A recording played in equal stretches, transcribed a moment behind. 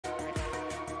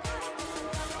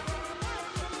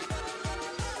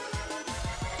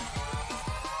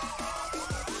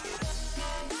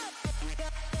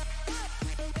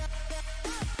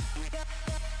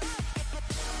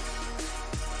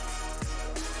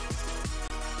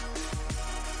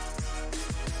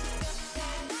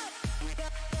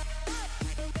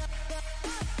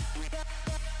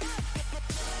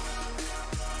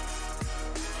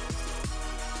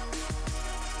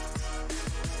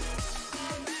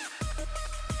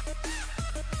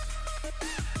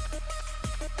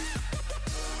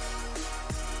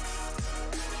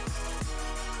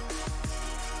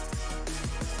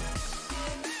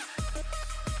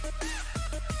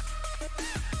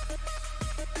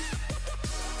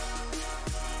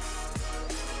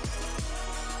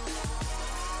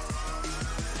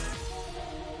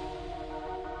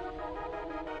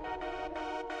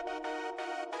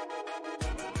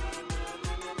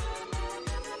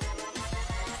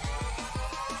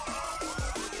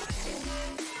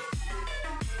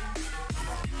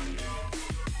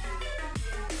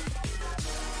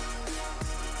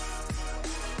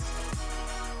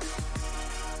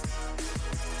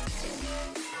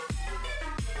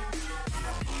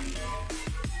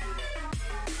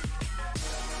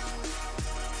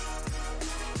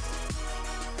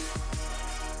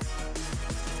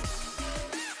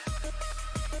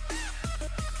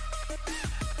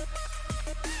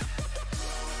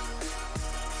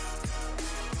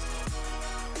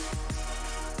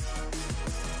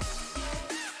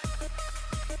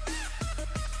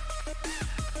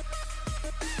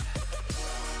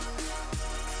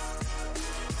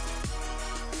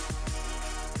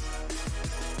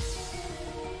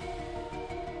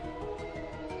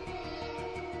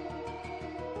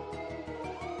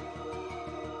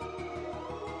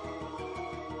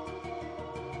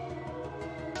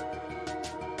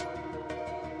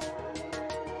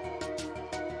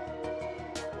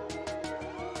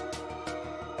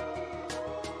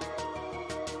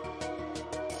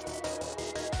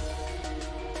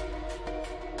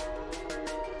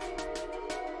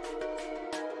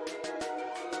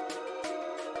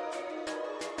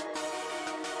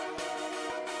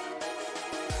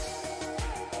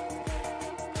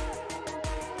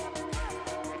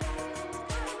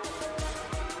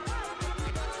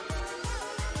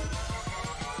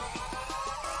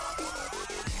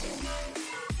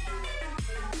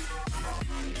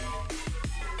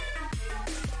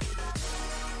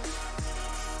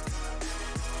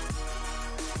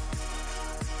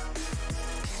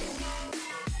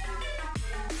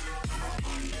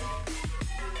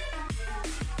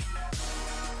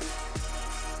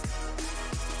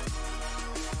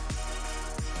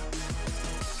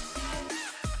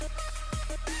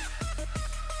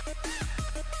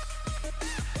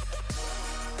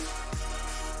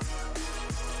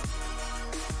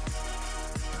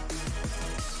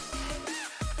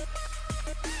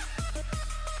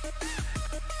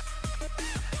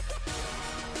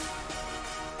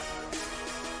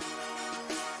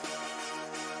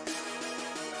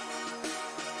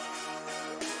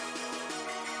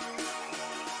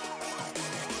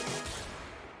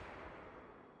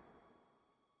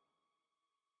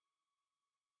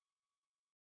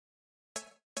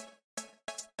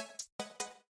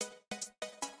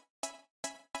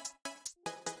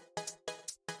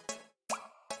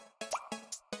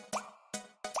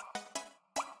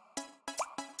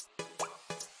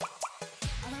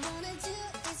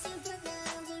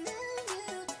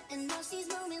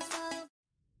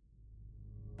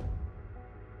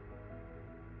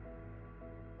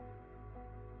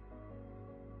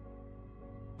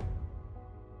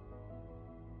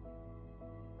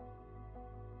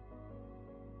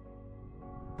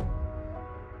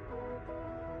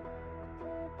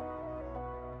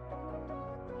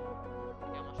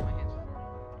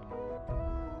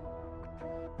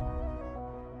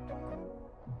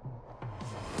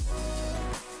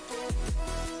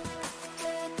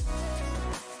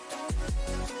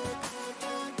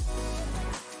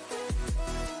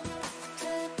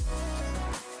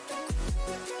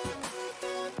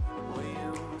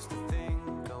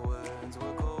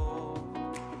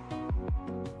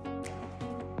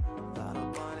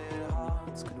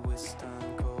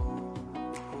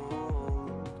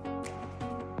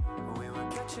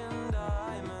catching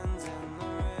diamonds in the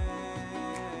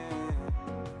rain,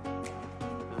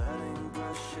 letting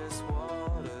precious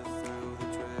water through the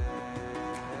drain.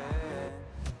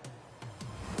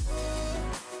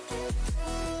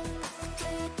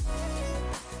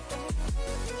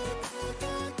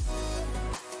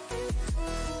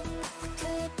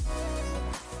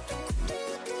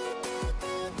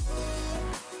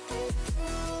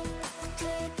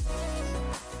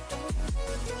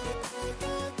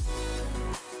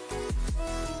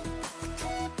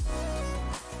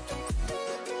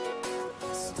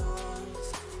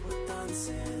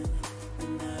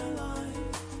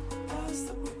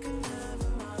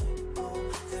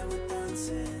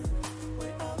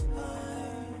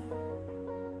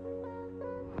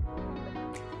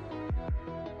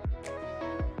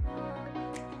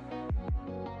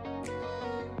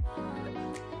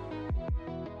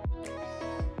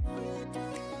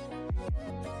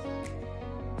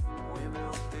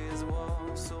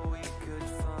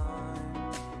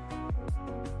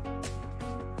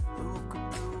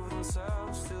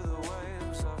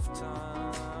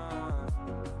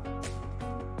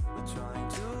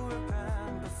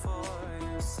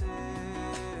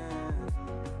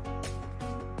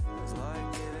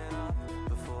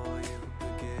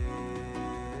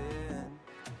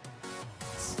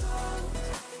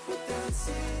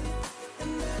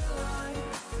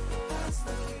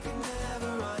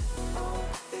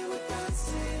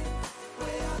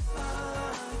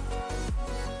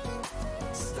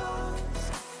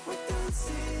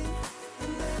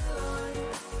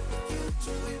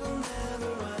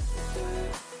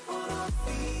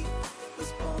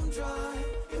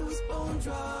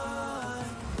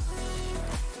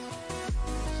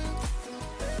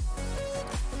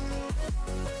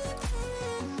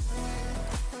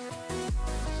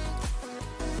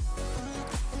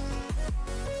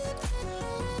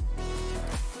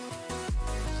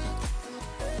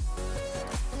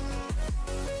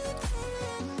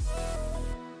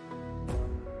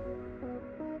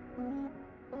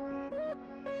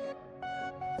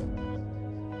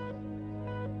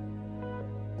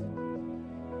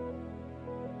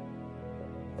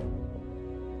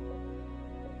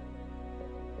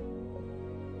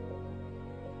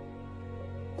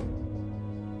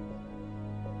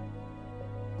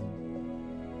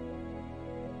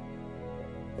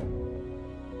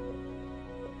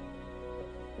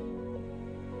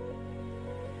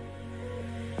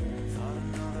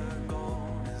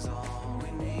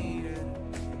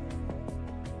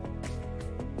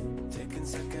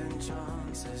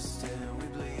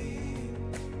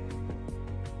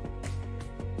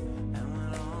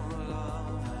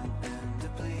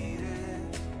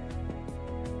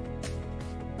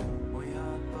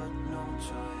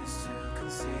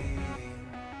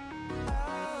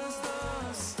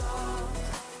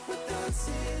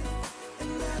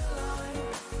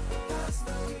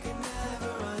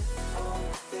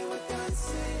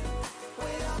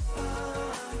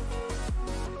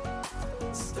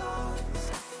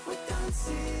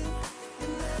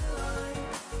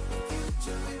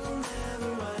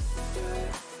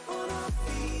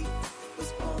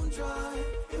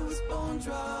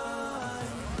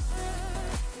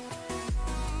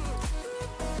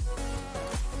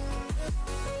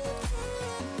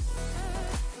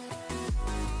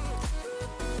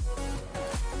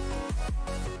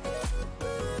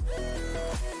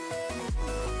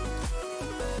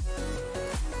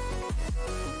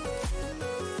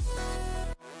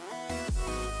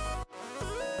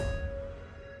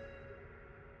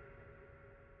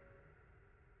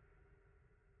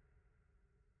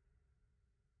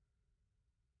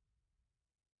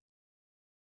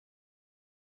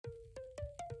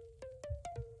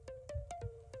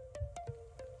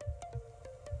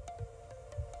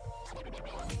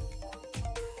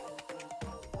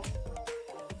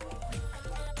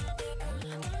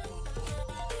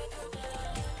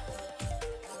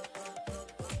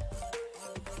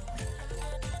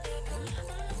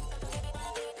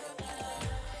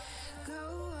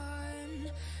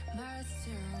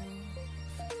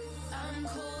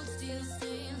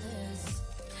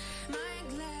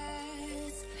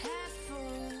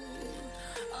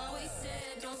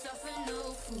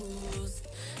 Fools,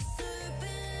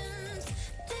 serpents,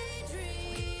 daydream.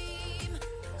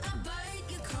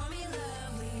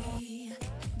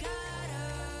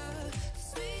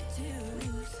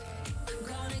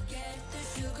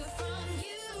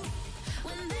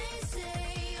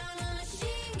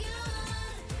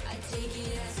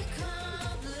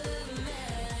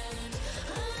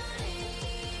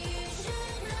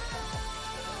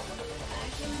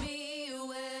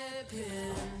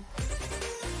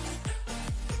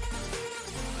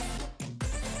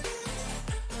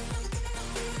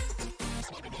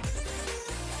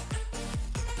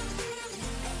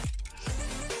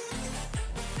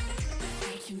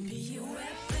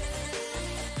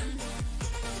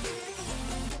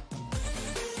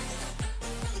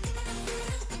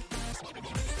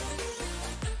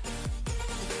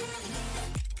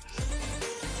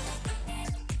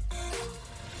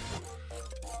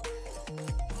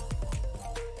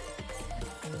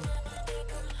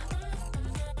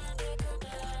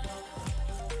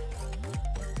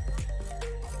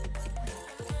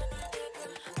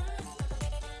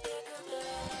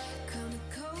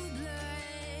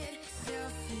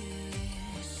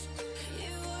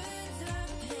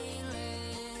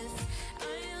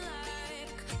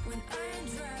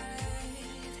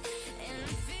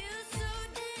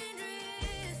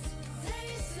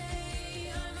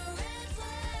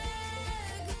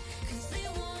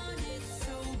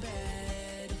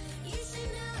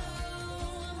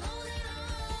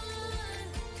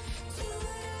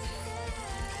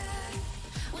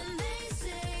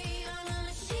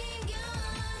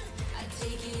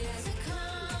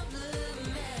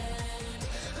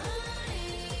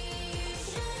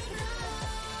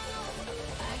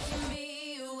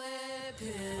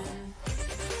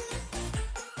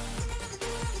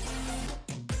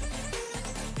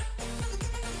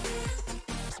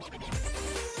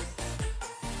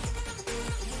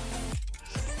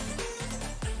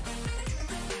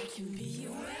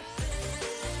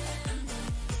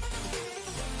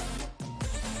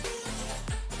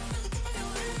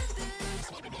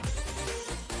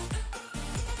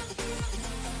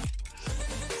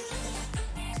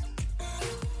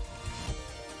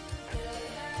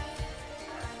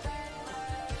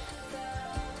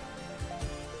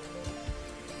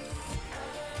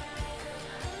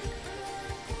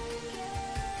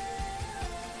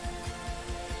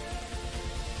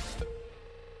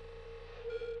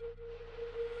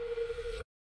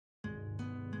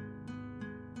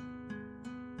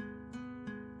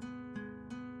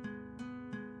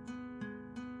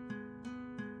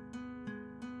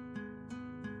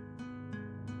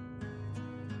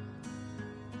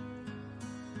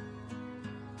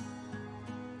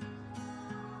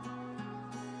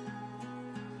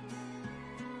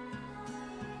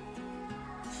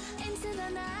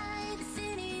 night, the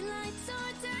city lights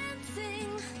are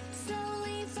dancing,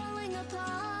 slowly falling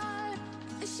apart.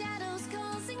 The shadows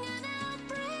causing an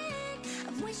outbreak.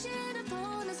 I'm wishing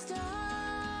upon a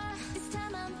star. This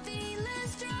time I'm feeling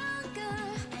stronger,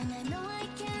 and I know I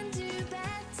can do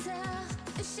better.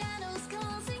 The shadows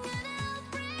causing an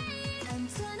outbreak. I'm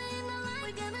turning the light.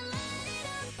 We're gonna light it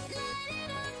up,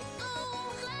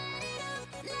 oh, light it up,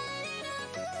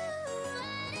 ooh,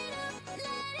 light it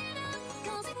up,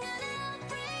 causing an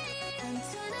outbreak. I'm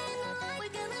turning the light. We're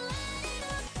gonna light it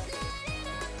up,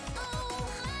 oh,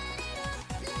 light it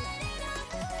up,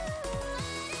 ooh,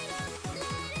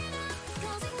 light it up,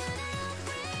 causing an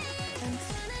outbreak. I'm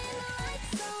turning the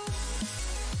lights on.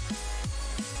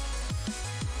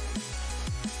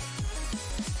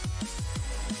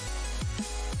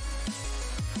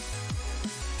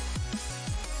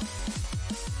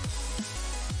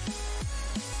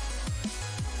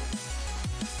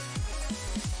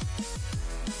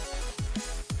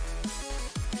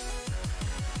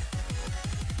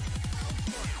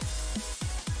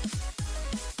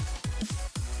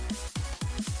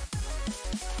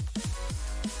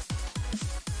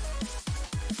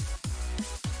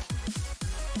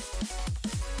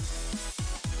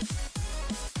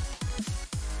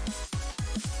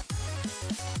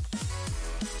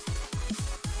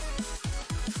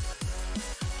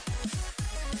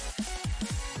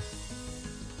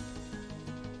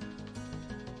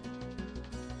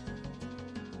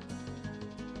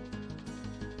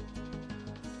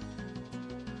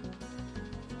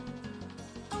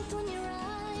 Open your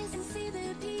eyes and see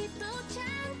the people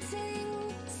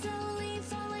chanting, slowly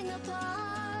falling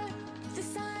apart. The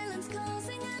silence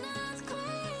causing an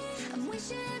earthquake. I'm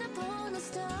wishing upon a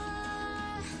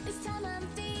star. This time I'm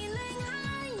feeling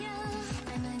higher,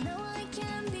 and I know I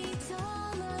can be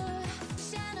taller.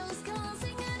 Shadows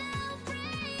causing an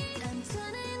outbreak. I'm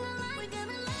turning the light. We're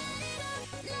gonna light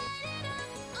it up,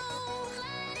 oh,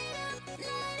 light it up,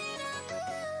 ooh,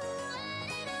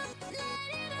 light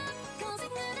it up,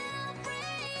 causing an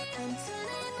outbreak. I'm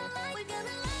turning the light. We're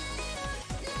gonna light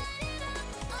it up,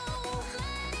 oh,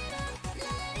 light it up,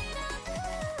 ooh,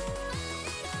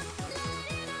 light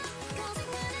it up,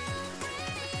 causing an outbreak.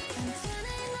 I'm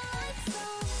turning the lights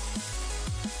on.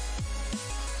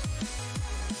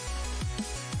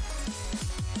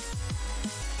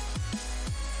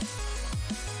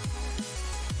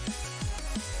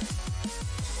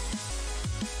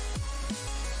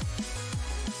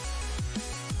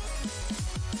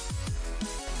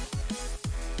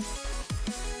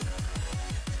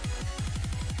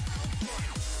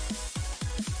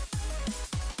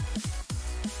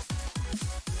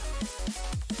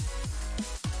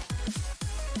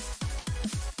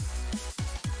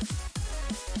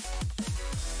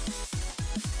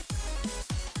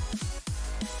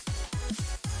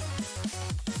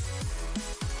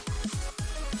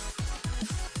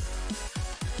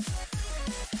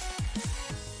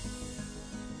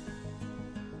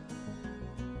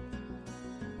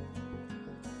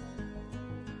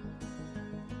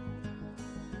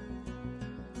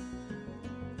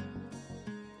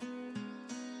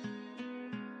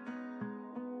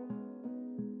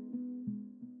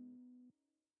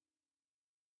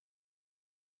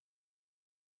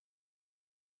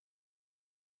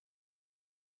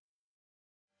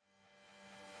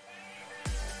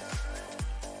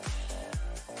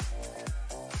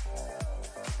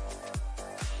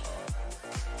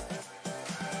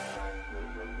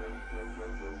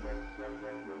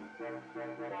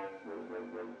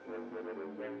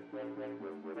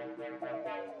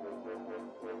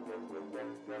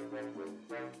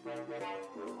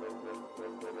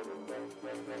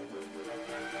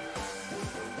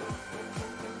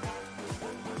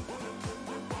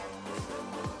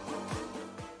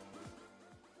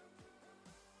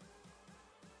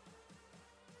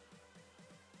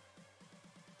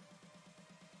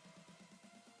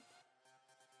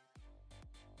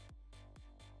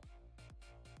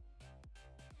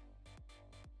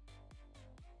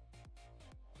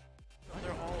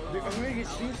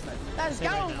 Let's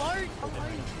go, Mark!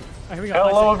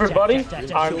 Hello everybody,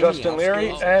 I'm Justin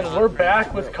Leary, and we're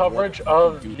back with coverage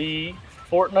of the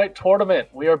Fortnite tournament.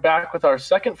 We are back with our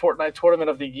second Fortnite tournament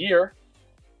of the year,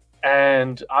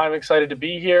 and I'm excited to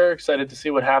be here, excited to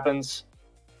see what happens.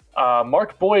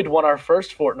 Mark Boyd won our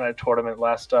first Fortnite tournament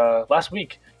last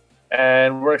week,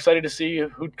 and we're excited to see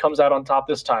who comes out on top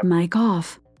this time. Mic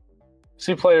off.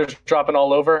 See players dropping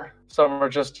all over. Some are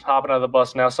just hopping out of the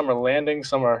bus now, some are landing,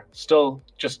 some are still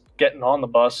just getting on the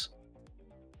bus.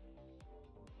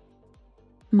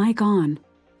 Mic on.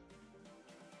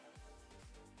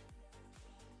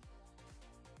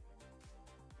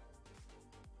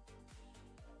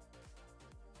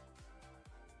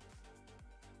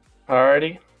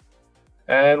 Alrighty.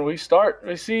 And we start.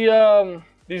 We see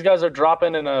these guys are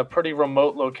dropping in a pretty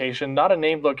remote location, not a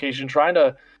named location, trying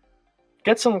to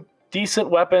get some decent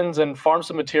weapons and farm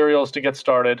some materials to get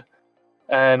started.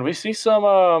 And we see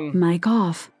some... Mic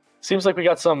off. Seems like we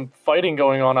got some fighting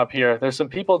going on up here. There's some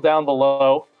people down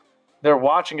below. They're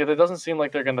watching it. It doesn't seem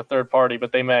like they're going to third party,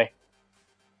 but they may.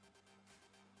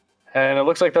 And it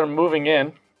looks like they're moving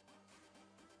in.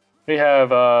 We have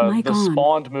the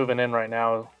spawned moving in right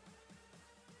now.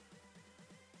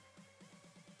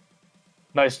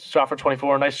 Nice shot for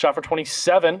 24. Nice shot for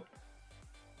 27.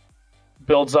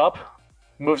 Builds up.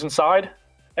 Moves inside.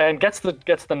 And gets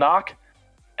the knock.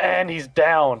 And he's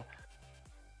down.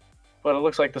 But it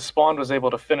looks like the spawn was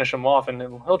able to finish him off. And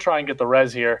he'll try and get the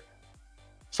res here.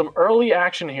 Some early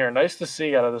action here. Nice to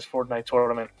see out of this Fortnite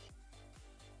tournament.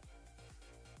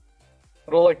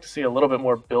 I'd like to see a little bit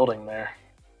more building there.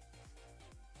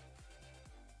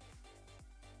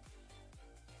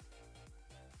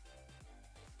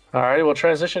 Alright, we'll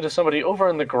transition to somebody over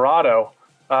in the grotto.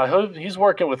 He's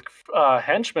working with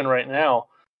henchmen right now,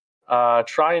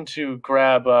 trying to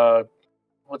grab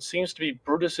what seems to be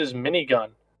Brutus's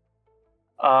minigun.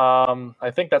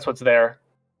 I think that's what's there.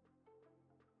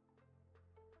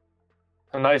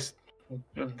 A nice...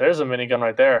 There's a minigun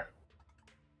right there.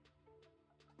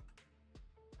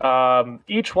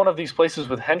 Each one of these places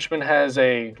with henchmen has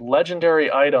a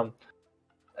legendary item.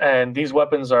 And these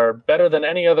weapons are better than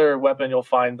any other weapon you'll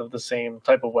find of the same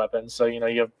type of weapon. So, you know,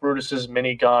 you have Brutus's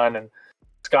minigun and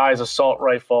Sky's assault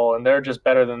rifle, and they're just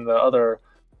better than the other,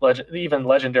 even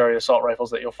legendary assault rifles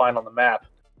that you'll find on the map.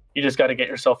 You just got to get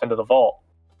yourself into the vault.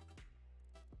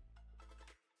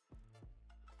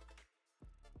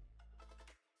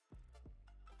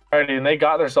 Alrighty, and they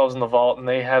got themselves in the vault, and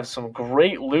they have some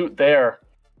great loot there.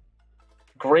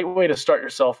 Great way to start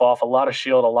yourself off. A lot of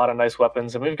shield, a lot of nice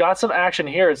weapons, and we've got some action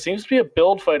here. It seems to be a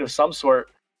build fight of some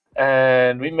sort,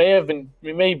 and we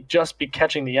may just be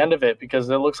catching the end of it because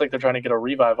it looks like they're trying to get a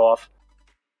revive off.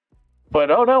 But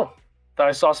oh no,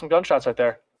 I saw some gunshots right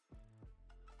there.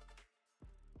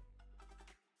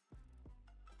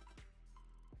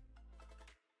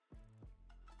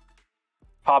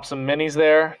 Pop some minis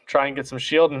there, try and get some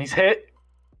shield, and he's hit.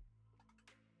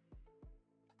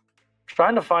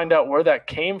 Trying to find out where that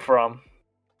came from.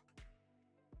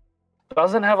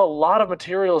 Doesn't have a lot of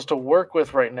materials to work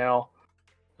with right now.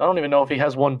 I don't even know if he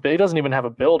has one. He doesn't even have a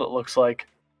build, it looks like.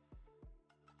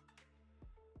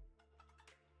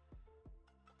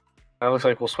 And it looks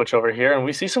like we'll switch over here, and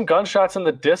we see some gunshots in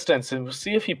the distance, and we'll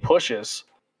see if he pushes.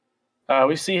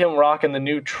 We see him rocking the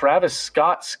new Travis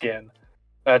Scott skin.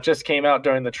 That just came out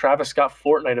during the Travis Scott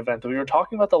Fortnite event that we were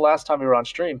talking about the last time we were on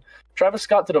stream. Travis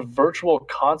Scott did a virtual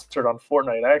concert on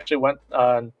Fortnite. I actually went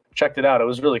and checked it out. It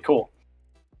was really cool.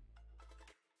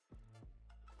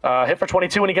 Hit for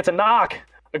 22 and he gets a knock.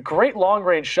 A great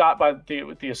long-range shot by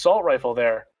with the assault rifle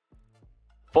there.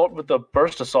 With the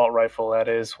burst assault rifle, that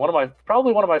is.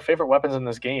 Probably one of my favorite weapons in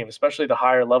this game, especially the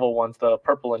higher level ones, the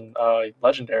purple and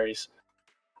legendaries.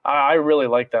 I really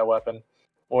like that weapon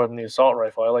more than the assault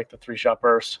rifle. I like the 3-shot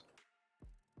burst.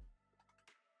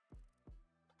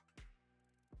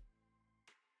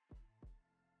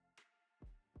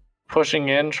 Pushing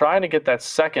in, trying to get that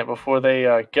second before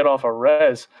they get off a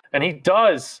res. And he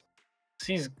does!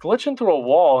 He's glitching through a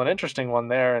wall, an interesting one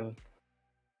there, and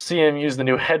see him use the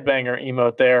new headbanger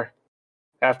emote there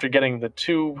after getting the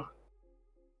two.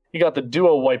 He got the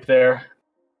duo wipe there.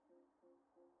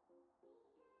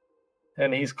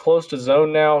 And he's close to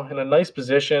zone now, in a nice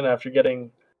position after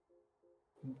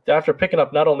picking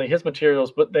up not only his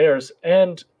materials but theirs,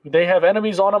 and they have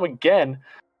enemies on him again.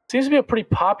 Seems to be a pretty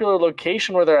popular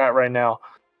location where they're at right now.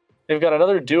 They've got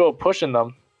another duo pushing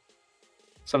them.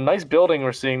 Some nice building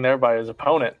we're seeing there by his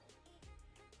opponent.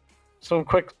 Some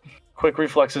quick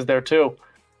reflexes there too.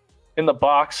 In the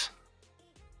box.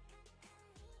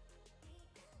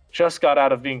 Just got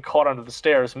out of being caught under the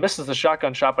stairs. Misses the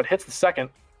shotgun shot but hits the second.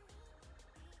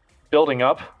 Building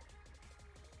up.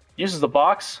 Uses the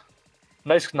box.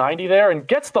 Nice 90 there and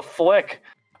gets the flick.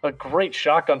 A great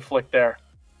shotgun flick there.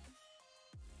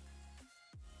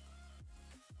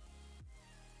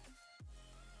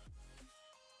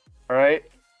 Alright.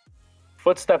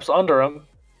 Footsteps under him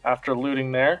after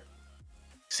looting there.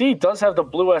 See, he does have the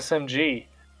blue SMG.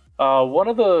 One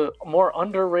of the more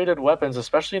underrated weapons,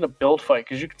 especially in a build fight,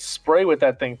 because you can spray with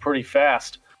that thing pretty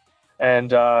fast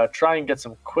and try and get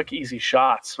some quick, easy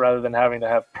shots rather than having to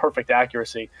have perfect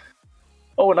accuracy.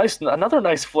 Oh, another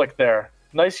nice flick there.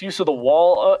 Nice use of the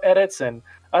wall edits, and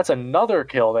that's another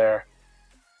kill there.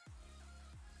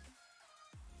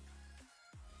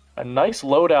 A nice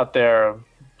loadout there.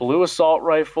 Blue assault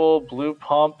rifle, blue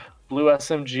pump, blue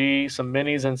SMG, some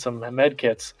minis, and some med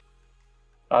kits.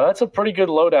 That's a pretty good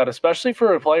loadout, especially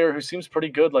for a player who seems pretty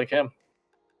good like him.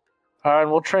 All right,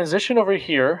 and we'll transition over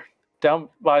here, down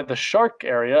by the shark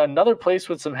area, another place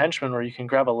with some henchmen where you can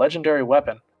grab a legendary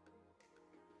weapon.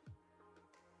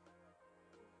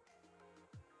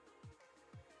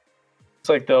 Looks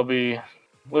like they'll be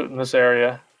looting this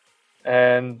area.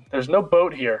 And there's no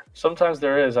boat here. Sometimes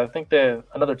there is. I think that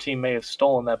another team may have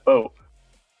stolen that boat.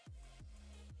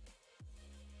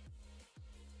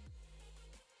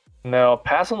 No,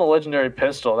 pass on the legendary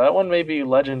pistol. That one may be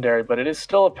legendary, but it is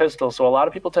still a pistol, so a lot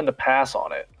of people tend to pass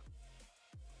on it.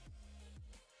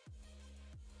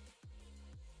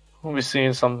 We'll be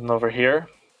seeing something over here.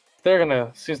 They're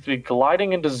gonna seems to be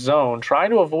gliding into zone, trying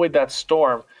to avoid that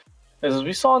storm. As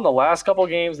we saw in the last couple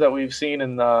games that we've seen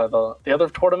in the other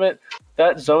tournament,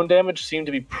 that zone damage seemed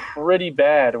to be pretty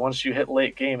bad once you hit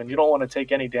late game, and you don't want to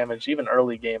take any damage, even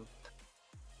early game.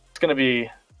 It's going to be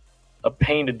a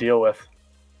pain to deal with.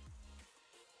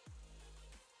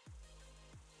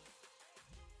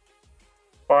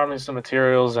 Farming some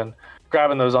materials and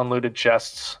grabbing those unlooted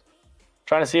chests.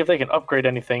 Trying to see if they can upgrade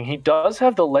anything. He does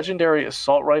have the legendary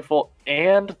assault rifle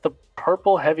and the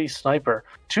purple heavy sniper.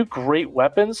 Two great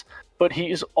weapons, but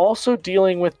he is also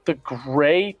dealing with the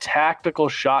gray tactical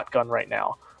shotgun right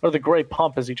now, or the gray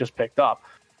pump as he just picked up.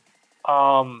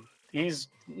 He's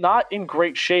not in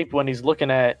great shape when he's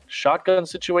looking at shotgun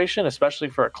situation, especially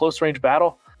for a close range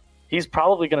battle. He's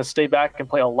probably going to stay back and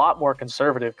play a lot more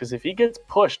conservative, because if he gets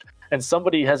pushed and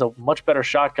somebody has a much better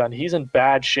shotgun, he's in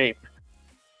bad shape.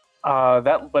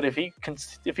 But if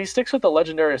he sticks with the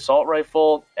legendary assault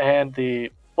rifle and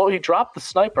he dropped the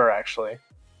sniper actually.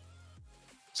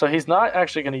 So he's not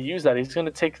actually going to use that. He's going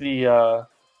to take the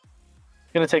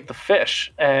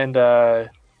fish, and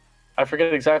I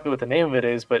forget exactly what the name of it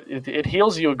is, but it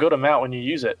heals you a good amount when you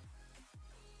use it.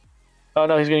 Oh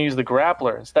no, he's going to use the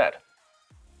grappler instead.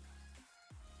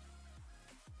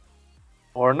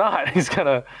 Or not. He's going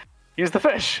to use the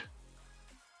fish.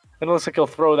 And it looks like he'll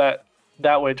throw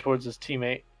that way towards his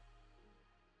teammate.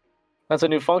 That's a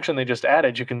new function they just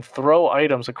added. You can throw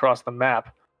items across the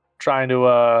map, trying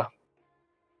to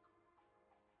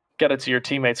get it to your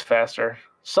teammates faster.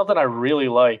 Something I really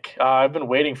like. I've been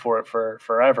waiting for it for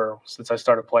forever since I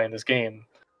started playing this game.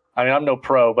 I mean, I'm no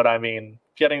pro, but I mean,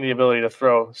 getting the ability to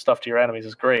throw stuff to your enemies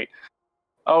is great.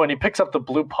 Oh, and he picks up the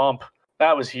blue pump.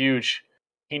 That was huge.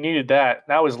 He needed that.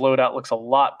 Now his loadout looks a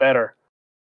lot better.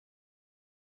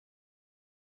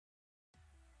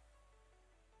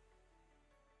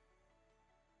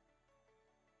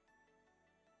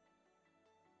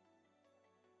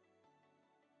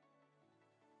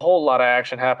 A whole lot of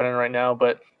action happening right now,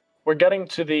 but we're getting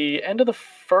to the end of the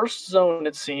first zone,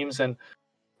 it seems, and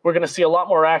we're going to see a lot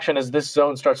more action as this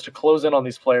zone starts to close in on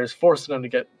these players, forcing them to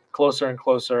get closer and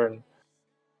closer, and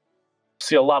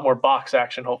see a lot more box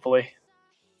action, hopefully.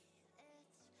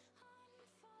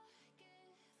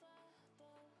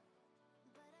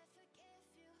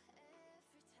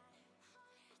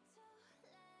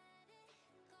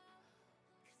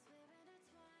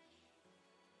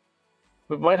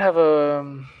 We might have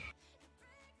a...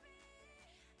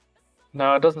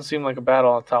 No, it doesn't seem like a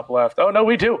battle on top left. Oh, no,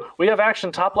 we do. We have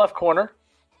action top left corner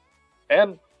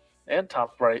and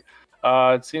top right.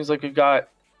 It seems like we've got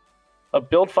a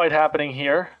build fight happening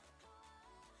here.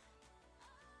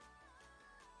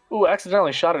 Ooh,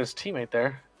 accidentally shot at his teammate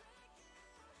there.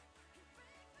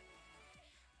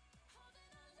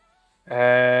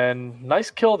 And nice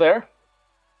kill there.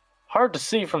 Hard to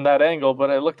see from that angle, but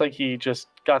it looked like he just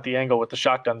got the angle with the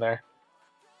shotgun there.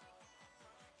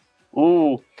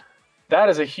 Ooh, that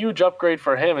is a huge upgrade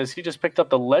for him, as he just picked up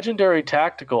the legendary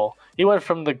tactical. He went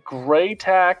from the gray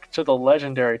tac to the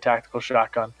legendary tactical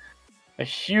shotgun. A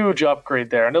huge upgrade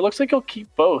there, and it looks like he'll keep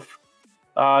both.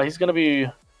 He's going to be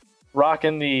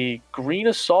rocking the green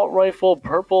assault rifle,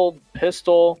 purple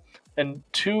pistol, and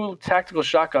 2 tactical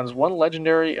shotguns, 1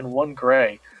 legendary and 1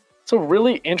 gray. It's a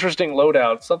really interesting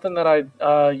loadout, something that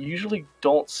I usually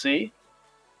don't see.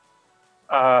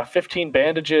 15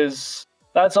 bandages,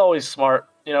 that's always smart.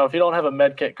 You know, if you don't have a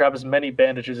med kit, grab as many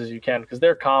bandages as you can, because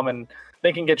they're common.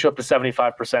 They can get you up to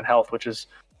 75% health, which is,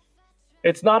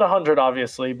 it's not 100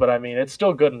 obviously, but I mean, it's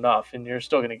still good enough, and you're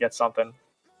still going to get something.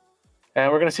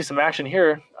 And we're going to see some action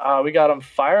here. We got them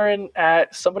firing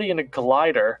at somebody in a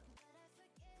glider,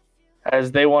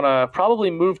 as they want to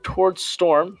probably move towards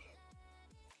Storm,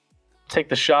 take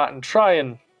the shot, and try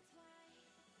and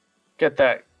get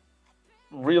that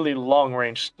really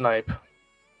long-range snipe.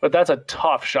 But that's a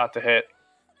tough shot to hit.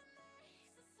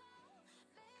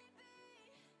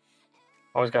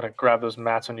 Always got to grab those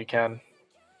mats when you can.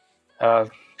 Trying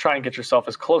try and get yourself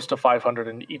as close to 500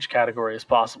 in each category as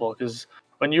possible, because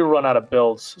when you run out of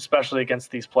builds, especially against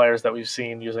these players that we've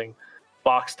seen using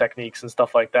box techniques and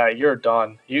stuff like that, you're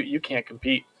done. You can't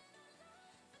compete.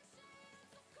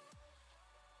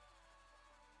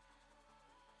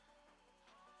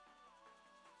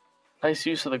 Nice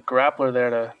use of the grappler there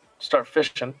to start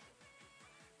fishing.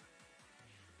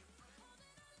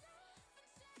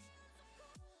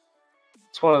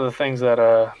 It's one of the things that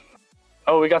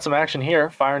oh, we got some action here.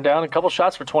 Firing down a couple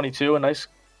shots for 22. A nice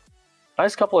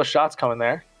couple of shots coming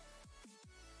there.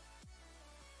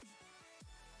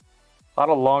 A lot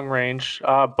of long range.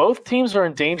 Both teams are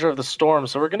in danger of the storm,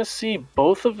 so we're going to see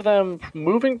both of them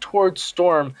moving towards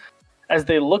storm as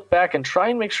they look back and try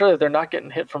and make sure that they're not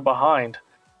getting hit from behind.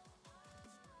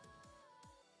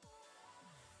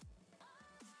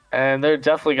 And they're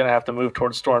definitely going to have to move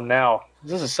towards storm now.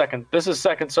 This is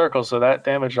second circle, so that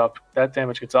damage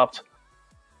gets upped.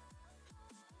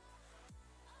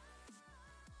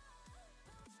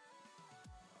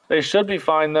 They should be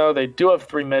fine, though. They do have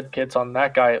 3 med kits on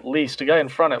that guy at least. The guy in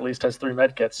front at least has 3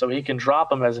 med kits, so he can drop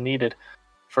them as needed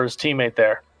for his teammate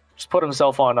there. Just put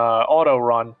himself on auto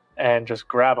run and just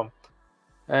grab him.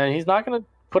 And he's not going to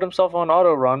put himself on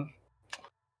auto run.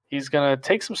 He's going to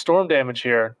take some storm damage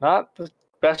here. Not the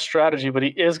best strategy, but he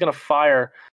is going to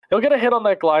fire. He'll get a hit on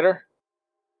that glider.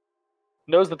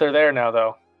 Knows that they're there now,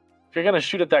 though. If you're going to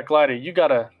shoot at that glider, you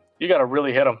gotta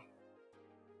really hit him.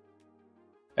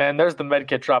 And there's the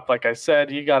medkit drop, like I said.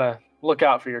 You got to look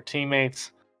out for your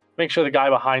teammates. Make sure the guy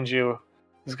behind you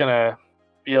is going to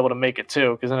be able to make it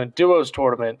too. Because in a duos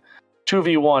tournament,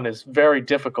 2v1 is very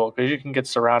difficult because you can get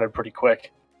surrounded pretty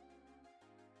quick.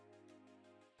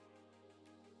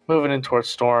 Moving in towards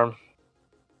Storm.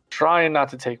 Trying not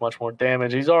to take much more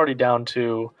damage. He's already down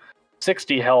to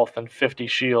 60 health and 50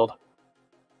 shield.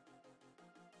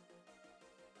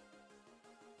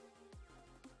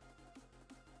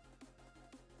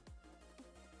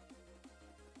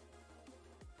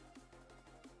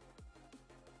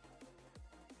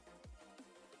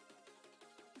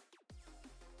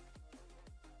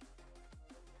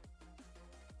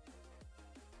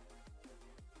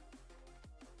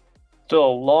 Still a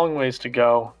long ways to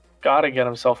go. Gotta get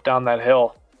himself down that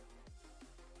hill.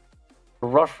 A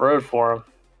rough road for him.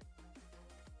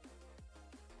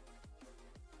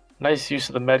 Nice use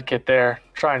of the medkit there.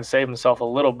 Try and save himself a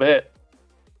little bit.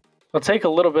 He'll take a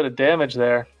little bit of damage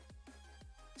there.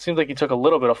 Seems like he took a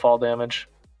little bit of fall damage.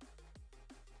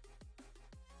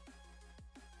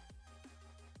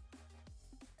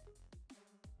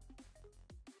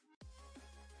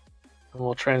 And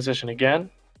we'll transition again.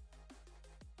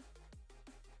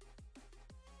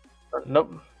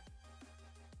 Nope.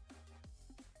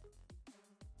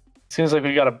 Seems like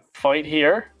we got a fight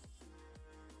here.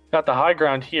 Got the high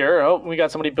ground here. Oh, we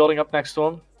got somebody building up next to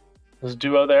him. There's a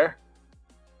duo there.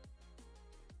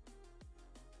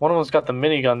 One of them's got the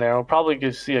minigun there. We'll probably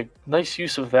get to see a nice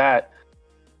use of that.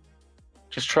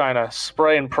 Just trying to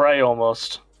spray and pray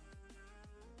almost.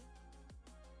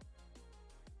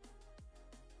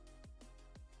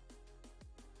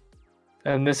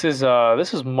 And this is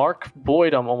Mark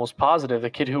Boyd, I'm almost positive, the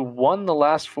kid who won the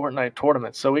last Fortnite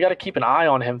tournament. So we got to keep an eye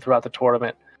on him throughout the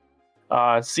tournament.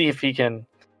 See if he can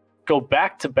go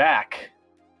back to back.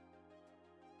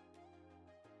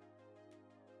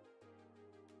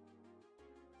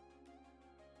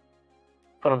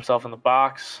 Put himself in the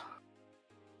box.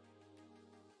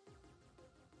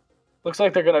 Looks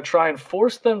like they're going to try and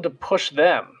force them to push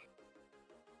them.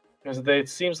 Because it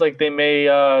seems like they may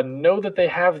know that they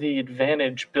have the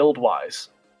advantage build-wise.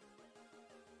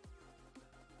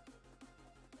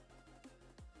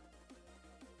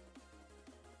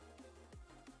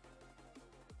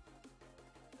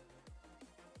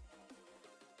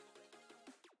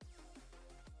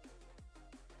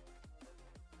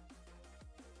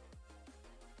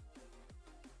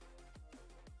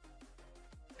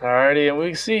 Alrighty, and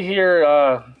we see here,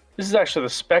 this is actually the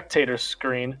spectator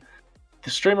screen. The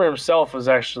streamer himself was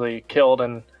actually killed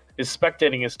and is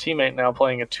spectating his teammate now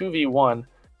playing a 2v1,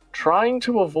 trying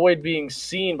to avoid being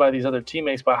seen by these other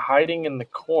teammates by hiding in the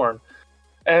corn.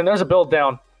 And there's a build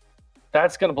down.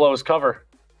 That's going to blow his cover.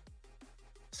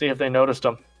 See if they noticed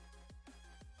him.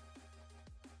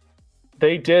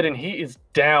 They did, and he is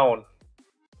down.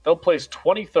 They'll place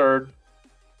 23rd.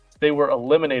 They were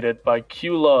eliminated by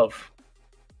Q Love.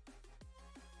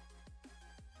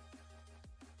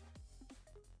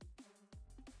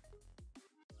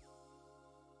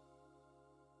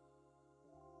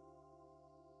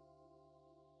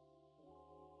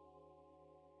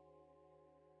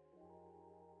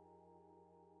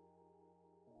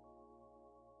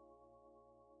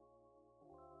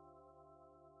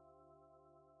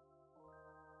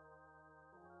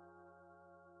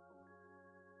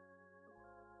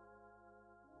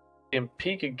 him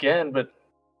peek again, but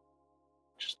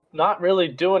just not really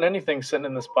doing anything sitting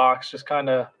in this box, just kind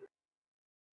of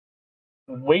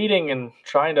waiting and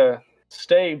trying to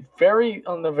stay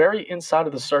on the very inside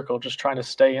of the circle, just trying to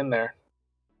stay in there.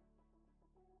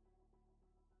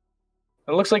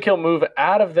 It looks like he'll move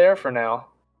out of there for now.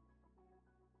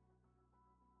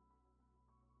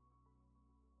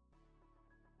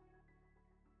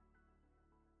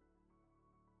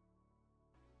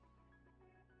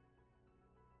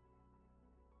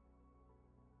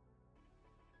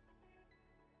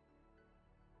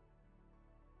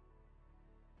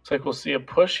 Looks like we'll see a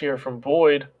push here from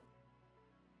Boyd.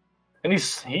 And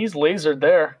he's lasered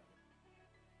there.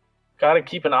 Got to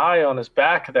keep an eye on his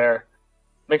back there.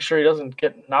 Make sure he doesn't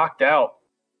get knocked out.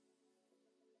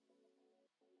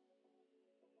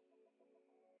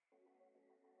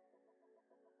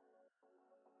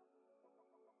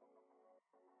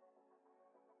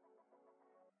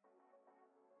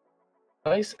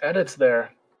 Nice edits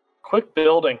there. Quick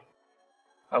building.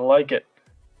 I like it.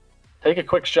 Take a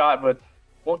quick shot, but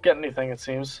won't get anything, it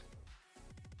seems.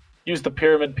 Use the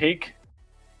pyramid peak.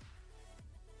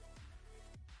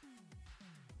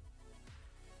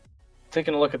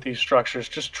 Taking a look at these structures,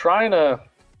 just trying to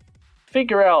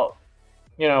figure out,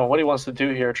 what he wants to do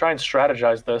here. Try and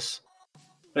strategize this.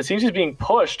 But it seems he's being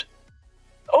pushed.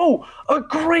 Oh, a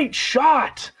great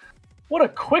shot! What a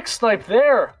quick snipe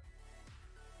there.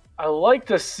 I like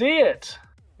to see it.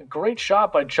 A great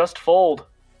shot by Just Fold.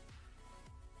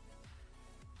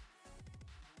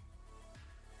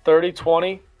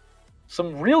 30-20.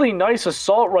 Some really nice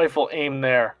assault rifle aim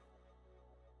there.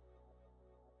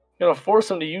 Gonna force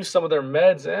him to use some of their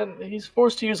meds, and he's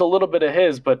forced to use a little bit of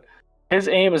his, but his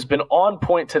aim has been on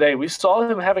point today. We saw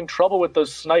him having trouble with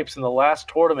those snipes in the last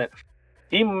tournament.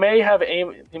 He might have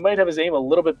his aim a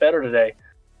little bit better today.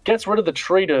 Gets rid of the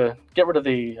tree to get rid of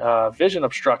the vision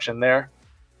obstruction there.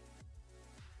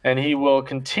 And he will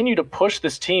continue to push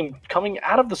this team coming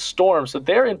out of the storm. So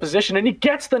they're in position, and he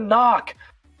gets the knock.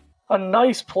 A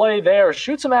nice play there.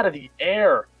 Shoots him out of the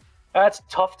air. That's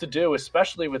tough to do,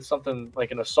 especially with something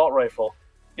like an assault rifle.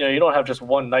 You don't have just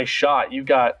one nice shot. You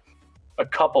got a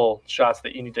couple shots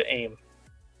that you need to aim.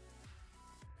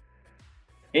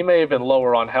 He may have been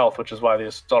lower on health, which is why the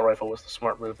assault rifle was the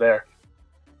smart move there.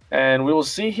 And we will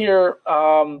see here,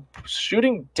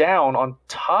 shooting down on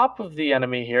top of the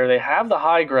enemy here. They have the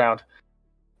high ground.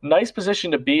 Nice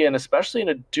position to be in, especially in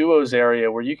a duos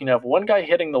area where you can have one guy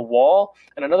hitting the wall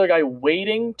and another guy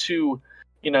waiting to,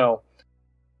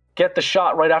 get the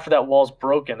shot right after that wall's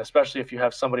broken, especially if you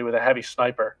have somebody with a heavy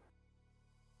sniper.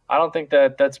 I don't think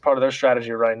that's part of their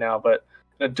strategy right now, but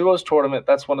in a duos tournament,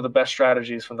 that's one of the best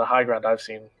strategies from the high ground I've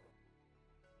seen.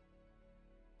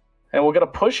 And we'll get a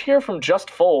push here from Just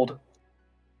Fold.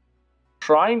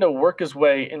 Trying to work his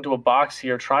way into a box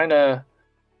here, trying to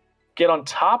get on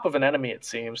top of an enemy, it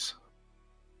seems.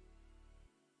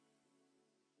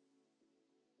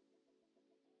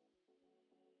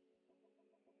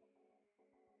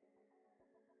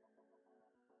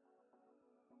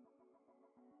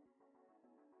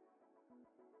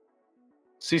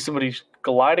 See somebody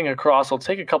gliding across. He'll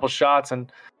take a couple shots,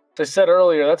 and as I said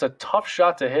earlier, that's a tough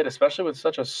shot to hit, especially with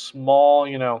such a small,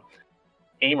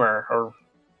 aimer or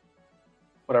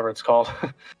whatever it's called.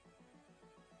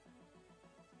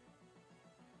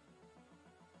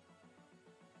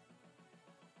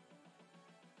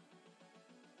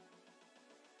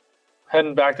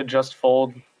 Heading back to Just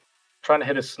Fold, trying to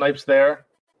hit his snipes there.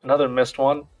 Another missed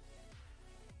one.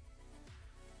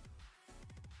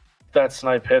 That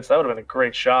snipe hits, that would have been a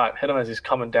great shot. Hit him as he's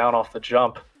coming down off the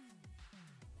jump.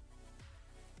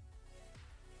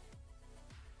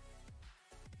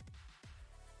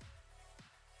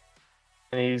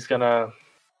 And he's gonna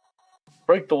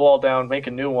break the wall down, make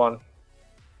a new one.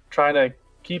 Trying to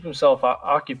keep himself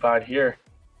occupied here.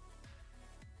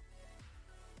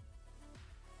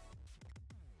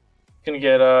 Gonna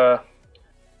get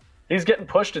he's getting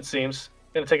pushed, it seems.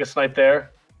 Gonna take a snipe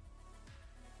there.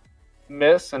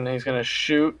 Miss, and he's going to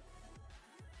shoot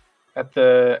at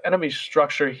the enemy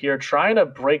structure here, trying to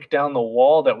break down the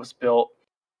wall that was built,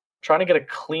 trying to get a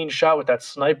clean shot with that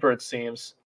sniper, it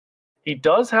seems. He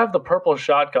does have the purple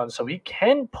shotgun, so he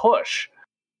can push,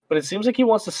 but it seems like he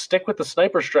wants to stick with the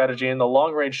sniper strategy and the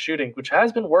long-range shooting, which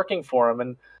has been working for him,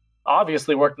 and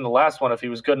obviously worked in the last one if he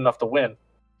was good enough to win.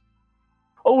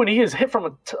 Oh, and he is hit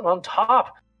from on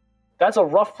top. That's a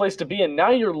rough place to be in. Now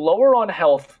you're lower on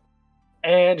health,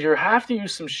 and you have to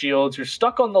use some shields. You're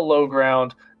stuck on the low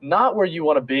ground, not where you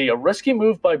want to be. A risky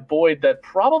move by Boyd that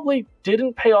probably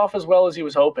didn't pay off as well as he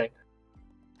was hoping.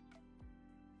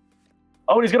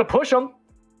 Oh, and he's going to push him.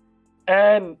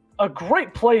 And a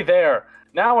great play there.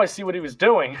 Now I see what he was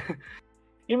doing.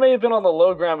 He may have been on the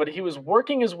low ground, but he was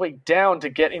working his way down to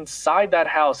get inside that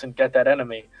house and get that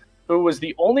enemy, who was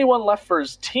the only one left for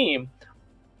his team.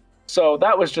 So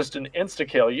that was just an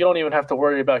insta-kill. You don't even have to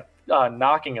worry about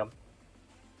knocking him.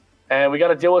 And we got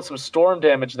to deal with some storm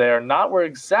damage there. Not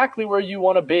exactly where you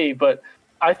want to be, but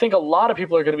I think a lot of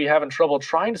people are going to be having trouble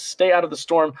trying to stay out of the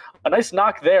storm. A nice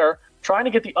knock there, trying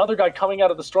to get the other guy coming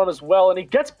out of the storm as well, and he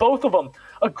gets both of them.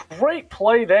 A great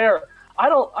play there. I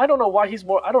don't know why he's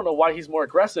more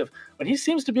aggressive, but he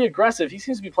seems to be aggressive. He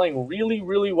seems to be playing really,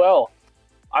 really well.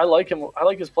 I like him. I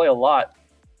like his play a lot.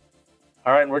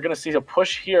 All right, and we're going to see a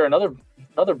push here, another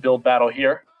build battle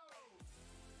here.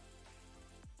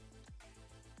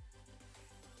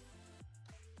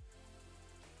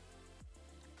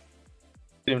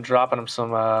 See him dropping him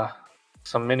some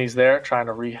minis there, trying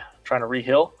to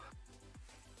re-heal.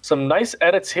 Some nice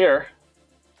edits here.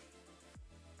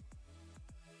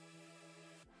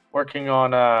 Working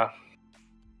on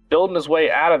building his way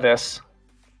out of this.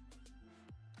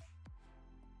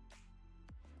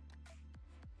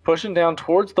 Pushing down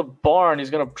towards the barn. He's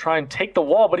going to try and take the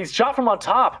wall, but he's shot from on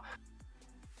top.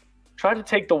 Tried to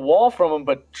take the wall from him,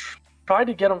 but tried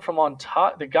to get him from on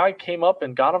top. The guy came up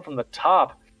and got him from the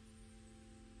top.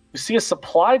 You see a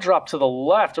supply drop to the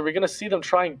left. Are we going to see them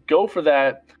try and go for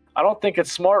that? I don't think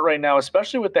it's smart right now,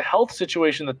 especially with the health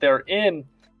situation that they're in.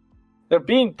 They're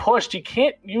being pushed. He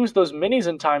can't use those minis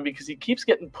in time because he keeps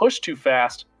getting pushed too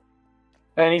fast.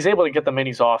 And he's able to get the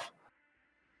minis off.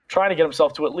 Trying to get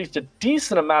himself to at least a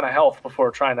decent amount of health before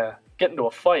trying to get into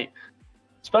a fight.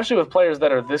 Especially with players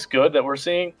that are this good that we're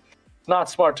seeing. It's not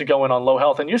smart to go in on low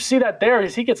health. And you see that there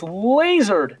as he gets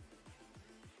lasered.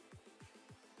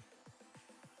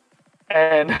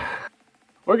 And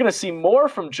we're going to see more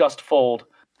from Just Fold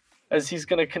as he's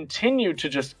going to continue to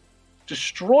just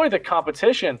destroy the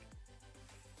competition.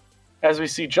 As we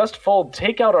see Just Fold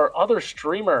take out our other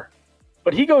streamer.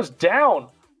 But he goes down.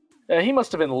 He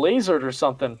must have been lasered or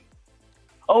something.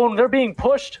 Oh, and they're being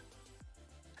pushed.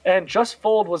 And Just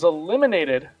Fold was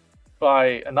eliminated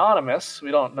by Anonymous.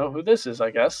 We don't know who this is,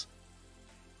 I guess.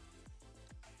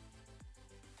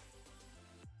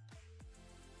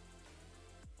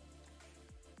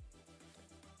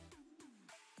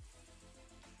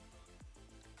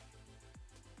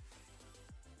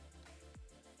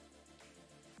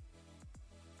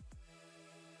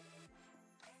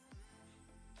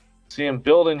 See him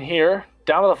building here.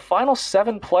 Down to the final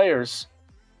 7 players.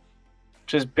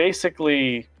 Which is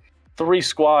basically 3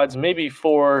 squads, maybe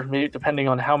 4, maybe depending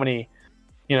on how many,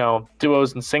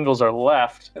 duos and singles are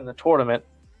left in the tournament.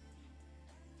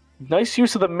 Nice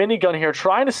use of the minigun here,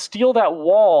 trying to steal that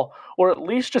wall, or at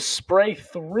least just spray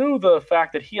through the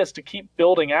fact that he has to keep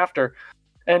building after.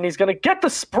 And he's going to get the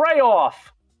spray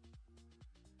off!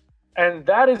 And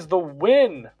that is the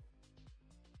win!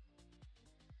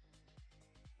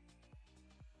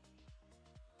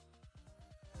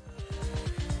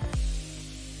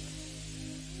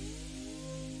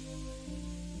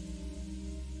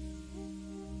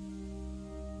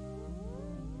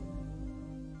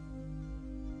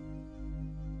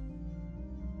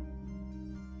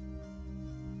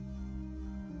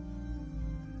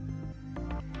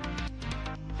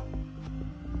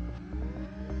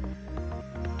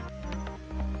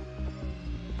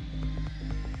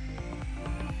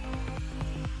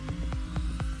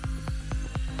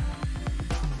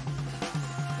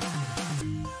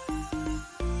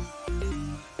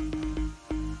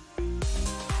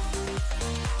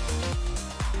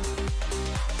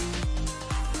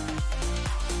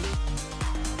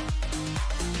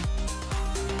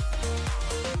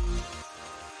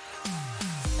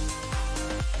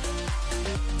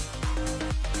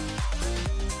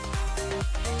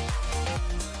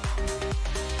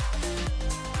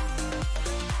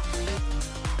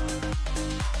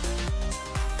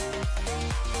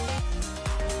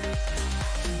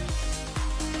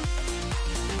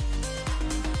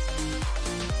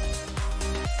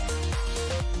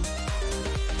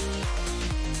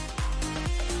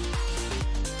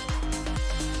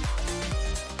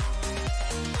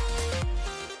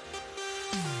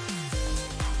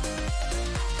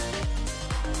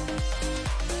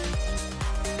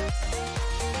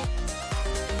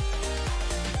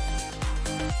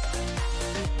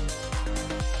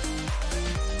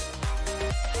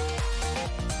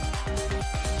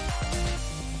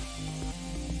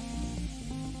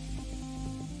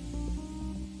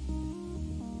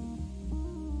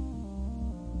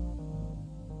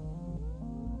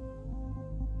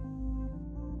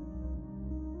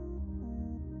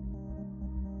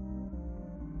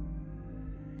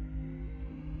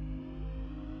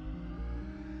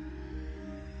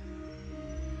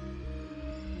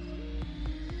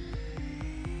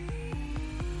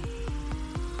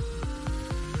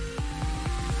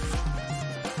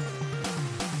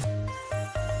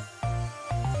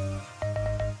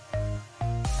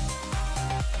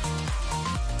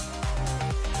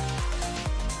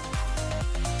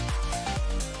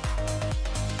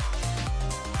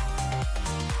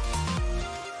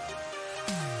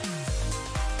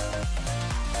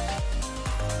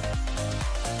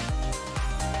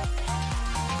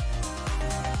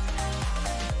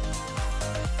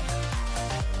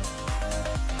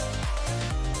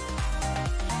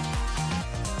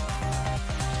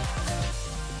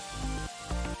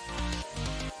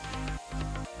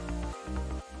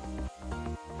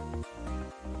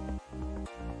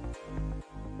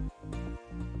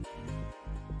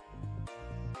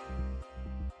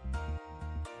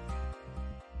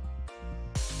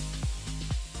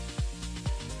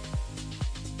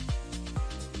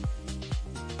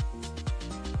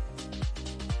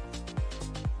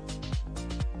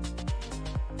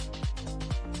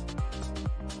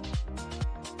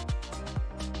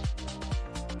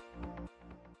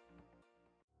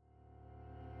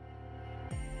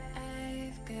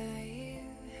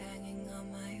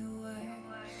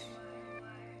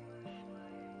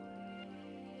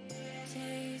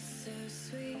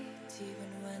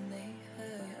 even when they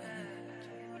hurt.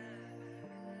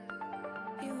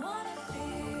 You wanna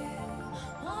feel,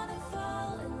 wanna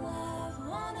fall in love,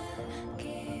 wanna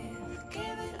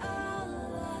give it all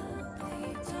up, but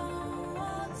you don't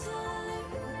want to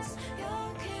lose your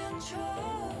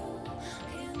control.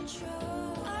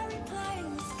 Are we playing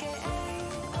this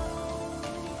game? Oh,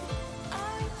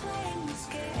 are we playing this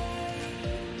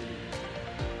game?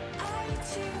 Are you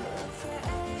too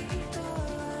afraid, or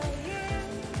are you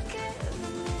giving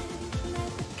in?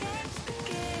 Let the games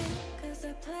begin, 'cause I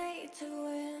play to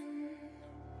win.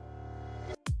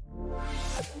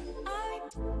 Are we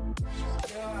playing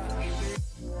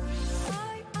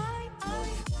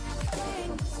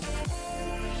this game? 'Cause I play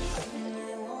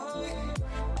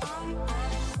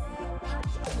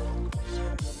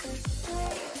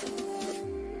to win.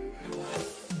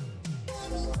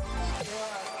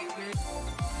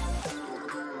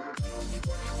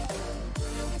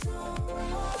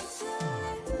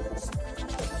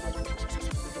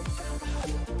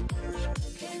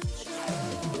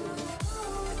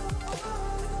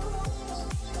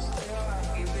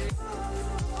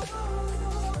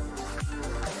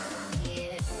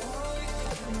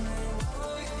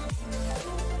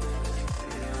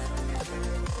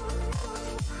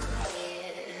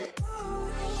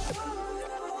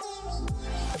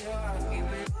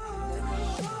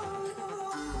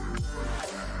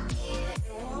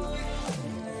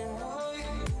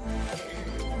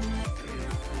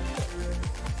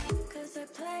 Cause I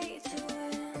play to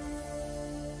win.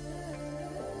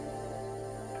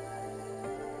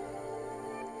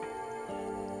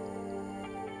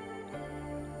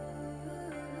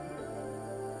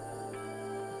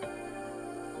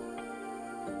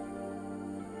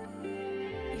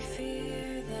 You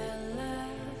fear that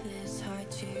love is hard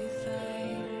to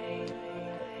find.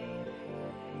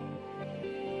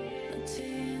 Not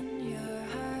in your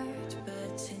heart,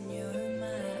 but in your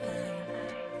mind.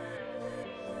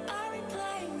 Are we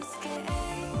playing this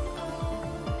game? Oh,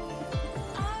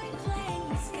 are we playing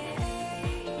this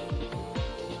game?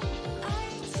 Are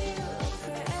you too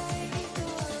afraid,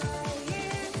 or are you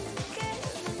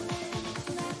giving in?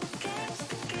 Let the games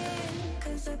begin,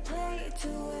 'cause I play to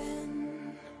win.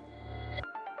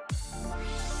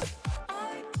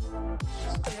 Are we playing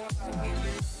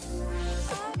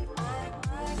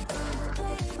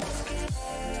this game?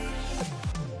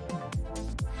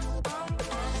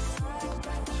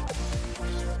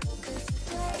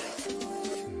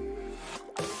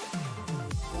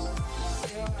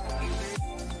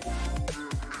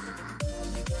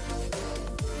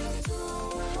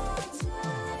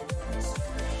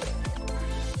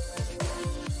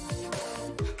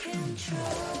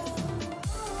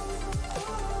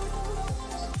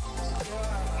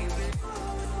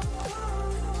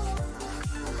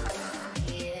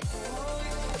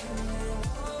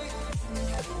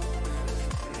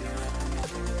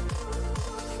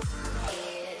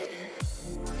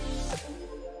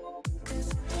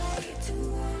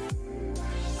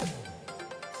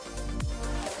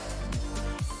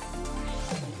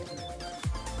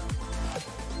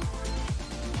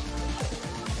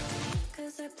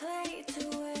 I play to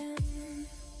win.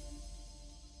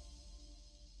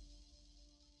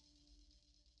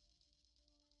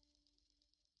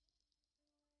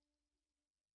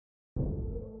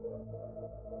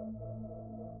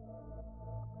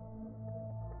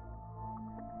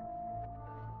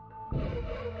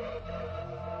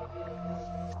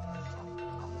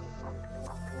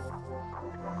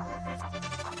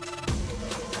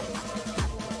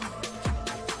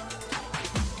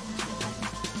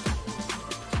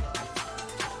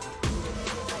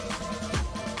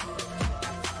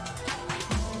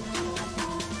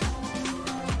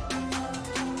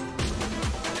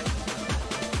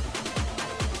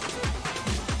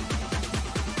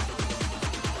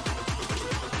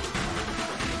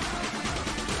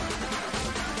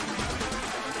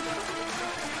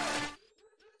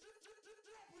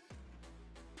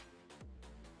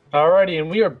 Alrighty, and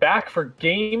we are back for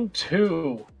game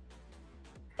 2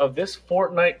 of this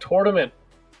Fortnite tournament.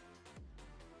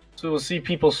 So we'll see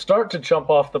people start to jump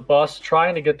off the bus,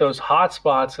 trying to get those hot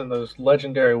spots and those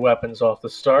legendary weapons off the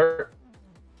start.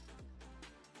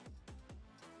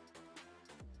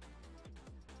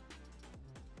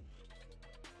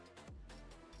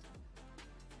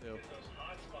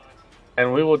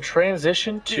 And we will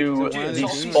transition to the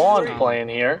spawn plane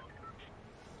here,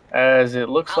 as it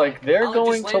looks like they're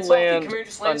going to land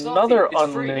another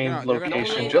unnamed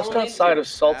location just outside of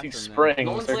Salty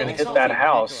Springs. They're going to hit that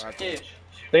house.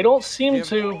 They don't seem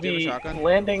to be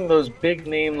landing those big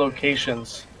name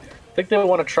locations. think they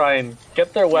want to try and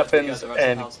get their weapons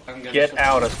and get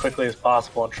out as quickly as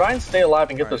possible and try and stay alive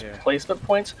and get those placement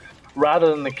points rather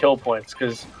than the kill points,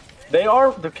 because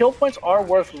the kill points are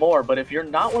worth more, but if you're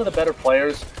not one of the better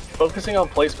players, focusing on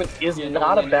placement is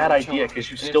not a bad idea because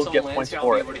you still get points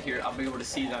for it. I'll be able to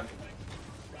see them.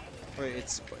 Wait,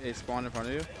 it's spawned in front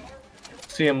of you?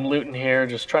 See him looting here,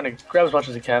 just trying to grab as much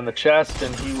as he can, the chest,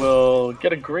 and he will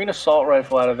get a green assault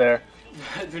rifle out of there.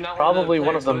 Probably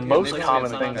one of the most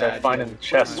common things I find in the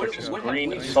chests, which is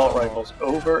green assault rifles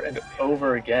over and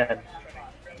over again.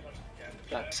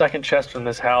 Second chest from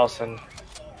this house, and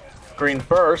green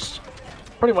burst,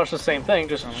 pretty much the same thing,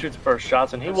 just shoots burst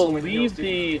shots, and he will leave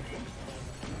the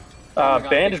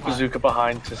bandage bazooka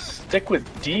behind to stick with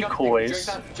decoys.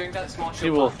 He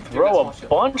will throw a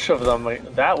bunch of them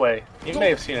that way. He may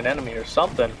have seen an enemy or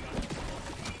something.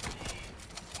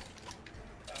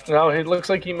 Now it looks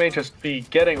like he may just be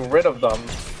getting rid of them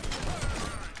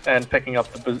and picking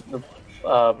up the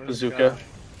bazooka.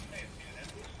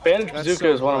 Bandage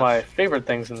bazooka is one of my favorite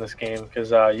things in this game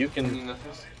because you can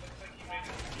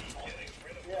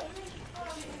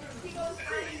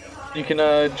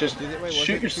just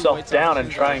shoot yourself down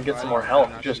and try and get some more health.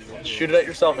 Just shoot it at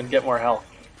yourself and get more health.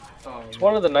 It's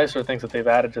one of the nicer things that they've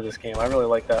added to this game. I really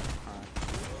like that.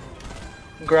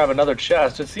 Grab another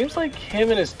chest. It seems like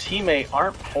him and his teammate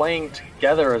aren't playing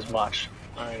together as much.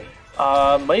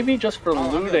 Maybe just for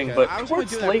looting, but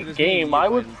towards late game, I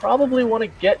would probably want to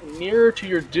get nearer to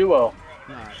your duo.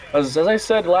 As I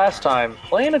said last time,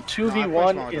 playing a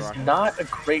 2v1 is not a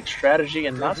great strategy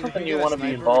and not something you want to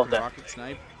be involved in.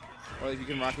 Or if you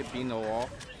can rocket beam the wall.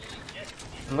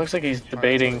 It looks like he's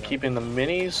debating keeping the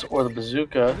minis or the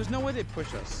bazooka. There's no way they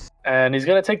push us. And he's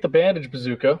going to take the bandage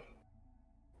bazooka,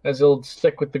 as he'll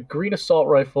stick with the green assault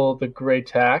rifle, the gray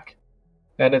tack.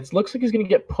 And it looks like he's going to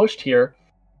get pushed here.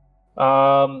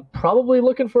 Probably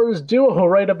looking for his duo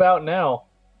right about now.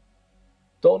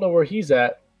 Don't know where he's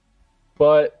at,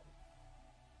 but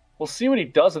we'll see what he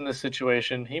does in this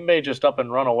situation. He may just up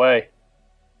and run away.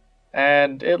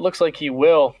 And it looks like he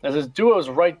will, as his duo's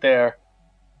right there.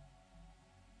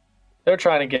 They're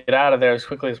trying to get out of there as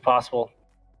quickly as possible.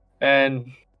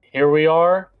 And here we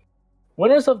are.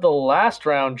 Winners of the last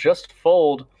round, Just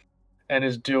Fold and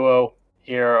his duo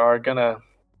here are gonna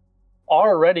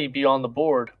already be on the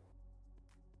board.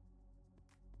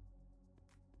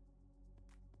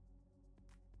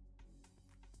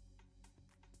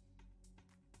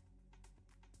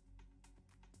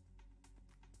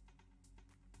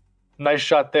 Nice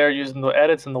shot there using the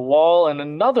edits in the wall, and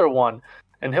another one.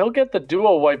 And he'll get the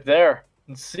duo wipe there.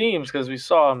 It seems, because we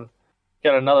saw him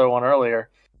get another one earlier.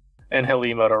 And he'll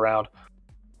emote around.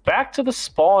 Back to the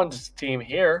spawns team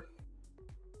here.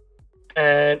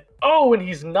 And, oh, and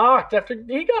he's knocked after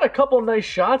he got a couple nice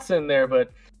shots in there,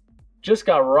 but just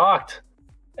got rocked.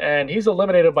 And he's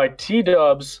eliminated by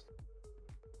T-dubs.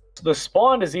 The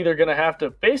spawn is either going to have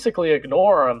to basically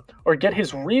ignore him or get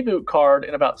his reboot card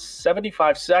in about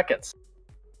 75 seconds.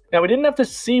 Now, we didn't have to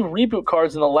see reboot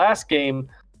cards in the last game,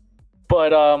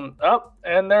 but,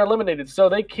 and they're eliminated, so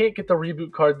they can't get the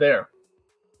reboot card there.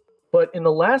 But in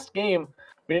the last game,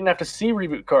 we didn't have to see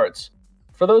reboot cards.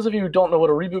 For those of you who don't know what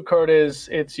a reboot card is,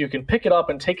 it's you can pick it up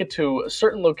and take it to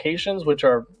certain locations, which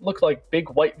look like big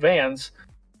white vans,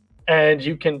 and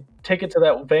you can take it to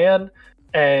that van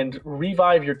and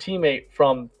revive your teammate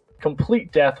from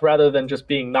complete death rather than just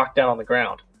being knocked down on the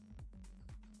ground.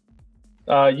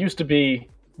 Used to be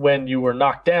when you were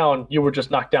knocked down, you were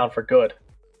just knocked down for good.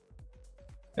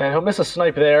 And he'll miss a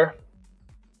snipe there,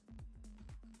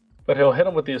 but he'll hit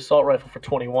him with the assault rifle for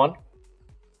 21.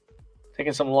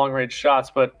 Taking some long-range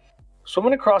shots, but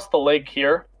swimming across the lake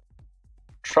here,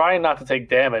 trying not to take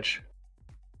damage,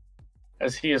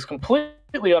 as he is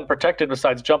completely unprotected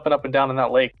besides jumping up and down in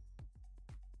that lake.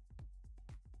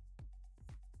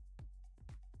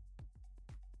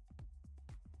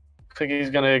 Looks like he's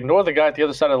going to ignore the guy at the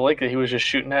other side of the lake that he was just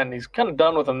shooting at, and he's kind of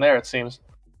done with him there, it seems.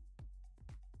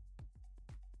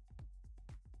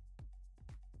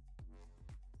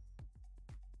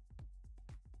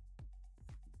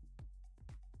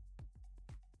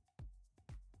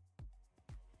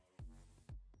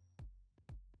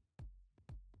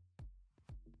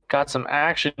 Got some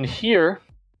action here.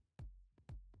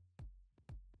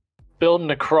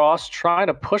 Building across, trying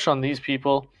to push on these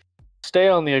people. Stay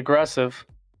on the aggressive.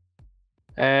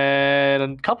 And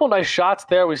a couple nice shots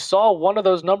there. We saw one of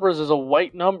those numbers as a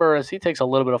white number as he takes a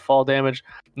little bit of fall damage.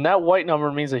 And that white number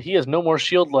means that he has no more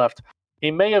shield left. He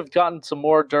may have gotten some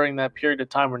more during that period of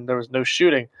time when there was no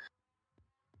shooting.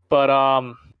 But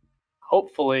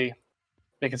hopefully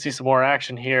they can see some more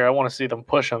action here. I want to see them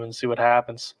push him and see what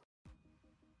happens.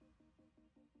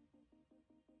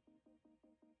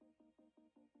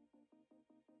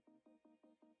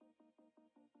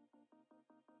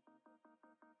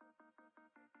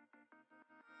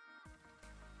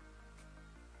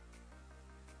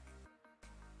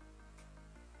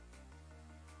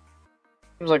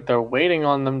 Seems like they're waiting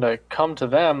on them to come to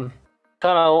them.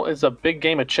 Kind of is a big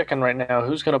game of chicken right now.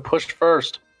 Who's going to push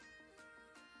first?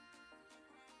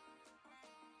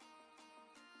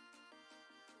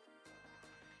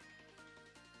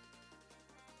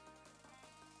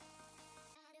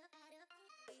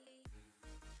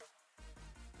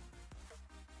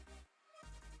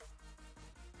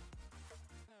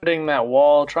 Hitting that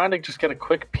wall, trying to just get a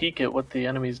quick peek at what the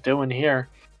enemy's doing here.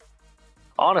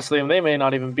 Honestly, they may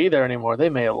not even be there anymore. They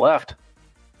may have left.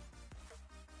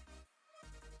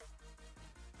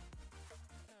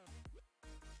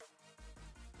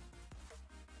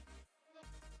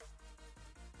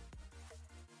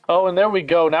 Oh, and there we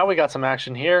go. Now we got some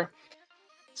action here.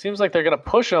 Seems like they're going to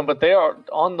push them, but they are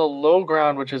on the low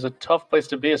ground, which is a tough place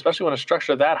to be, especially when a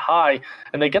structure that high.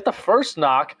 And they get the first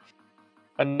knock.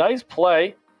 A nice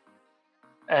play.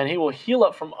 And he will heal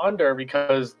up from under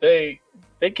because they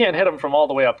can't hit him from all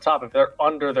the way up top if they're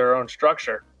under their own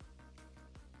structure.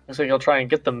 Looks like he'll try and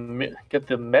get the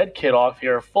med kit off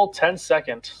here. Full 10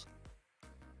 seconds.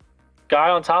 Guy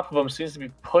on top of him seems to be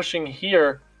pushing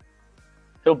here.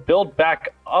 He'll build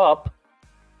back up.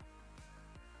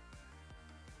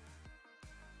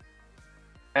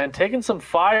 And taking some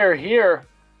fire here.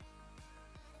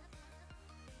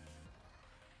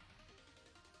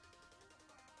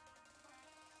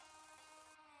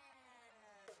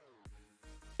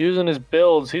 Using his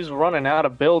builds. He's running out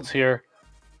of builds here.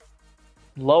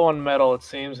 Low on metal, it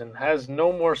seems, and has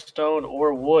no more stone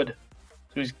or wood.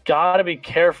 So he's got to be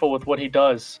careful with what he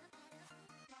does.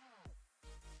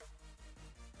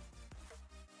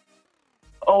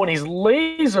 Oh, and he's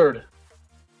lasered.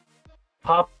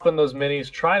 Popping those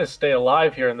minis, trying to stay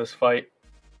alive here in this fight.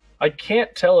 I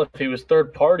can't tell if he was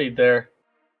third-partied there.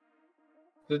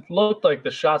 It looked like the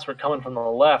shots were coming from the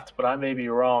left, but I may be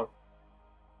wrong.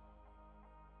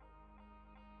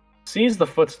 Sees the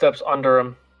footsteps under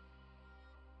him.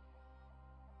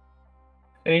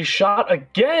 And he's shot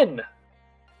again!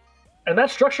 And that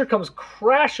structure comes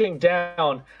crashing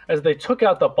down as they took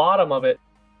out the bottom of it,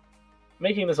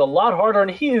 making this a lot harder,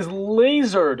 and he is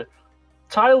lasered.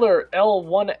 Tyler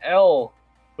L1L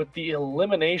with the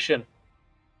elimination.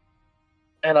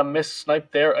 And a missed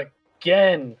snipe there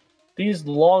again. These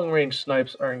long-range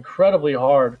snipes are incredibly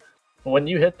hard. But when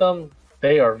you hit them,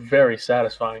 they are very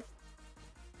satisfying.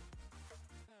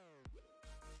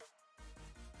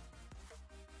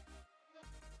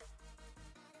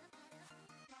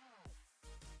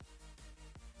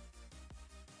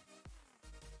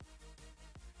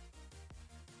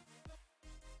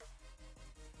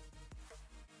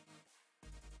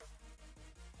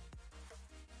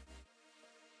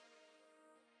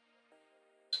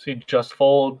 See Just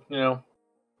Fold,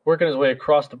 working his way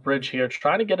across the bridge here,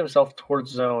 trying to get himself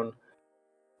towards zone.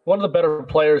 One of the better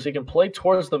players, he can play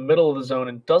towards the middle of the zone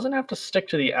and doesn't have to stick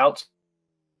to the outs.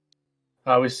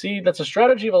 We see that's a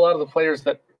strategy of a lot of the players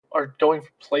that are going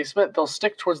for placement. They'll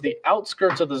stick towards the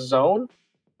outskirts of the zone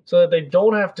so that they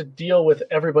don't have to deal with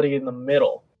everybody in the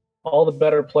middle. All the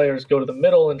better players go to the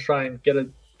middle and try and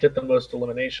get the most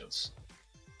eliminations.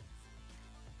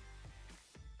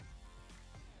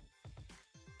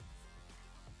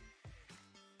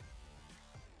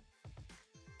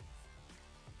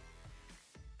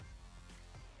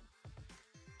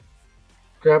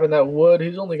 Grabbing that wood.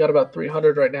 He's only got about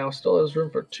 300 right now. Still has room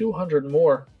for 200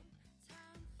 more.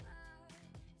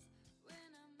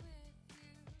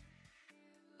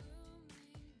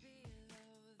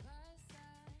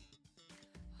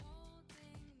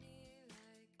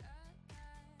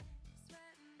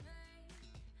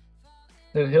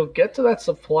 And he'll get to that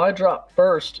supply drop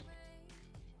first.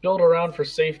 Build around for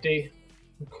safety.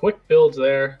 Quick builds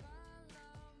there.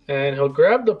 And he'll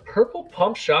grab the purple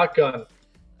pump shotgun.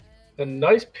 A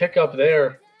nice pickup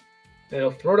there. And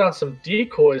he'll throw down some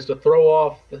decoys to throw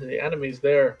off the enemies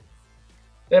there.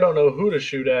 They don't know who to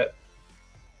shoot at.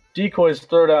 Decoys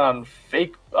throw down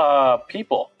fake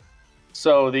people.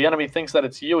 So the enemy thinks that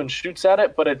it's you and shoots at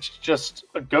it, but it's just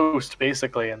a ghost,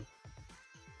 basically. And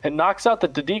it knocks out the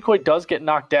decoy does get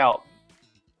knocked out.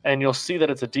 And you'll see that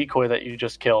it's a decoy that you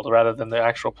just killed rather than the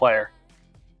actual player.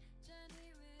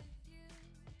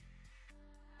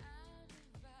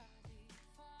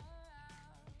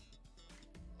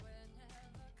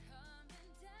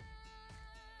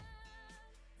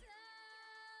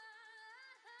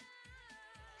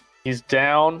 He's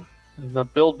down in the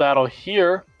build battle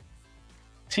here.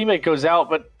 Teammate goes out,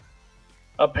 but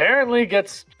apparently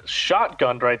gets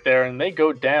shotgunned right there, and they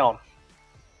go down.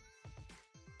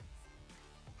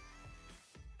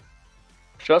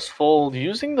 Just Fold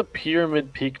using the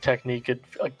pyramid peak technique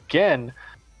again.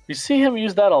 You see him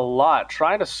use that a lot,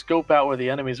 trying to scope out where the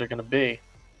enemies are going to be.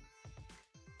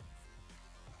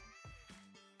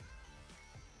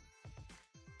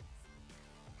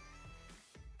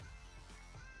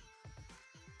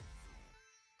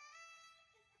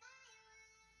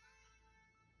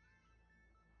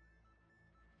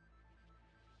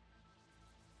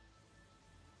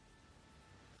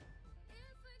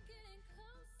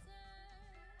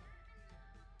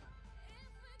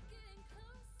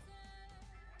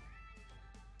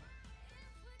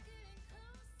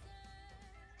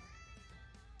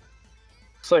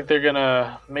 Looks like they're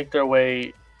gonna make their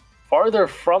way farther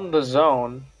from the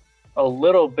zone a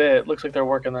little bit. Looks like they're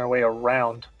working their way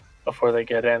around before they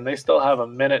get in. They still have a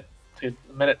minute to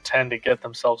minute 10 to get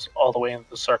themselves all the way into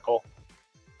the circle.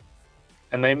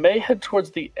 And they may head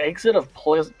towards the exit of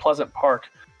Pleasant Park,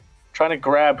 trying to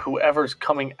grab whoever's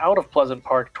coming out of Pleasant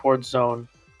Park towards zone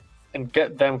and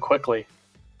get them quickly.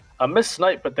 A missed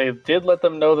snipe, but they did let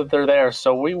them know that they're there,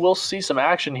 so we will see some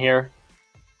action here.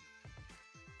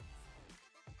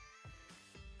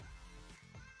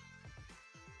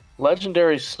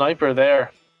 Legendary sniper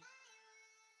there.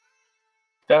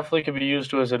 Definitely could be used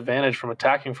to his advantage from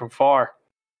attacking from far.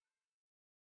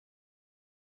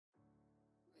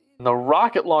 And the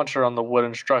rocket launcher on the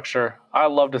wooden structure. I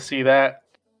love to see that.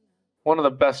 One of the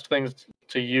best things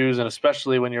to use, and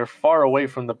especially when you're far away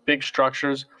from the big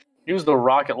structures, use the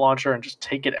rocket launcher and just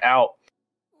take it out.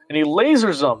 And he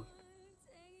lasers them.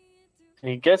 And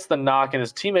he gets the knock, and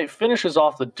his teammate finishes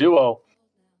off the duo,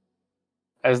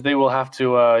 as they will have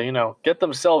to, get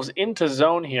themselves into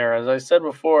zone here. As I said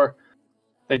before,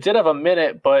 they did have a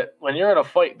minute, but when you're in a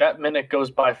fight, that minute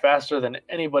goes by faster than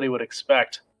anybody would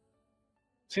expect.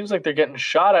 Seems like they're getting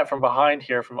shot at from behind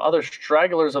here, from other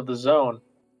stragglers of the zone.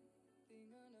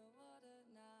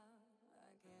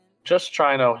 Just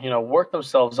trying to, work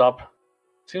themselves up.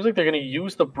 Seems like they're going to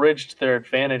use the bridge to their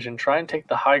advantage and try and take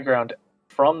the high ground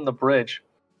from the bridge.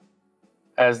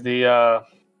 As the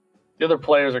other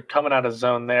players are coming out of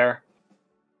zone there.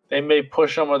 They may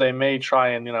push them, or they may try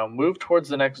and, move towards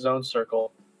the next zone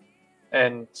circle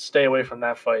and stay away from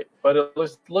that fight. But it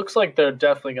looks like they're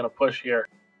definitely going to push here.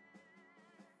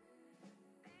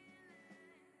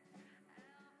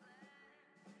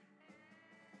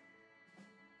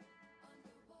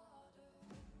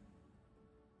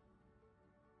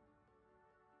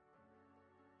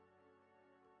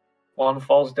 One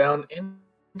falls down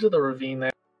into the ravine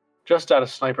there, just out of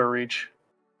sniper reach.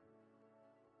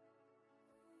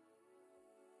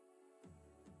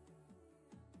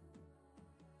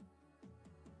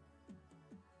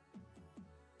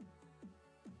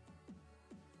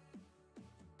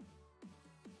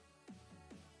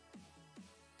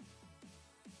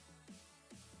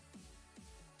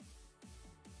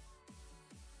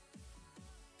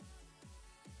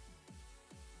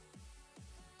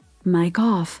 Mic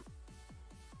off.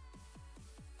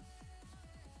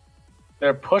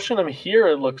 They're pushing them here,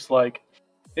 it looks like.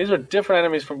 These are different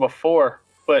enemies from before,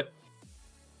 but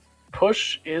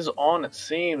push is on, it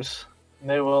seems. And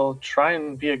they will try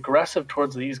and be aggressive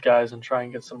towards these guys and try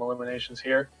and get some eliminations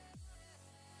here.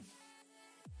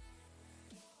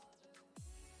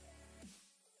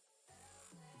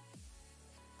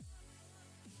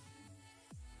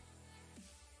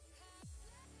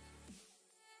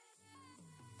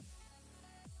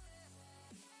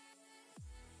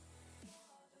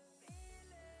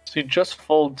 See, just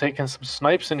Fold taking some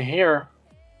snipes in here.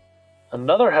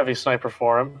 Another heavy sniper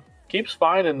for him. Keeps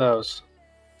finding those.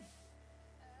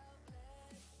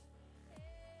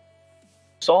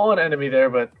 Saw an enemy there,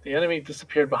 but the enemy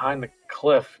disappeared behind the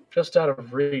cliff, just out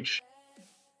of reach.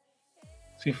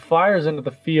 So he fires into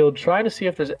the field, trying to see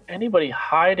if there's anybody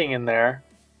hiding in there.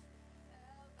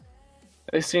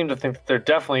 They seem to think that there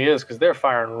definitely is, because they're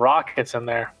firing rockets in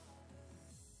there.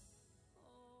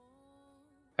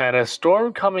 And a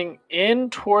storm coming in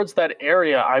towards that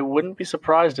area, I wouldn't be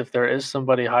surprised if there is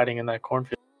somebody hiding in that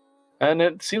cornfield. And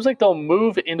it seems like they'll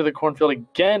move into the cornfield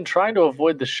again, trying to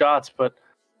avoid the shots, but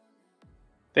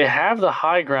they have the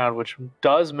high ground, which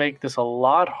does make this a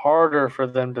lot harder for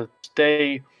them to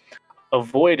stay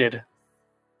avoided,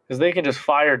 because they can just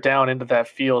fire down into that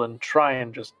field and try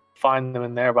and just find them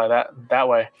in there by that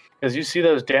way. Because you see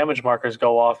those damage markers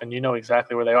go off, and you know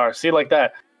exactly where they are. See, like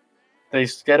that. They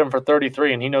get him for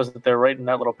 33, and he knows that they're right in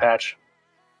that little patch.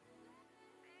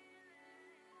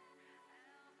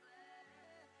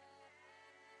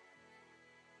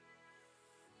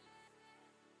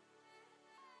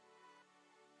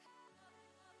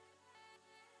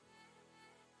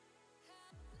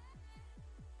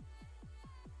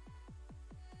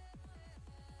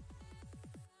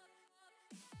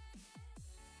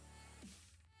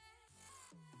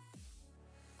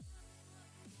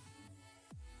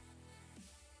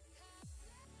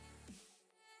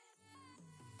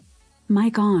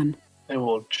 Mic on. They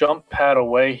will jump pad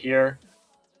away here.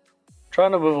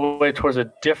 Trying to move away towards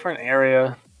a different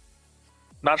area.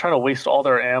 Not trying to waste all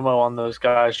their ammo on those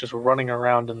guys just running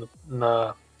around in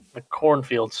the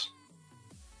cornfields.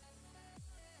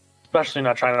 Especially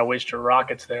not trying to waste your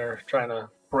rockets there, trying to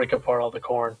break apart all the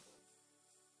corn.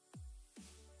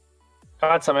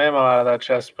 Got some ammo out of that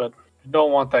chest, but you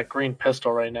don't want that green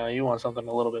pistol right now. You want something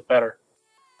a little bit better.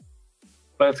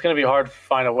 but it's going to be hard to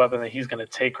find a weapon that he's going to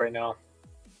take right now.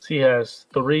 So he has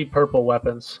 3 purple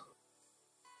weapons.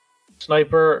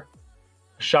 Sniper,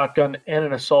 a shotgun, and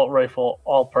an assault rifle,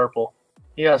 all purple.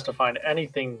 He has to find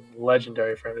anything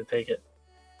legendary for him to take it.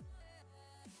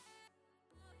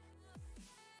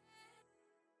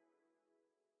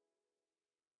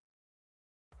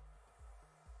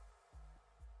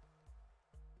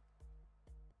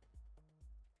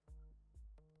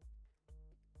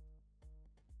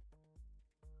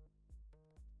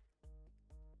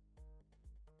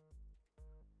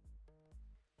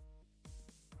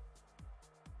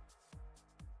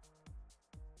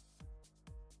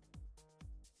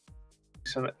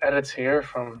 Some edits here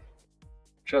from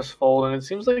Just Fold, and it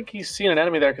seems like he's seen an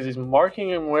enemy there because he's marking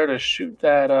him where to shoot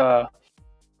that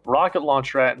rocket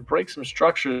launcher at and break some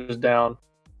structures down.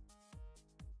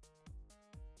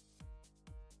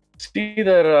 See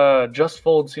that Just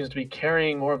Fold seems to be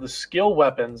carrying more of the skill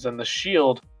weapons and the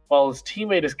shield, while his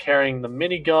teammate is carrying the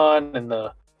minigun and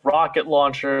the rocket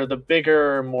launcher, the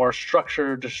bigger, more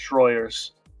structured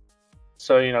destroyers.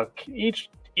 So, you know, each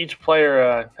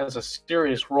player has a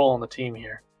serious role in the team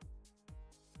here.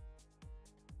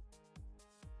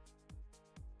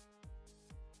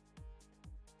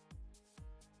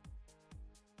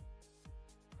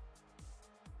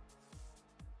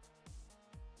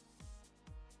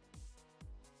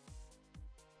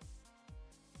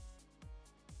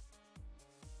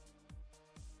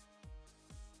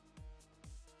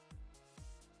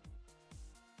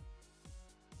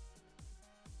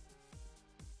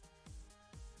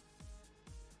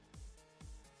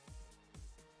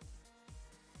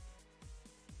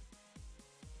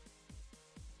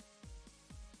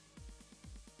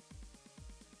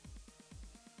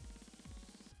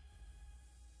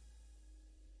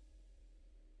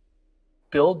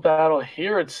 Build battle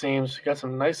here, it seems. We got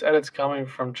some nice edits coming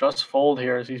from Just Fold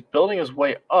here as he's building his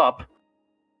way up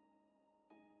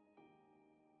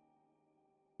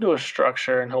into a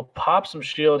structure, and he'll pop some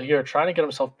shield here, trying to get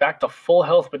himself back to full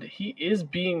health, but he is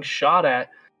being shot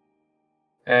at,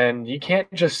 and you can't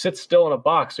just sit still in a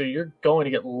box or you're going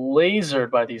to get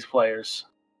lasered by these players.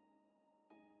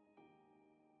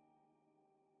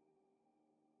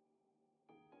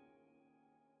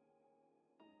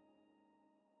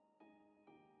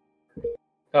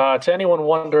 To anyone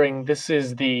wondering, this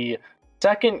is the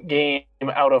second game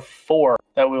out of 4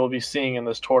 that we will be seeing in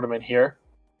this tournament here.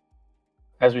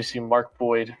 As we see Mark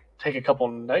Boyd take a couple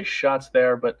nice shots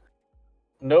there, but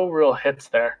no real hits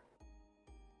there.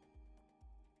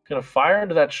 Gonna fire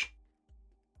into that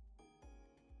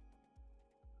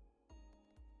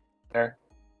there.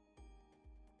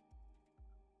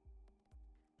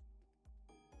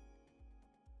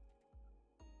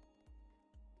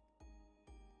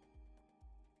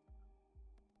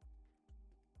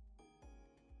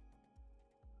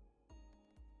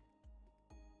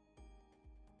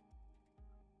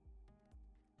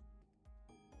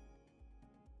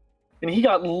 And he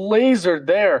got lasered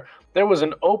there. There was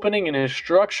an opening in his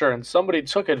structure, and somebody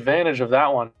took advantage of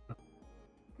that one.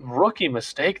 Rookie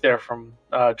mistake there from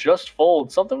Just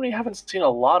Fold, something we haven't seen a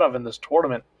lot of in this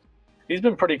tournament. He's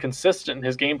been pretty consistent in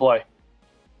his gameplay.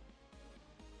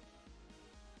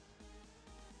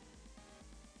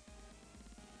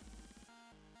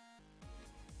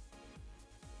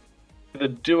 The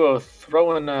duo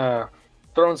throwing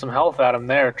some health at him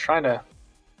there, trying to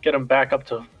get him back up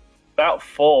to about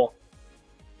full.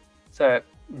 It's at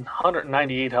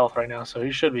 198 health right now, so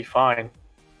he should be fine.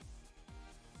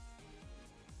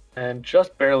 And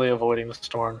just barely avoiding the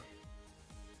storm.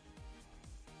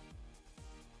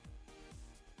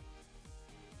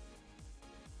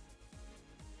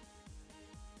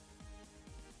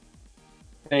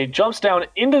 And he jumps down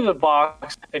into the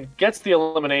box and gets the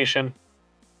elimination.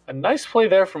 A nice play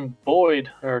there from Boyd,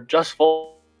 or Just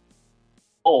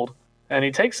Fold. And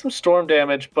he takes some storm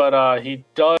damage, but he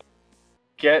does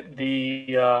get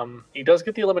the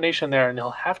elimination there, and he'll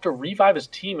have to revive his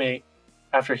teammate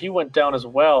after he went down as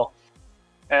well.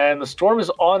 And the storm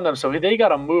is on them, so they got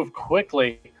to move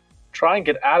quickly, try and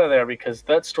get out of there, because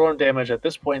that storm damage at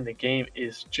this point in the game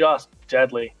is just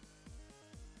deadly.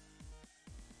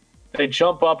 They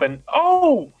jump up and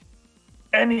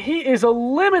and he is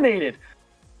eliminated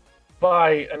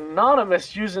by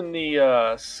Anonymous using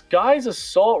the Sky's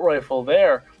assault rifle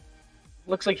there.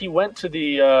 Looks like he went to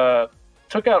the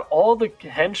took out all the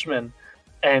henchmen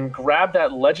and grabbed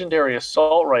that legendary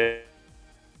assault rifle.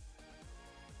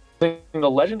 The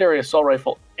legendary assault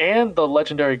rifle and the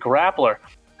legendary grappler.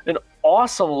 An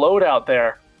awesome loadout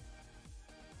there.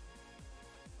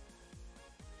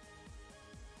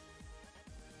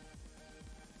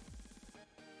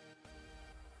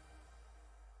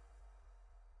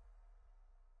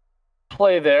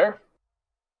 play there.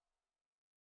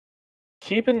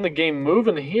 Keeping the game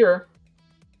moving here.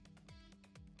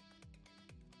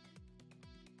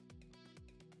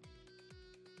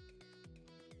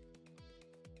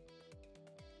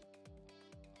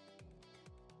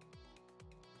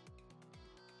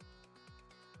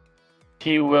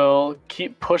 He will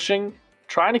keep pushing,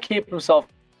 trying to keep himself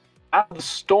out of the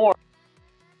storm.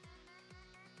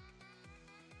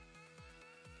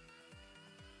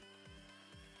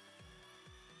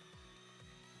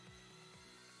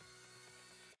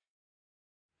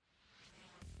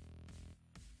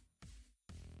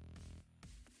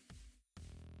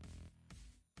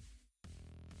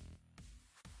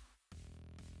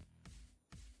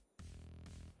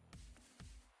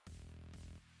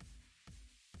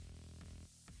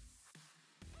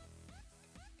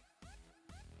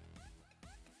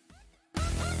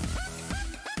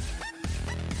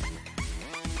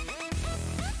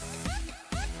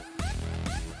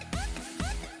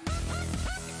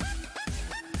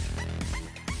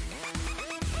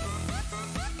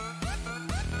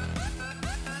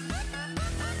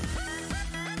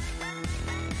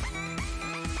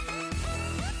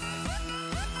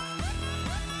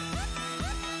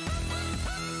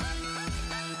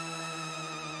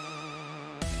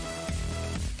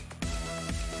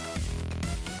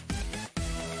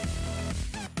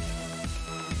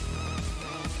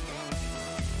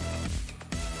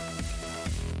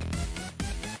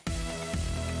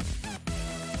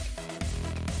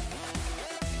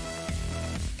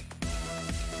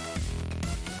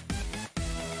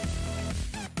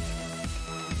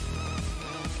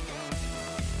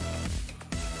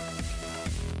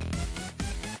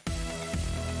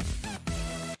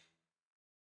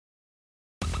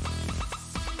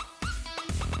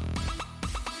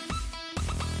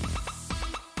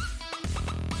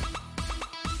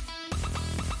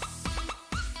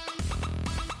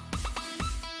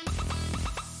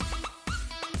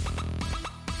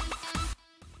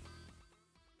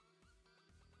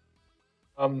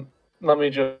 Let me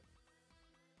just.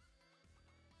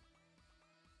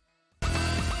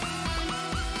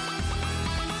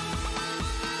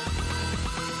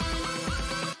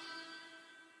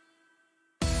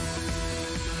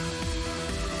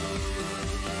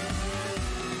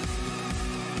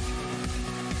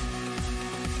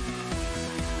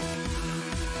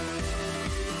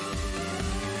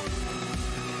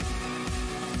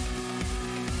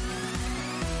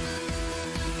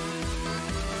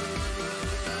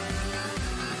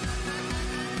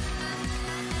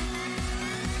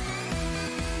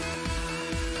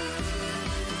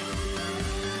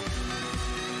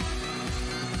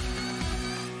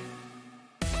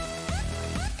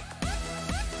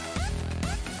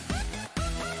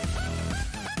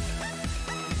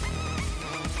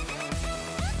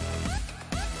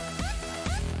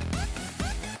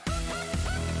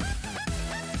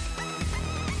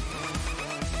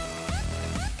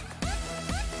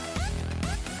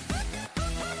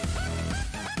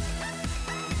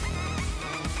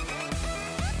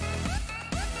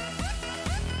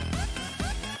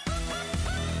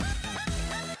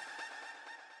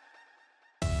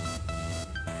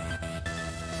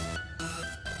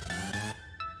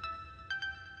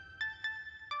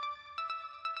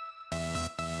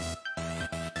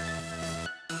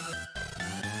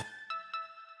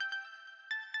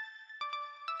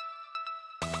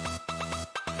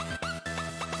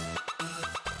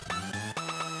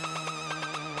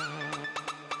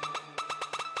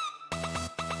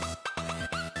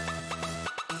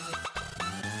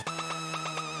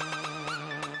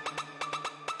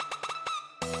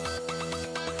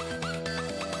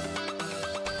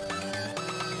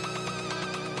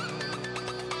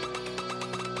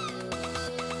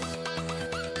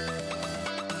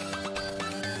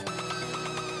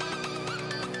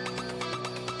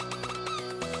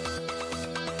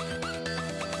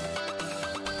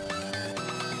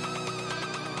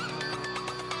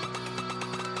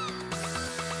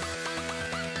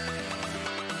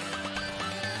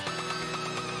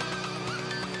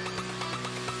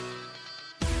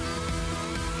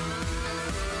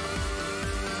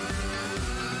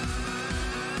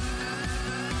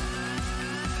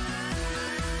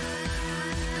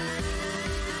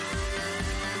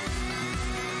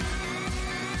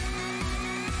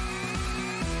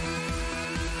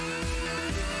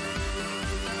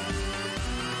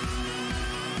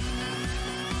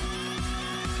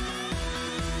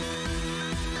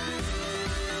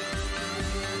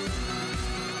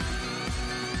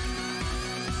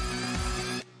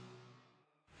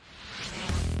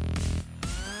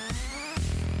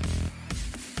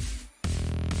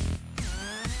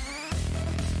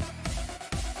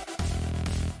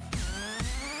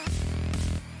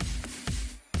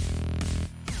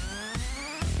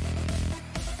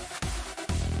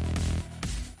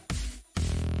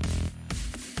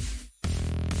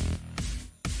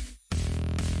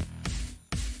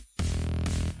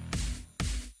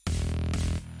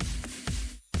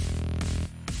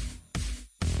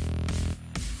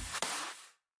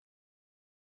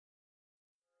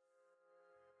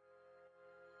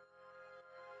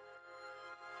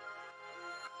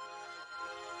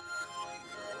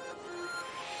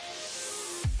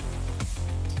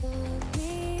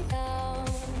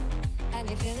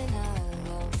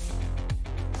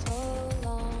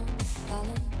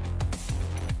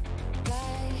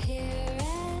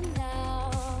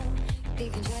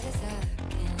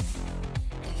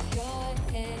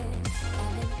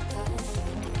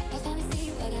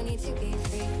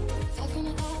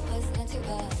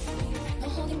 No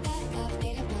holding back, I've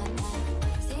made up my mind.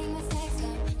 Seeing what's next,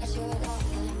 I'm not sure of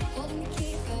them. Holding the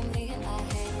key firmly in my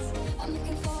hands. I'm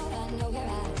looking forward, I know where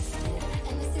I stand.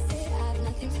 And this is it, I have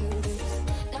nothing to lose.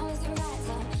 Now is the right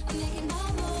time, I'm making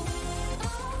my move.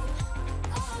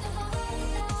 On a high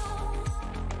now.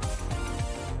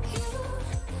 You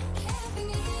can't bring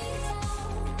me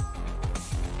down.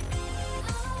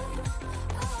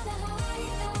 On a high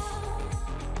now.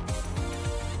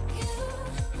 You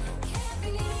can't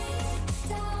bring me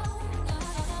down.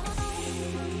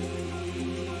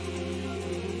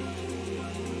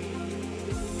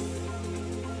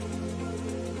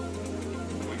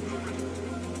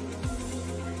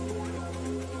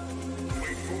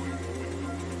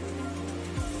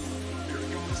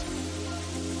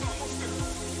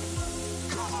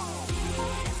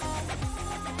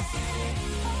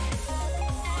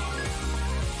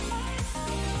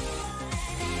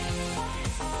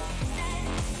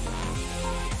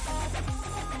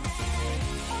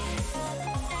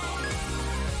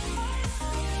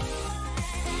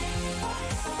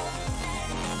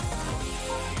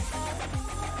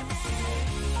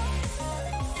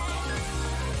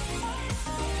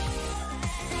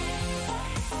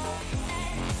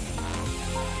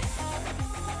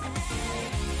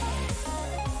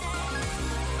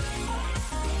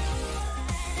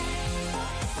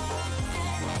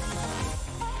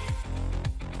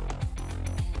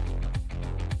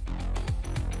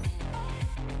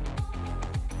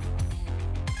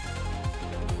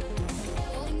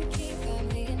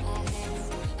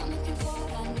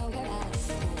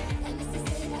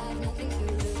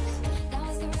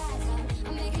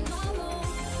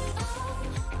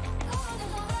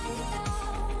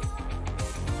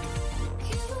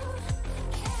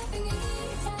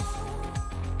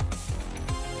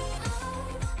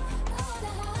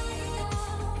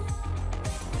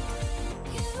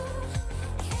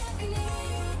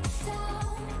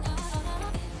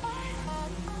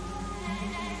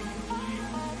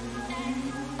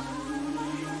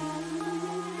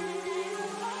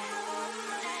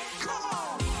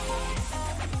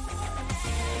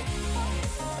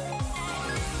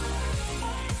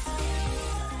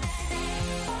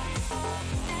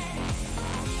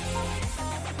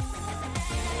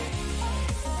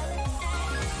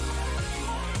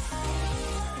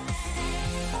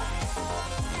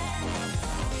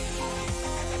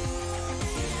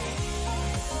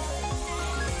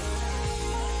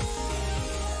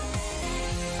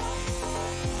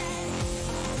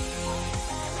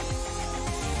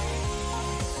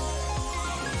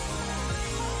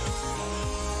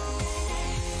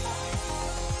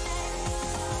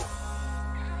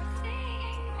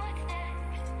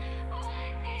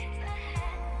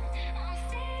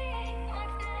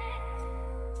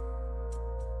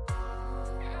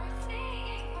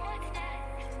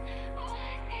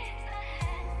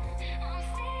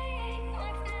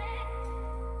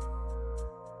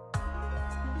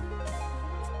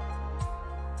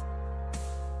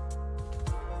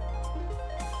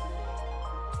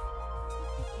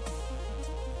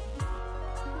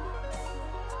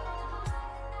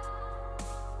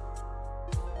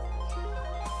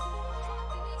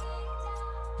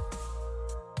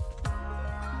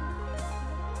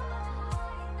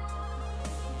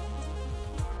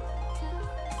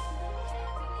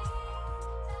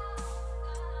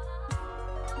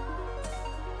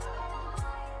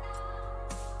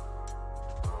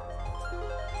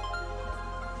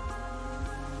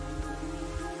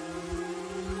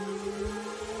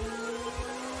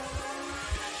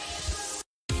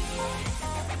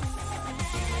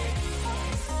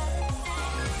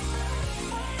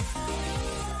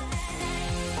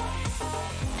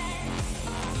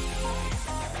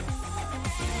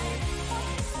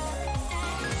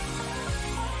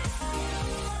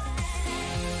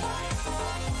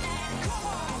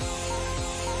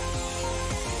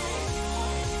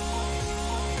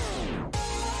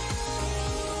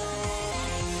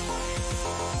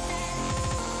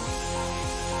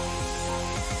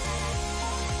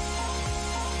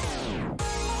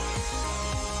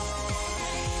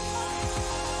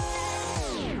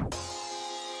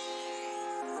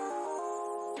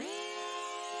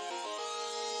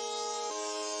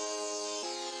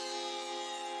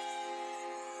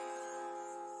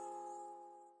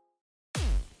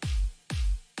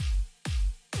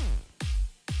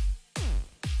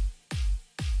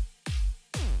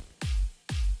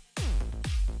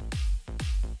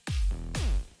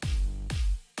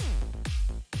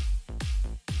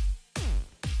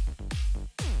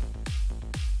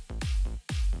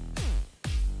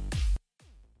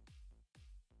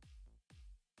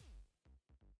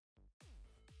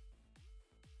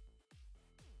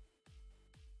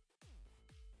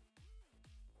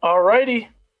 Alrighty,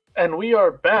 and we are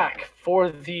back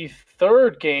for the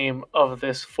third game of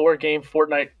this 4-game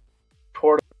Fortnite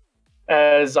tournament.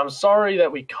 As I'm sorry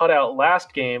that we cut out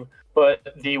last game,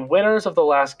 but the winners of the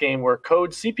last game were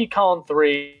code CP Column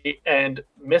 3 and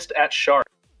Missed at Shark.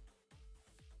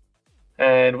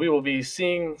 And we will be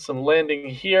seeing some landing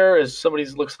here as somebody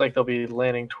looks like they'll be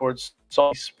landing towards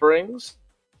Salty Springs.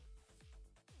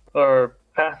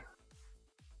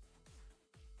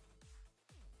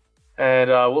 And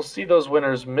we'll see those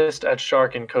winners Missed at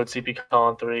Shark and code CP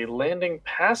Column 3 landing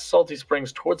past Salty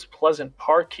Springs towards Pleasant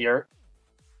Park here.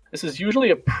 This is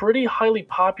usually a pretty highly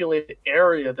populated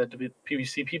area that we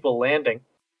see people landing.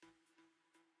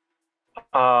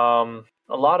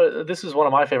 This is one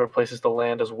of my favorite places to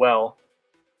land as well.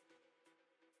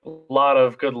 A lot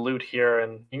of good loot here,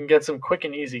 and you can get some quick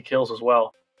and easy kills as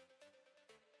well.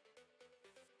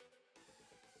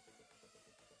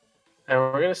 And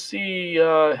we're gonna see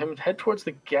him head towards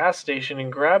the gas station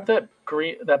and grab that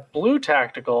blue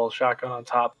tactical shotgun on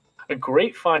top. A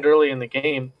great find early in the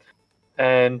game,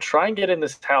 and try and get in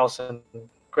this house and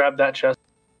grab that chest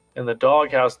in the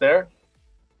doghouse there.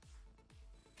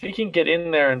 If he can get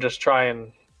in there and just try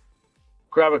and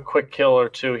grab a quick kill or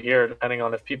two here, depending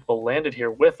on if people landed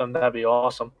here with him, that'd be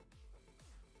awesome.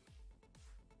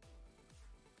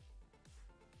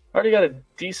 Already got a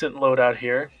decent loadout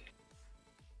here.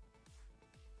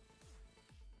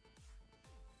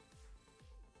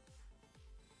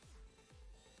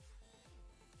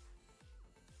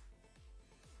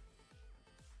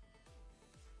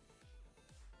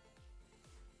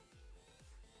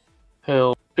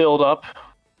 He'll build up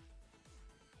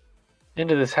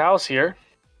into this house here.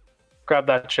 Grab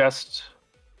that chest.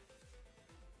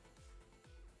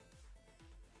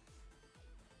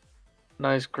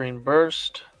 Nice green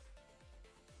burst.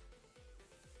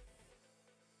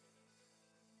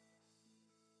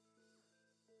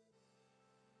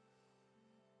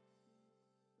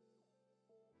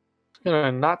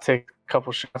 Gonna not take a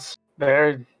couple shots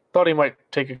there. Thought he might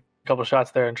take a couple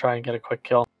shots there and try and get a quick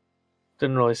kill.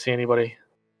 Didn't really see anybody.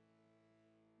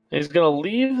 He's gonna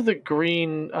leave the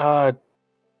green. He's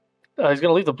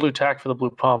gonna leave the blue tack for the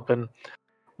blue pump, and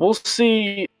we'll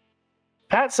see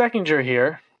Pat Seckinger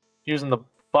here using the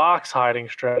box hiding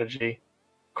strategy.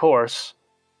 Of course.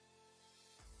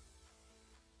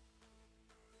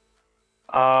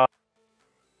 A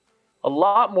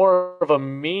lot more of a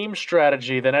meme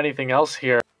strategy than anything else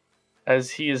here,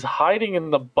 as he is hiding in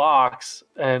the box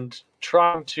and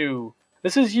trying to...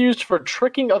 This is used for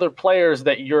tricking other players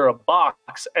that you're a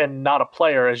box and not a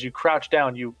player. As you crouch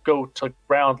down, you go to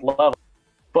ground level.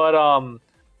 But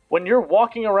when you're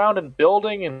walking around and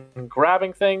building and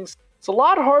grabbing things, it's a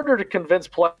lot harder to convince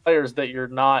players that you're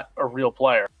not a real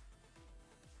player.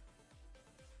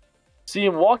 See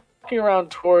him walking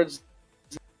around towards...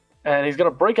 And he's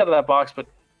going to break out of that box, but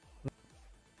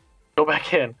go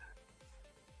back in.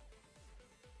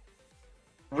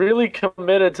 Really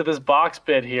committed to this box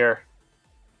bid here.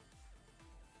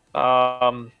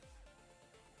 When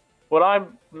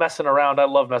I'm messing around, I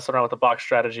love messing around with the box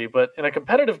strategy, but in a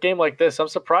competitive game like this, I'm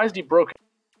surprised he broke it.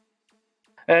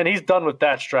 And he's done with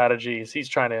that strategy. He's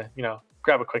trying to,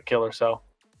 grab a quick kill or so.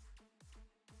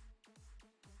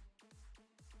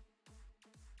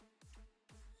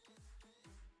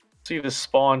 See this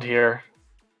spawned here,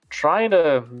 trying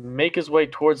to make his way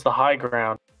towards the high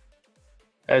ground.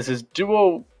 As his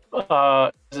duo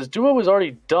is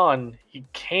already done, he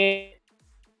can't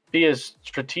be as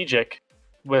strategic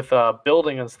with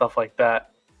building and stuff like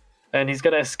that. And he's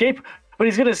gonna escape, but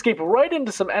he's gonna escape right into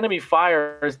some enemy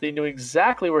fires. They knew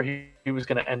exactly where he was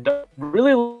gonna end up.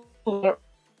 Really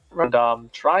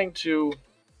trying to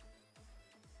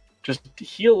just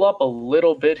heal up a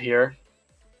little bit here.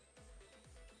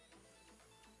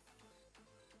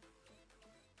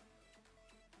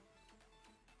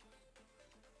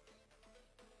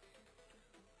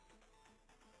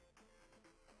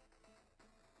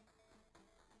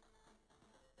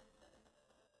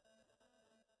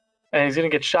 And he's going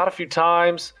to get shot a few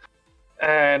times.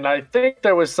 And I think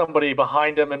there was somebody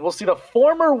behind him. And we'll see the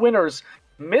former winners,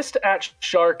 Missed at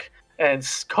Shark and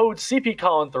code CP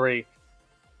Colin 3,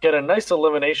 get a nice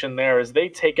elimination there as they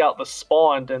take out the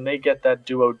spawned and they get that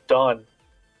duo done.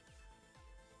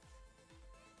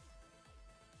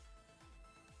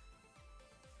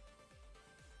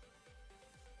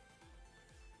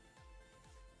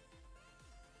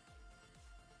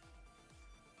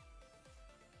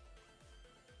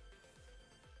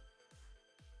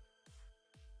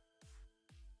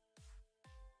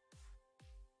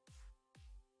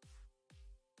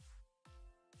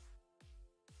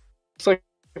 Looks like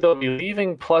they'll be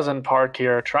leaving Pleasant Park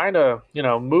here, trying to,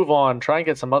 move on, try and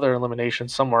get some other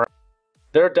eliminations somewhere.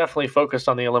 They're definitely focused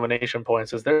on the elimination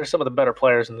points, as they're some of the better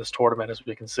players in this tournament, as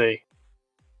we can see.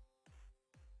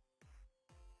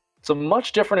 It's a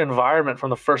much different environment from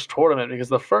the first tournament, because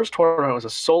the first tournament was a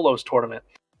solos tournament.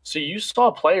 So you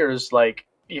saw players like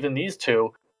even these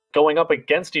two going up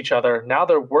against each other. Now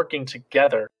they're working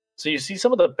together. So you see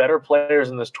some of the better players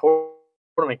in this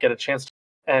tournament get a chance to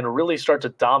and really start to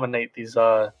dominate these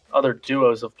other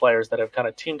duos of players that have kind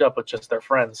of teamed up with just their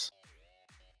friends.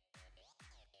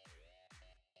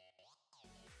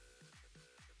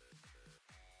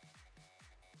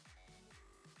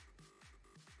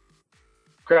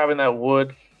 Grabbing that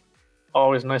wood,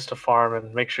 always nice to farm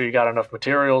and make sure you got enough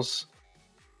materials.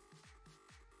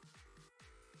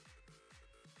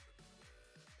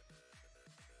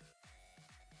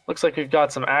 Looks like we've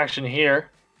got some action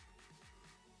here.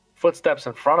 Footsteps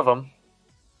in front of him.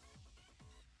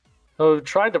 Who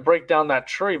tried to break down that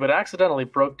tree, but accidentally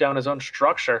broke down his own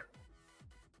structure.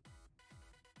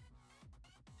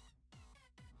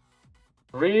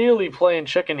 Really playing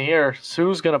chicken here.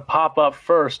 Who's going to pop up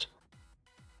first?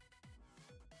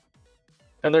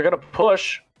 And they're going to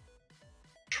push.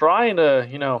 Trying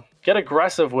to, get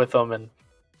aggressive with them and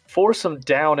force him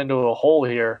down into a hole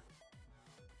here.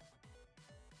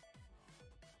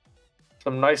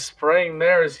 Some nice spraying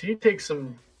there as he takes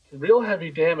some real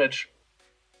heavy damage.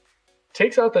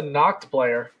 Takes out the knocked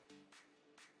player.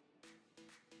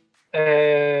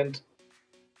 And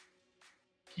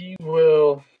he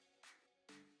will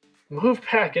move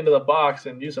back into the box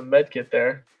and use a medkit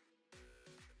there.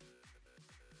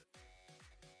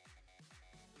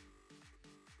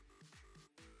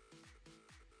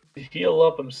 To heal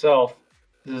up himself.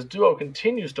 His duo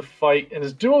continues to fight, and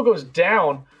his duo goes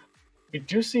down. We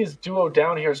do see his duo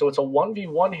down here, so it's a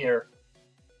 1v1 here.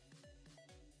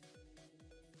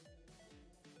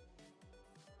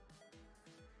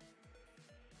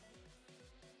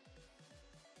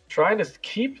 Trying to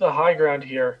keep the high ground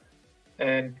here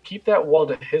and keep that wall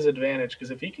to his advantage, because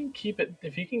if he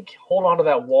can hold on to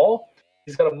that wall,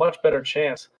 he's got a much better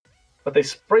chance. But they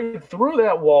sprayed through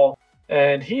that wall,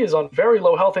 and he is on very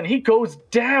low health, and he goes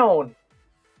down.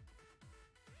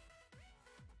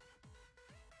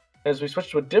 As we switch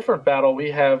to a different battle,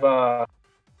 we have a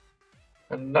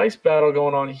nice battle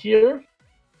going on here.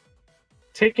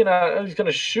 Taking out, he's going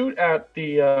to shoot at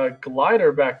the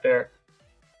glider back there.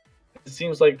 It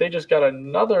seems like they just got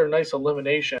another nice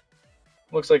elimination.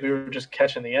 Looks like we were just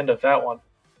catching the end of that one.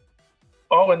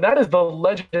 Oh, and that is the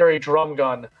legendary drum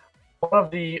gun. One of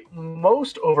the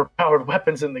most overpowered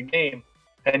weapons in the game.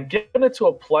 And giving it to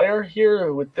a player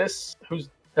here with this, who's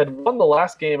had won the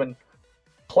last game and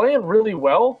playing really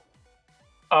well,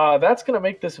 that's going to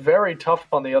make this very tough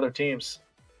on the other teams.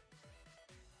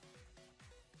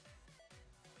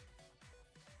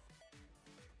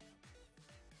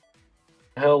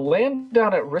 He'll land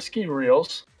down at risky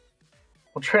reels.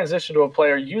 We'll transition to a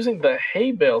player using the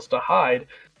hay bales to hide.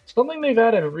 Something they've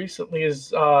added recently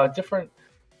is different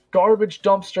garbage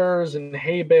dumpsters and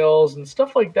hay bales and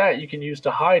stuff like that you can use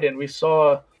to hide in. We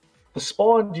saw the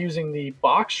Spawn using the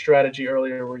box strategy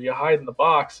earlier, where you hide in the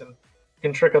box and you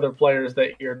can trick other players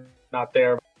that you're not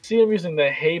there. See him using the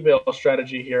hay bale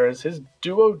strategy here, as his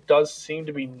duo does seem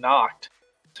to be knocked.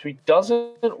 So he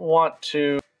doesn't want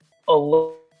to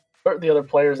alert the other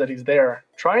players that he's there.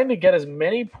 Trying to get as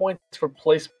many points for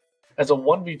placement as a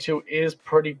 1v2 is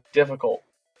pretty difficult.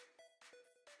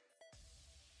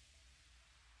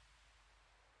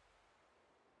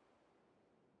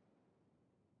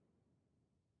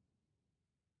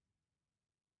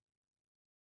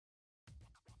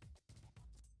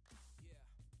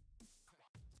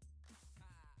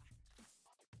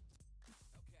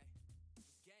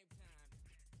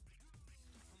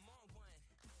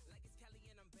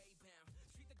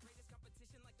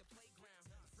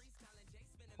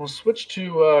 We'll switch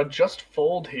to Just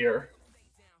Fold here.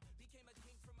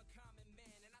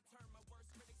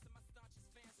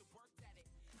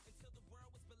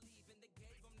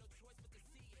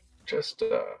 Just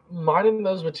mining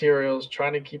those materials,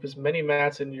 trying to keep as many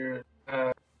mats in your,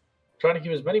 trying to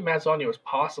keep as many mats on you as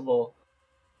possible.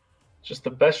 Just the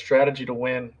best strategy to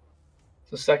win.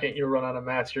 The second you run out of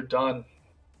mats, you're done.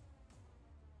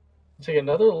 Take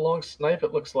another long snipe,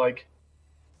 it looks like.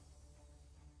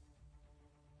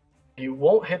 You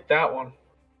won't hit that one.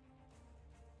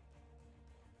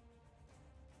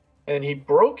 And he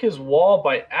broke his wall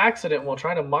by accident while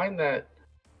trying to mine that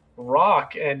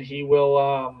rock, and he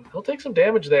will he'll take some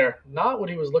damage there. Not what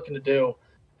he was looking to do.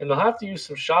 And they'll have to use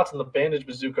some shots on the bandage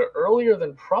bazooka earlier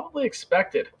than probably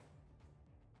expected.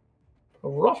 A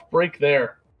rough break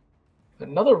there.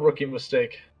 Another rookie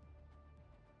mistake.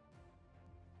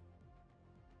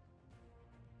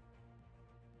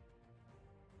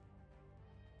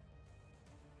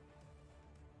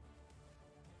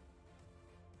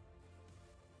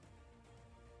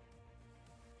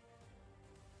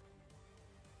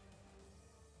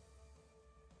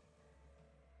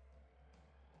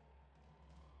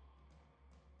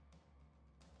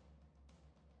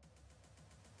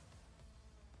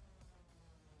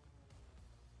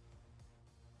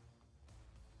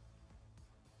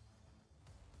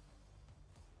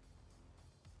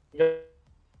 You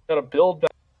gotta build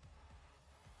back.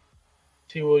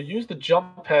 He will use the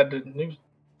jump pad to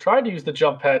try to use the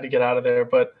jump pad to get out of there,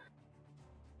 but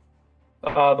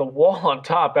the wall on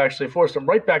top actually forced him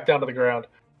right back down to the ground,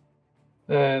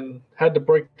 and had to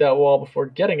break that wall before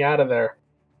getting out of there.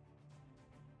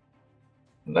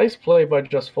 Nice play by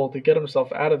Justful to get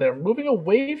himself out of there. Moving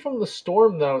away from the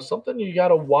storm, though, something you got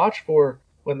to watch for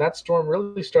when that storm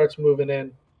really starts moving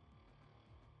in.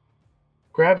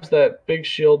 Grabs that big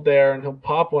shield there, and he'll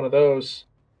pop one of those.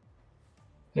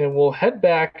 And we'll head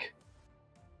back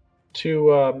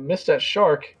to miss that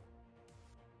shark.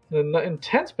 An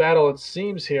intense battle, it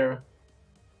seems, here.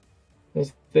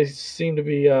 As they seem to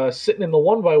be sitting in the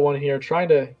 1-by-1 here, trying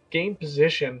to gain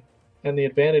position and the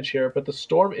advantage here. But the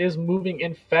storm is moving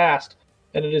in fast,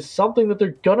 and it is something that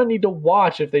they're going to need to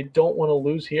watch if they don't want to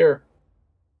lose here.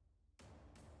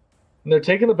 And they're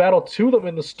taking the battle to them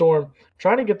in the storm,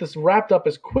 trying to get this wrapped up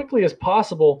as quickly as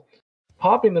possible,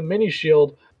 popping the mini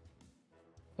shield.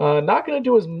 Not going to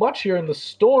do as much here in the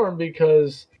storm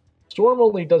because storm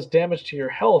only does damage to your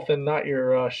health and not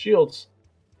your shields.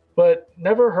 But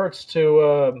never hurts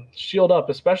to shield up,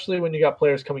 especially when you got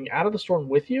players coming out of the storm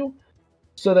with you,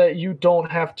 so that you don't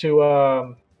have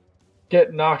to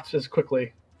get knocked as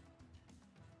quickly.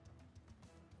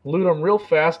 Loot them real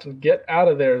fast and get out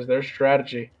of there is their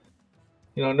strategy.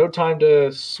 You know, no time to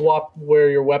swap where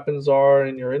your weapons are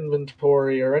in your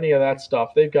inventory or any of that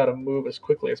stuff. They've got to move as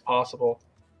quickly as possible.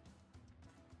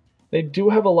 They do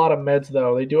have a lot of meds,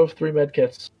 though. They do have 3 med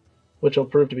kits, which will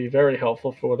prove to be very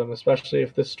helpful for them, especially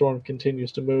if this storm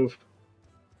continues to move.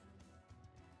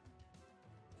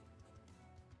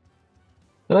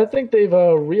 And I think they've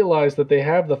realized that they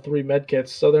have the 3 med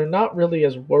kits, so they're not really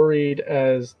as worried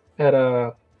as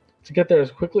to get there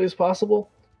as quickly as possible.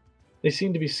 They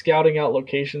seem to be scouting out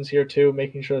locations here too,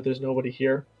 making sure that there's nobody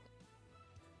here.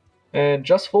 And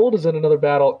Justfold is in another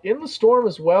battle in the storm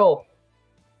as well.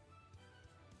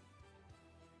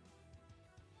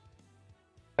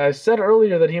 I said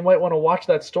earlier that he might want to watch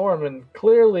that storm, and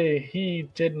clearly he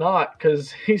did not,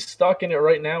 because he's stuck in it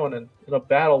right now in a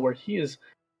battle where he is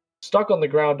stuck on the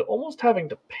ground, almost having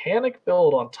to panic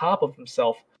build on top of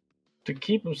himself to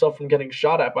keep himself from getting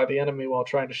shot at by the enemy while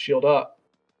trying to shield up.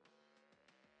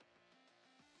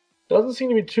 Doesn't seem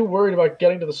to be too worried about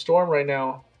getting to the storm right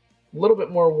now. A little bit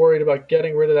more worried about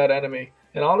getting rid of that enemy.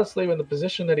 And honestly, in the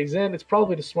position that he's in, it's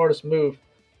probably the smartest move,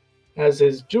 as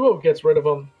his duo gets rid of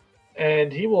him,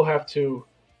 and he will have to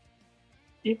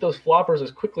eat those floppers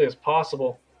as quickly as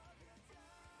possible.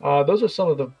 Those are some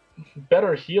of the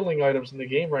better healing items in the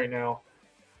game right now.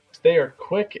 They are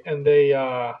quick, and they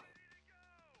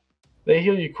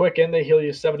heal you quick, and they heal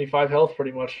you 75 health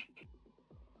pretty much.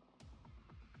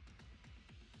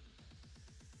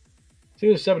 It's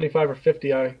either 75 or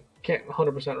 50, I can't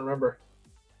 100% remember.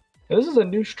 And this is a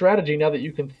new strategy now that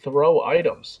you can throw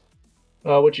items.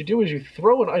 What you do is you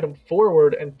throw an item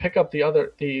forward and pick up the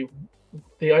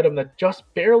item that just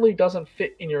barely doesn't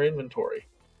fit in your inventory.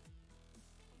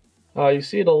 You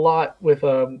see it a lot with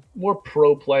more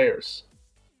pro players.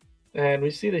 And we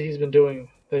see that he's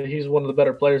one of the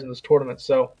better players in this tournament,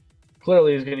 so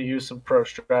clearly he's going to use some pro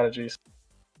strategies.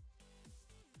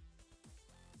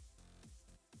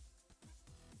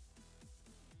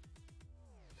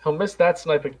 He'll miss that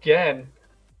snipe again.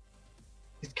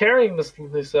 He's carrying this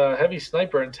heavy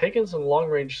sniper and taking some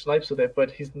long-range snipes with it,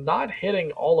 but he's not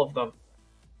hitting all of them.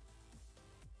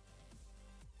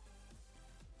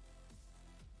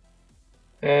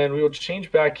 And we will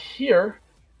change back here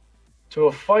to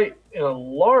a fight in a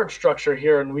large structure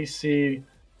here, and we see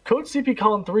Code CP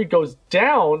Column 3 goes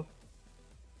down,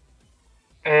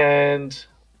 and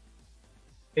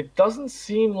it doesn't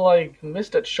seem like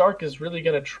Mist Shark is really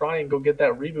going to try and go get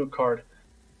that reboot card.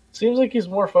 Seems like he's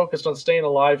more focused on staying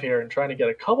alive here and trying to get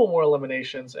a couple more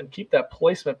eliminations and keep that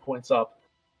placement points up.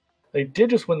 They did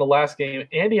just win the last game,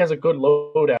 and he has a good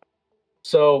loadout.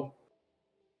 So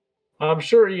I'm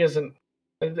sure he isn't.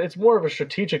 It's more of a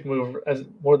strategic move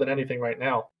more than anything right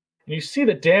now. And you see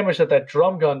the damage that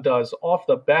drum gun does off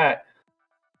the bat.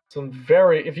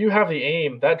 If you have the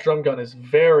aim, that drum gun is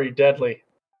very deadly.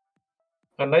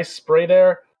 A nice spray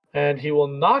there, and he will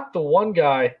knock the one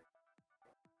guy.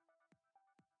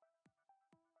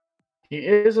 He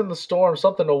is in the storm,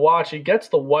 something to watch. He gets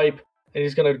the wipe, and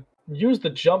he's going to use the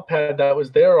jump pad that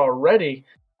was there already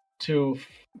to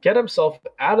get himself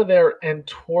out of there and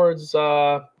towards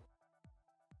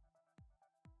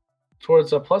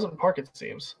Pleasant Park, it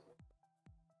seems.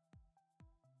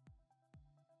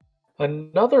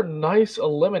 Another nice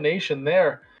elimination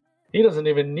there. He doesn't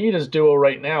even need his duo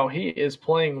right now. He is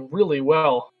playing really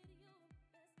well.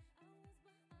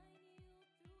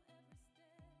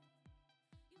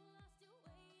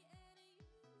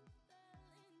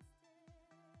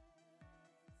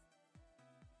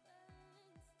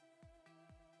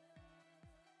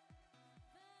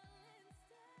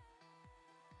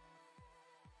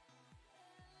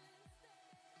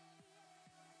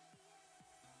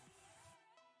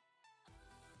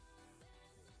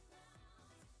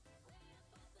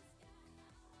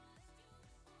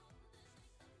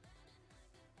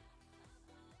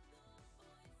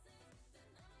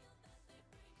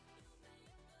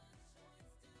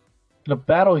 The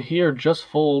battle here just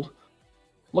fooled.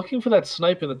 Looking for that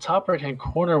snipe in the top right-hand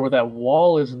corner where that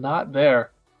wall is not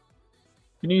there.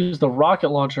 You can use the rocket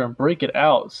launcher and break it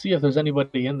out. See if there's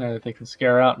anybody in there that they can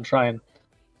scare out and try and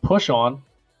push on.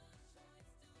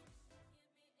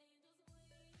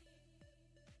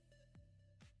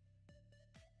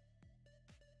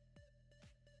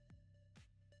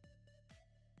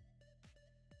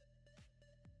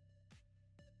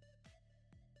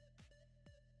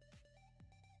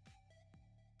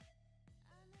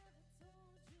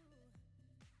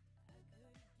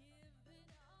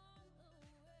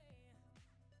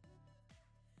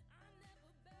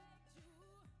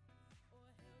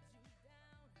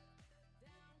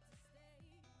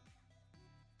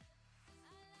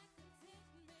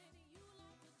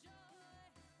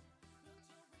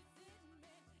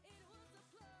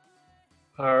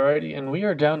 Alrighty, and we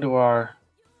are down to our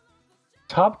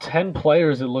top 10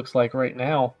 players, it looks like, right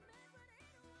now.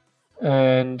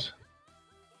 And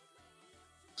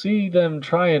see them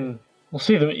we'll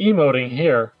see them emoting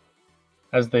here,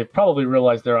 as they probably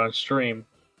realize they're on stream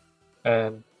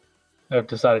and have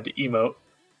decided to emote.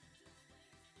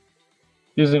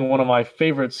 Using one of my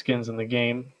favorite skins in the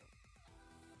game.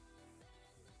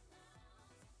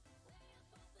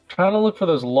 Trying to look for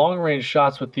those long-range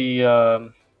shots with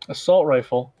the assault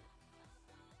rifle,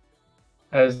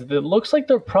 as it looks like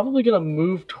they're probably going to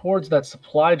move towards that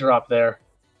supply drop there.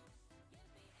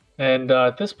 And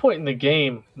at this point in the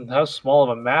game, and how small of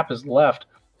a map is left,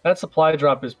 that supply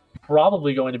drop is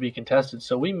probably going to be contested,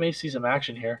 so we may see some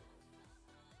action here.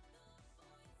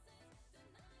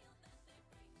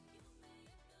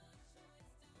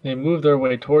 They move their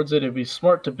way towards it. It'd be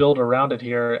smart to build around it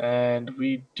here, and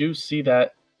we do see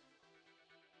that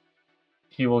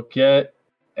he will get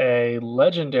a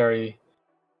legendary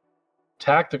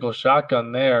tactical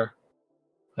shotgun there.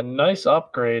 A nice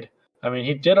upgrade. I mean,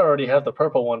 he did already have the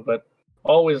purple one, but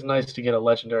always nice to get a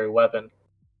legendary weapon.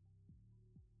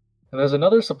 And there's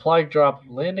another supply drop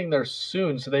landing there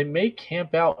soon, so they may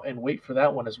camp out and wait for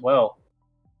that one as well.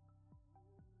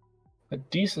 A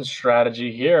decent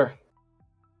strategy here.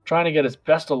 Trying to get as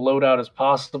best a loadout as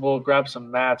possible, grab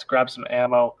some mats, grab some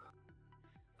ammo.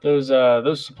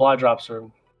 Those supply drops are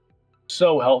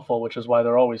so helpful, which is why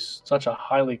they're always such a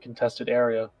highly contested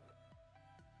area.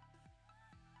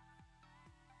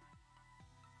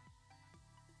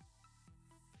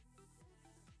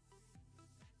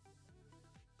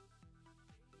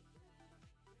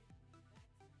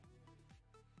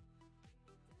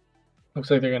 Looks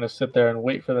like they're going to sit there and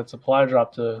wait for that supply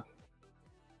drop to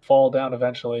fall down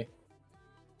eventually.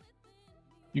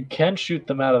 You can shoot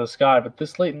them out of the sky, but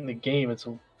this late in the game, it's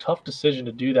a tough decision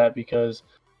to do that because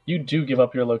you do give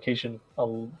up your location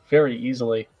very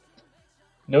easily.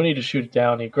 No need to shoot it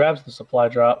down. He grabs the supply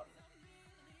drop.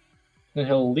 And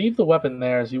he'll leave the weapon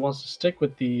there as he wants to stick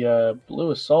with the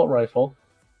blue assault rifle.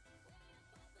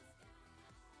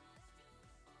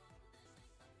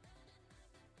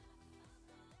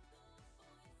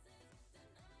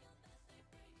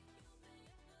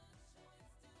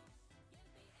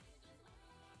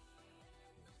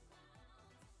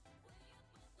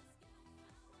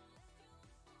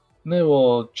 And they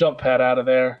will jump pad out of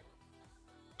there,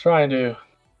 trying to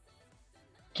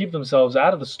keep themselves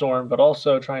out of the storm, but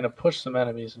also trying to push some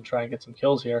enemies and try and get some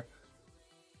kills here.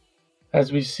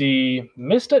 As we see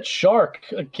Missed at Shark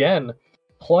again,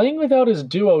 playing without his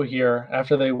duo here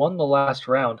after they won the last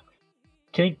round.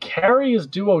 Can he carry his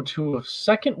duo to a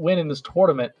second win in this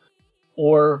tournament,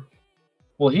 or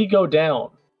will he go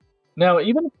down? Now,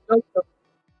 even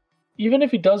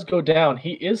if he does go down,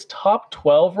 he is top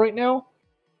 12 right now.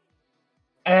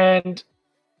 And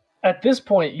at this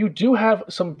point, you do have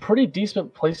some pretty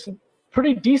decent placement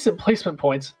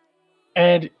points,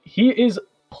 and he is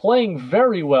playing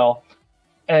very well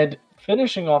and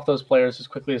finishing off those players as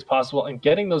quickly as possible and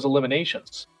getting those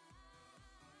eliminations.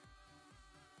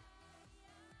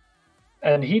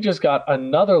 And he just got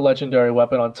another legendary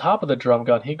weapon on top of the drum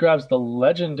gun. He grabs the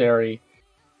legendary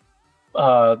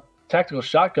tactical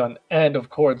shotgun and, of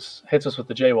course, hits us with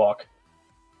the jaywalk.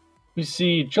 We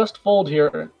see Just Fold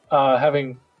here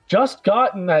having just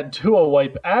gotten that duo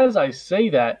wipe. As I say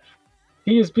that,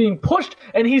 he is being pushed,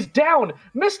 and he's down.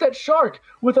 Missed that shark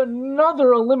with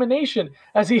another elimination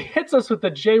as he hits us with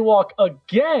the jaywalk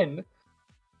again.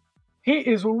 He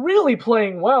is really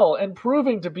playing well and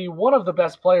proving to be one of the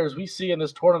best players we see in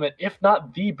this tournament, if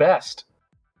not the best.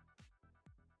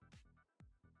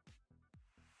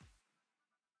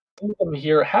 Them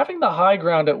here having the high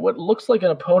ground at what looks like an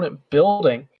opponent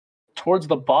building towards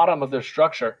the bottom of their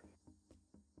structure.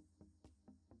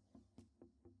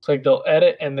 Looks like they'll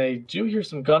edit, and they do hear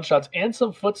some gunshots and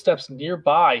some footsteps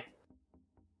nearby.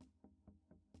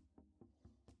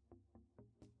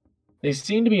 They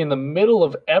seem to be in the middle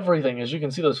of everything. As you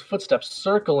can see, those footsteps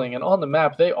circling, and on the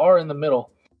map, they are in the middle.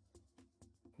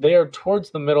 They are towards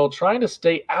the middle, trying to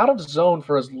stay out of zone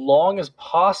for as long as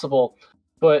possible.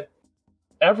 But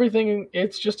everything,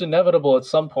 it's just inevitable at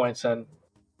some points, and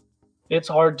it's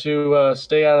hard to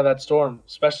stay out of that storm,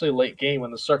 especially late game when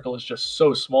the circle is just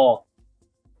so small.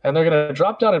 And they're going to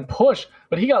drop down and push,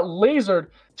 but he got lasered,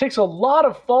 takes a lot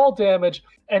of fall damage,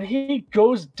 and he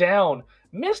goes down.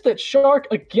 Missed that shark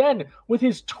again with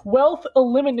his 12th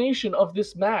elimination of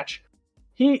this match.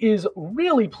 He is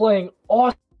really playing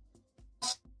awesome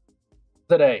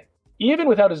today. Even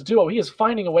without his duo, he is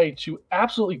finding a way to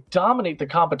absolutely dominate the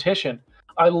competition.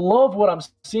 I love what I'm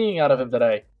seeing out of him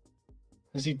today.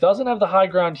 As he doesn't have the high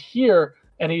ground here,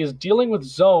 and he is dealing with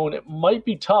zone, it might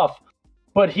be tough.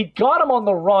 But he got him on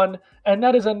the run, and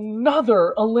that is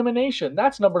another elimination.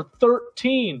 That's number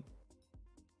 13.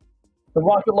 The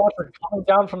rocket launcher coming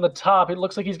down from the top. It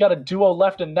looks like he's got a duo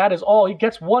left, and that is all. He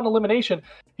gets one elimination.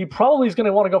 He probably is going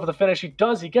to want to go for the finish. He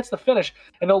does. He gets the finish,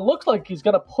 and it looks like he's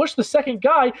going to push the second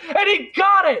guy, and he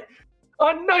got it!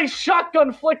 A nice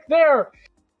shotgun flick there,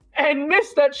 and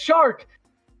missed that shark.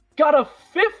 Got a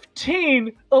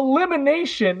 15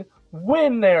 elimination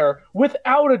win there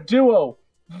without a duo.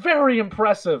 Very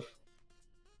impressive.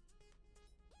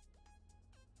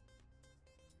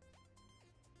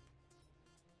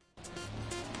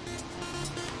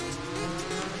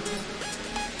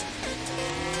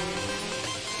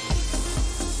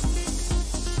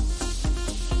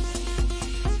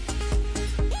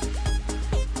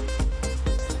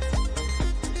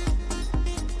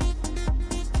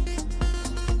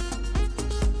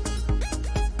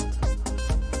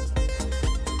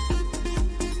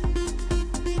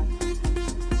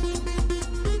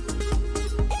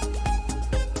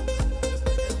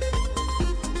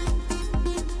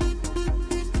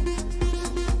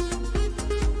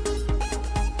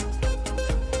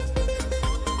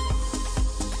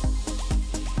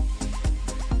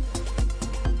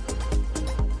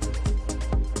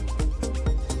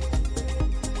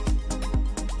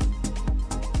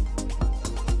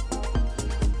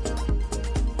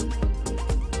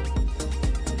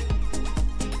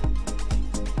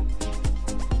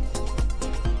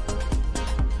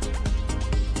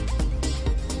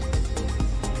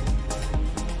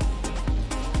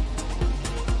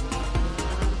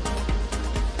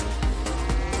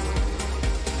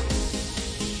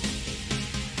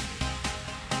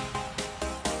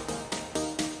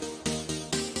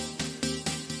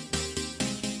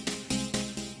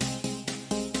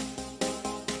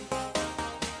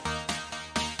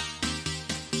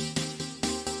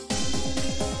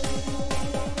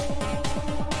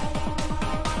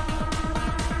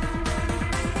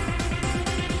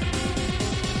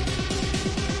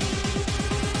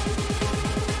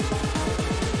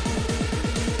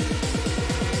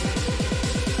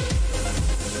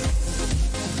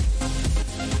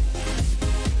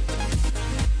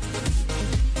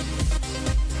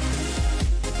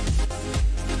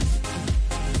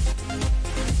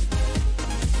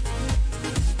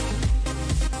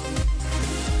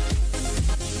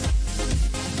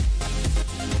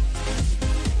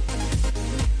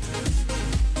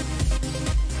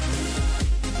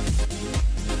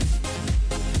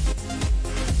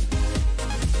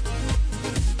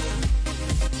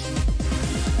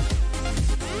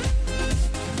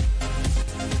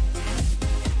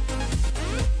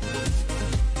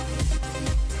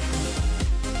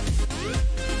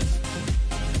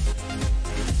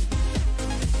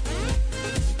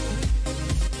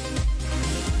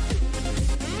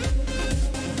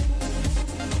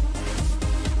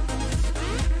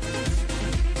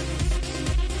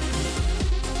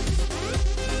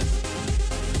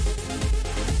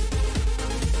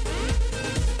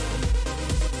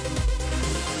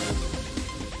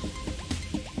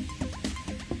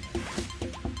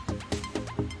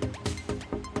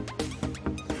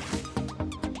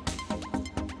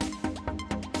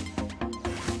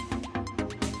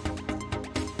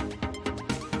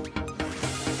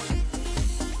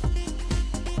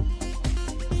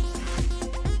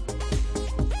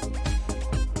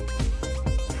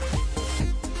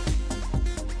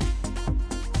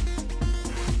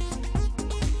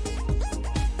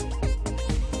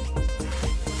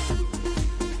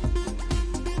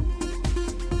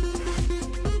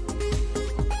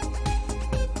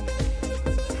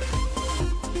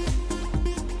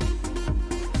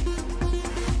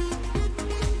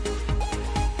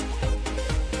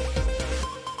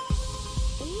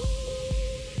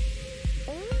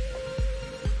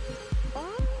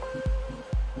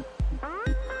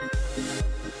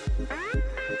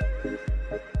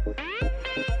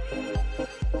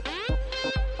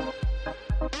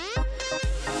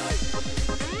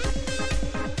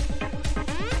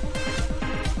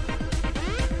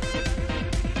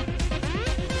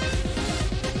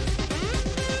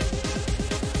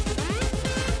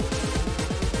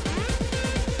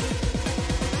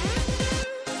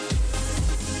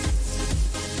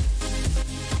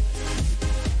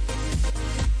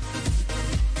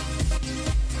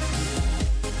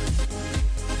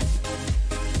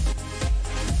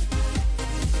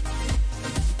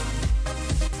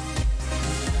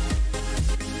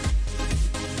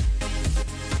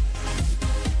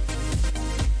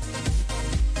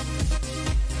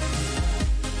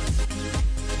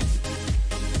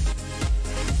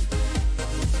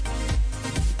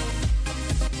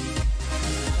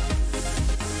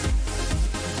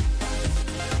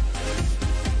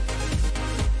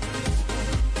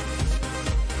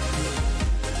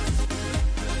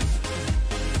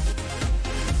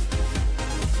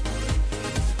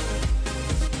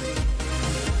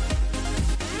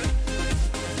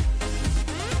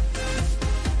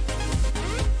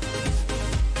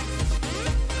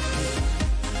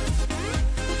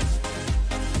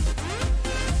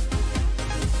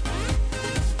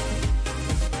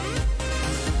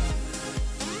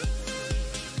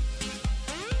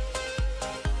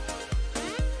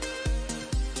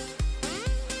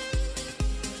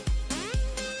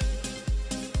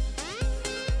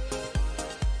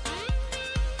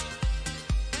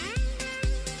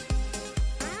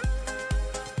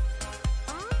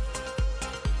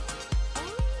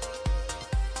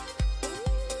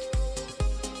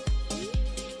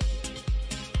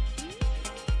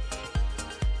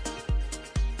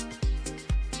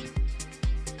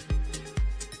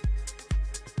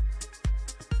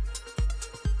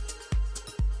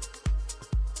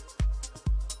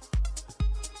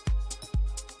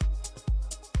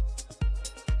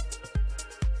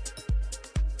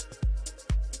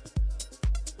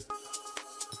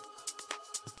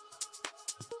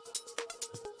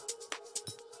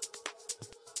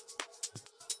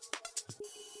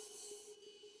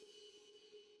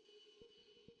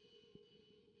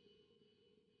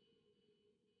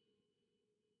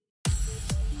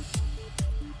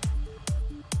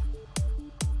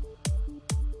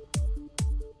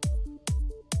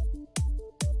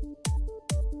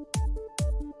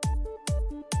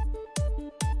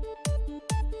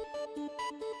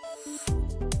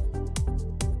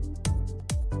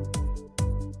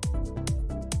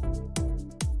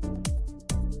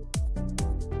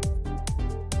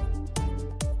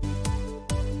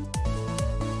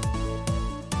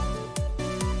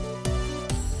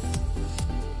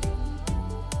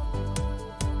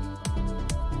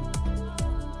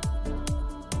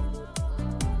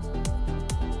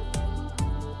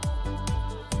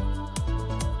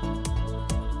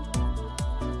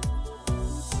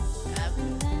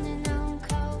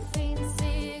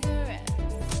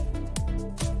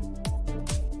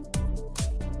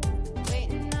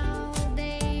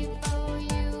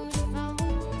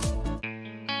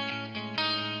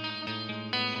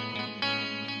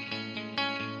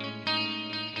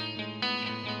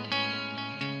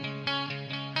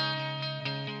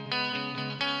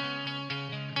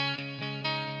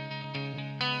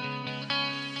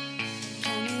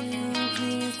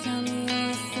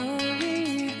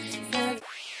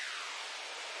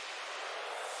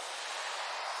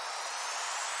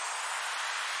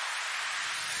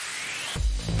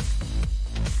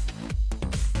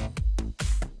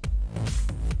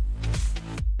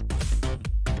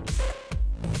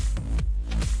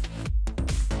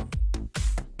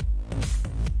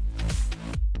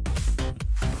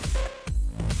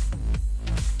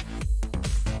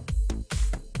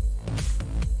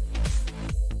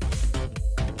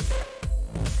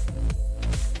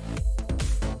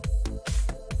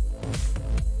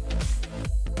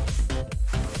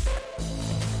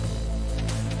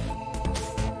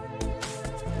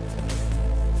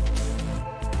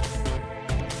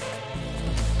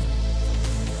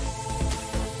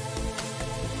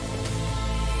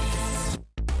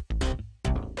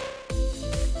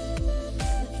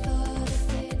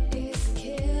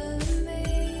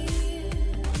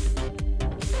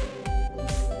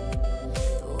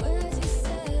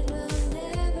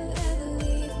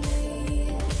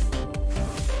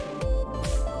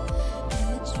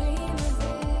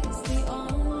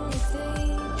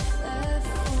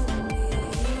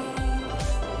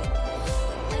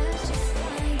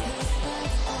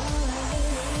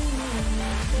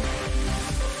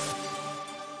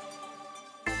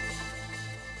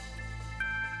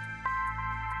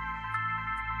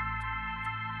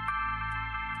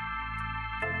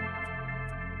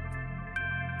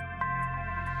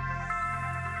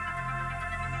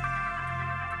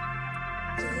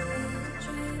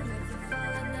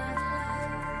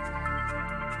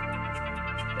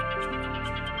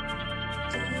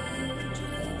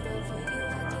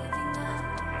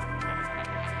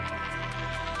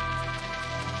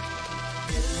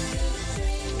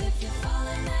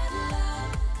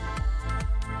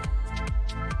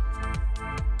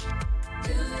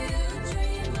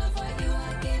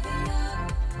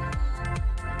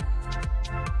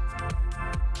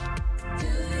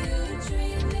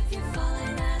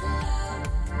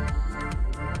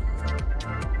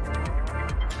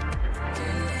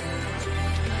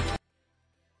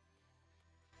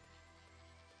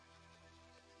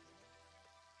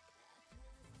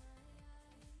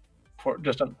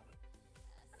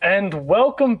 And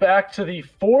welcome back to the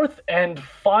fourth and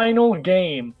final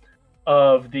game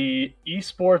of the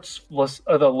eSports,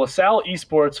 the LaSalle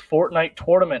eSports Fortnite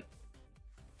tournament.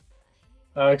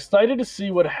 Excited to see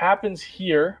what happens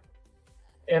here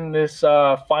in this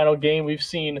final game. We've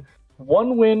seen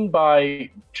one win by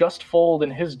Just Fold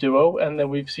and his duo, and then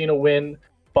we've seen a win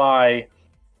by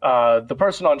the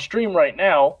person on stream right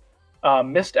now,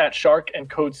 Mist at Shark and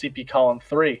Code CP Column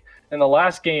 3. In the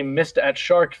last game, Mist at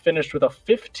Shark finished with a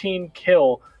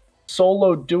 15-kill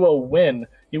solo duo win.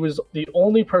 He was the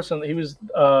only person.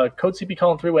 Code CP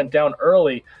Column 3 went down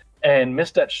early, and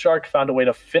Mist at Shark found a way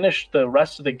to finish the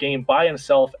rest of the game by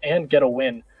himself and get a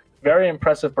win. Very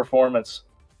impressive performance.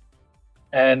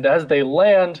 And as they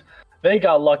land, they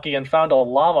got lucky and found a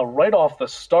llama right off the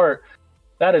start.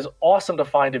 That is awesome to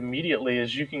find immediately,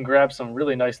 as you can grab some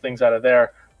really nice things out of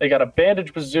there. They got a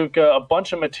bandage bazooka, a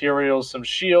bunch of materials, some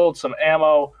shields, some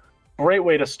ammo. Great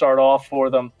way to start off for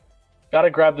them. Got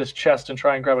to grab this chest and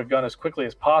try and grab a gun as quickly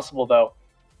as possible, though.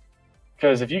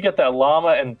 Because if you get that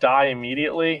llama and die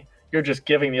immediately, you're just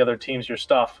giving the other teams your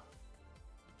stuff.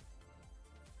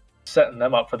 Setting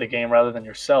them up for the game rather than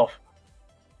yourself.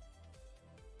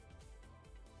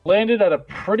 Landed at a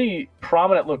pretty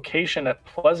prominent location at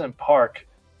Pleasant Park.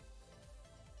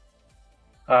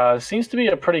 Seems to be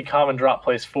a pretty common drop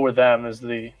place for them, as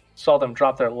they saw them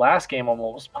drop their last game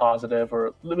almost positive, or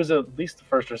it was at least the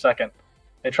first or second.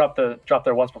 They dropped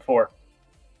there once before.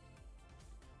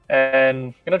 And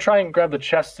I'm going to try and grab the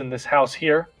chests in this house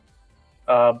here.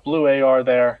 Blue AR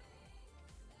there.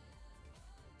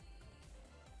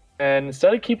 And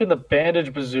instead of keeping the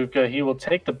bandage bazooka, he will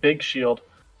take the big shield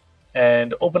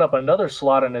and open up another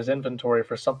slot in his inventory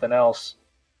for something else.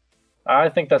 I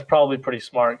think that's probably pretty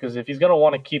smart, because if he's going to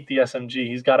want to keep the SMG,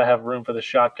 he's got to have room for the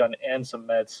shotgun and some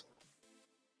meds.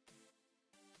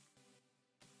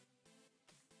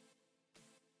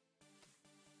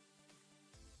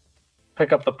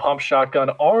 Pick up the pump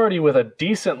shotgun, already with a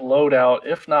decent loadout,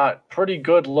 if not pretty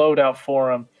good loadout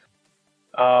for him.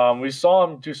 We saw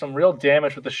him do some real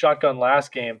damage with the shotgun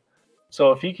last game.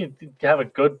 So if he can have a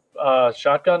good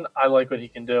shotgun, I like what he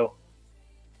can do.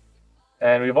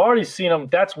 And we've already seen him.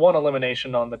 That's one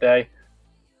elimination on the day.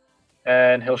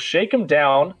 And he'll shake him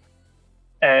down.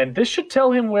 And this should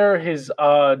tell him where his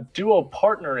duo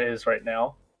partner is right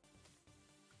now.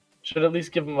 Should at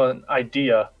least give him an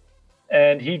idea.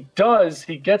 And he does.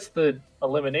 He gets the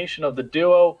elimination of the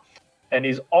duo. And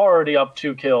he's already up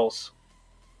 2 kills.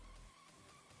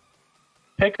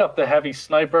 Pick up the heavy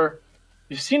sniper.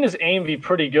 You've seen his aim be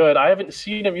pretty good. I haven't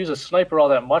seen him use a sniper all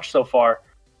that much so far.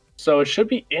 So it should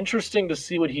be interesting to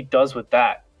see what he does with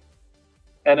that.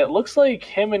 And it looks like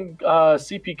him and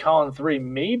CP Colin 3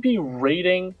 may be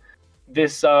raiding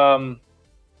this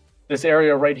this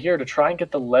area right here to try and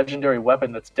get the legendary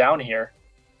weapon that's down here.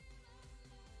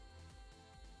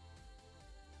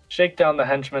 Shake down the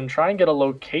henchman, try and get a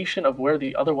location of where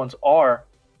the other ones are.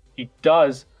 He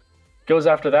does. Goes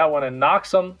after that one and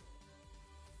knocks him.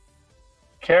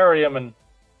 Carry him and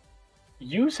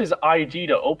use his ID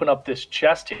to open up this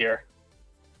chest here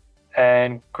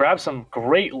and grab some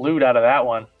great loot out of that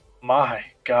one. My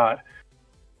God,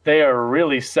 they are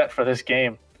really set for this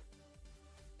game.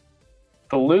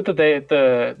 The loot that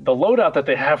the loadout that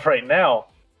they have right now.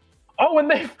 Oh,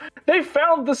 and they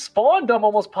found the spawn. I'm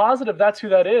almost positive that's who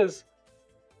that is.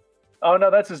 Oh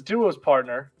no, that's his duo's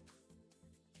partner.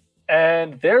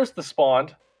 And there's the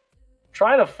spawn,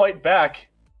 trying to fight back.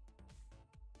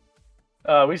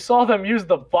 We saw them use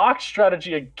the box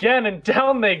strategy again, and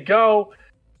down they go.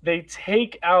 They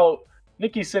take out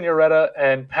Nikki Signoretta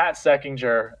and Pat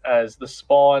Seckinger as the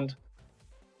spawned,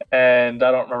 and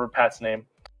I don't remember Pat's name.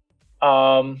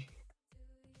 A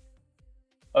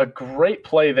great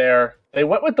play there. They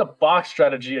went with the box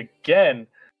strategy again.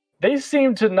 They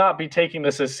seem to not be taking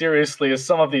this as seriously as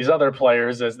some of these other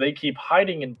players, as they keep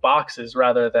hiding in boxes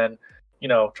rather than, you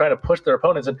know, trying to push their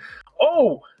opponents. And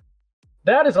oh!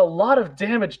 That is a lot of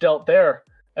damage dealt there,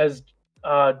 as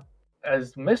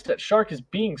Mist at Shark is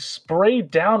being sprayed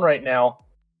down right now.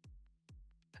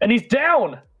 And he's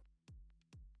down!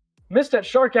 Mist at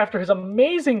Shark, after his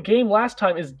amazing game last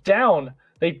time, is down.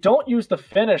 They don't use the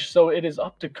finish, so it is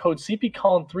up to Code CP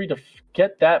Colin 3 to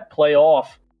get that play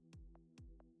off.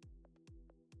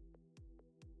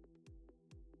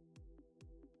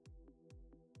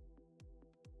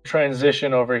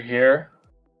 Transition over here.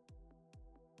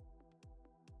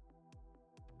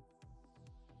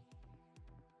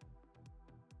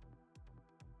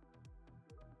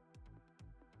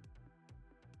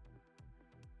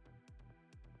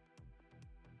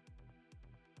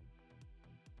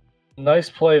 Nice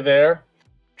play there.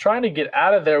 trying to get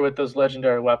out of there with those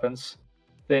legendary weapons.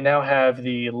 They now have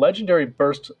the legendary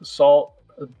burst assault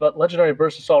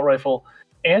rifle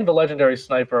and the legendary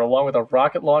sniper, along with a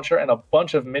rocket launcher and a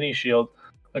bunch of mini shield.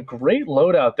 A great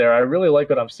loadout there. I really like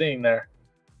what I'm seeing there.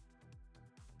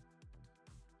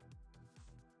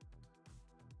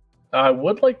 I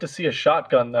would like to see a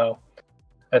shotgun, though.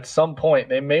 At some point,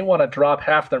 they may want to drop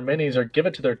half their minis or give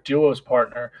it to their duos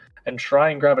partner and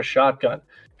try and grab a shotgun.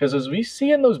 Because as we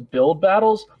see in those build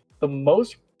battles, the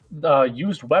most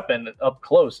used weapon up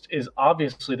close is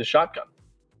obviously the shotgun.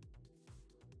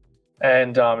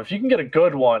 And if you can get a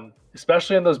good one,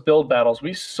 especially in those build battles,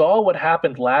 we saw what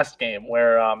happened last game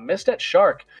where Missed at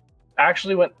Shark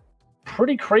actually went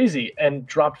pretty crazy and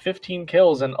dropped 15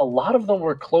 kills, and a lot of them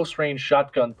were close-range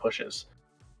shotgun pushes.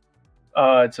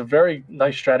 It's a very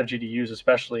nice strategy to use,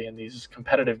 especially in these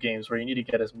competitive games where you need to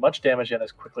get as much damage in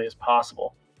as quickly as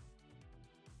possible.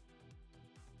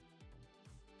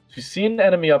 If you see an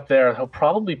enemy up there, he'll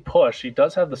probably push. He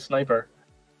does have the sniper.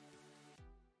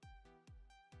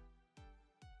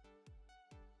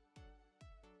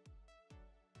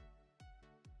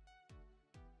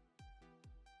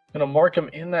 Gonna mark him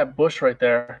in that bush right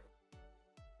there.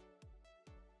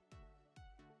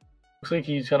 Looks like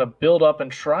he's gonna build up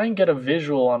and try and get a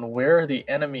visual on where the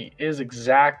enemy is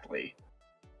exactly.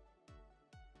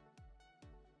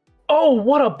 Oh,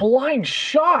 what a blind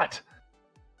shot!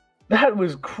 That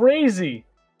was crazy!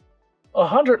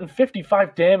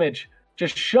 155 damage.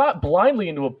 Just shot blindly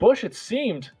into a bush, it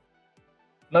seemed.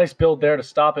 Nice build there to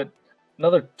stop it.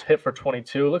 Another hit for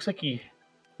 22. Looks like he,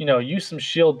 used some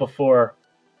shield before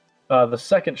the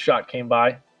second shot came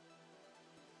by.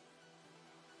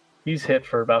 He's hit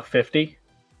for about 50.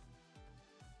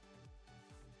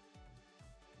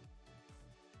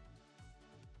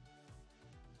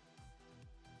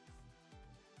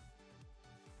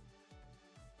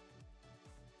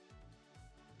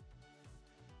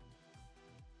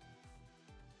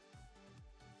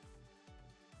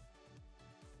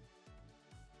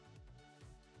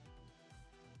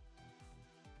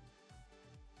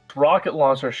 Rocket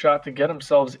launcher shot to get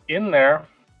themselves in there.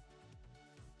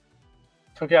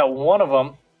 Took out one of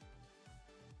them.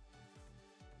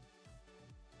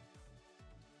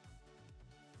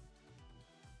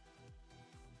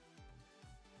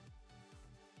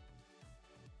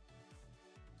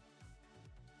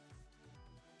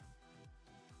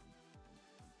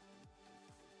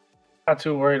 Not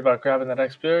too worried about grabbing that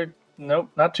XP. Nope,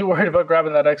 not too worried about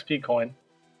grabbing that XP coin.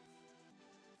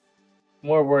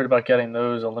 More worried about getting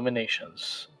those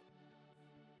eliminations.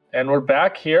 And we're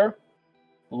back here.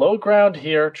 Low ground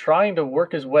here, trying to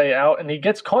work his way out, and he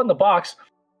gets caught in the box,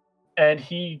 and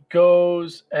he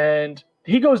goes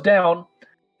down,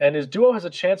 and his duo has a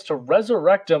chance to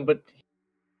resurrect him,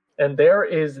 and there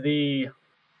is the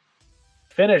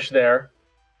finish there,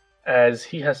 as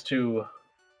he has to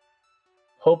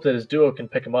hope that his duo can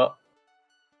pick him up.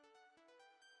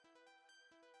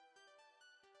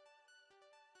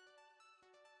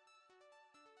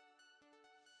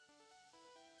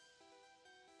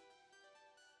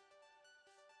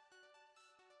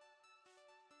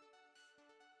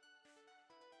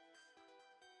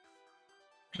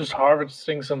 Just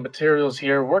harvesting some materials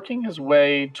here, working his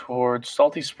way towards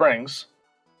Salty Springs.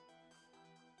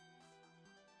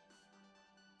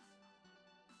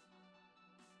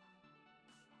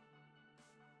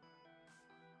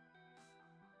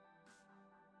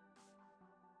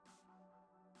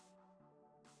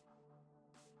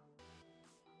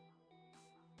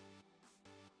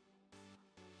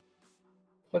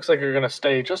 Looks like you're going to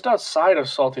stay just outside of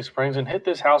Salty Springs and hit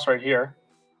this house right here.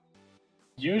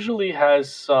 Usually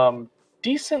has some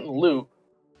decent loot.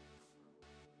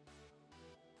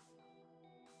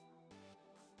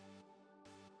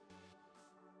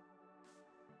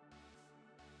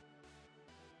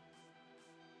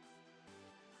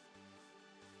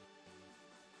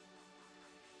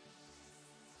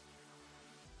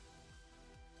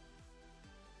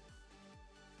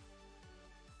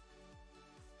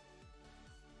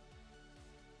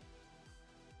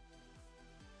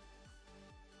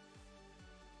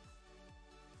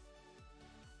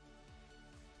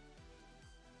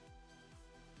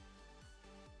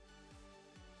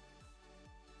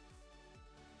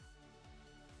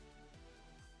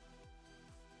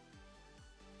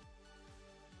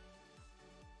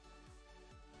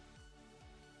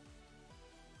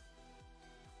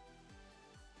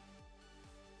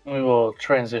 We will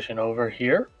transition over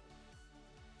here.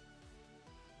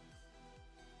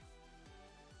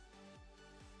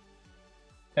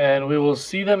 And we will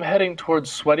see them heading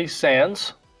towards Sweaty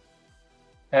Sands.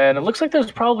 And it looks like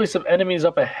there's probably some enemies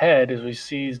up ahead as we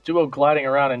see his duo gliding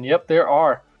around. And yep, there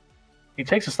are. He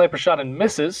takes a sniper shot and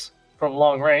misses from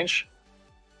long range.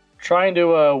 Trying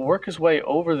to work his way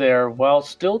over there while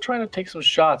still trying to take some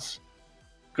shots.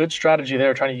 Good strategy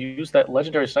there, trying to use that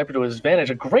legendary sniper to his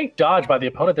advantage. A great dodge by the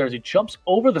opponent there as he jumps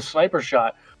over the sniper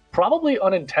shot. Probably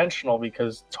unintentional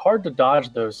because it's hard to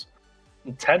dodge those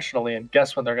intentionally and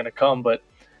guess when they're going to come, but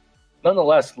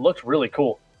nonetheless, looked really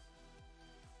cool.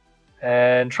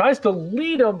 And tries to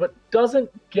lead him, but doesn't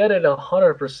get it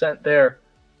 100% there.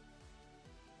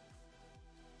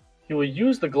 He will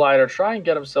use the glider, try and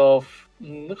get himself...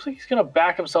 Looks like he's going to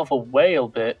back himself away a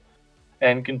bit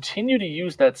and continue to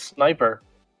use that sniper.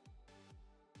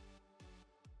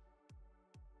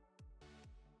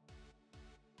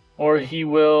 Or he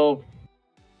will...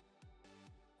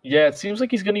 Yeah, it seems like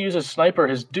he's going to use a sniper.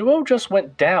 His duo just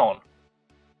went down.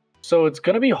 So it's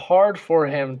going to be hard for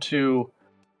him to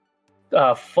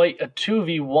fight a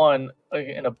 2v1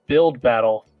 in a build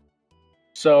battle.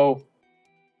 So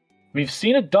we've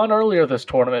seen it done earlier this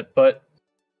tournament, but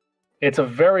it's a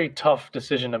very tough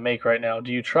decision to make right now.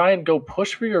 Do you try and go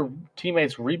push for your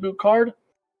teammate's reboot card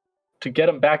to get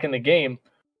him back in the game,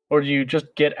 or do you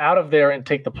just get out of there and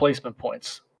take the placement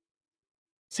points?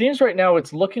 Seems right now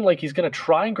it's looking like he's going to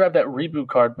try and grab that reboot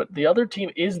card, but the other team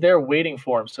is there waiting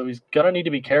for him, so he's going to need to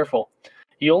be careful.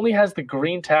 He only has the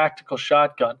green tactical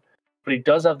shotgun, but he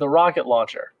does have the rocket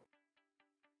launcher.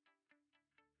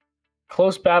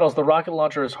 Close battles, the rocket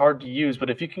launcher is hard to use, but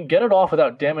if you can get it off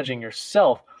without damaging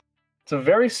yourself, it's a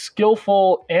very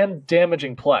skillful and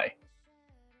damaging play.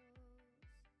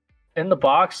 In the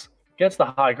box, gets the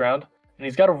high ground, and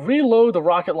he's got to reload the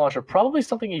rocket launcher. Probably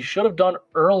something he should have done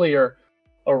earlier.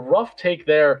 A rough take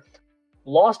there,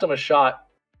 lost him a shot,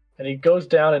 and he goes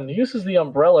down and uses the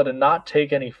umbrella to not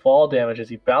take any fall damage as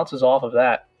he bounces off of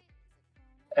that.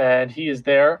 And he is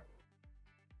there.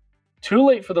 Too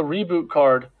late for the reboot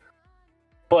card,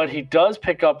 but he does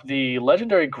pick up the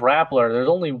legendary grappler. There's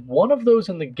only one of those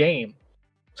in the game,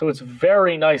 so it's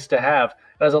very nice to have.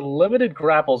 It has unlimited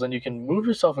grapples, and you can move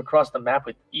yourself across the map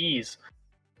with ease.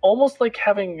 Almost like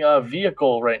having a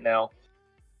vehicle right now.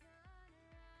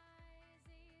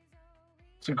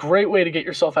 It's a great way to get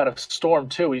yourself out of storm,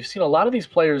 too. We've seen a lot of these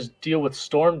players deal with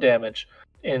storm damage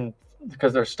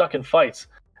because they're stuck in fights.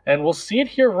 And we'll see it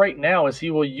here right now as he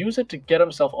will use it to get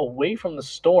himself away from the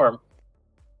storm.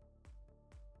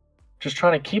 Just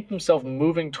trying to keep himself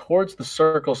moving towards the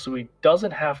circle so he doesn't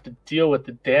have to deal with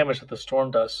the damage that the storm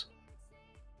does.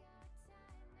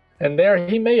 And there,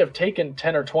 he may have taken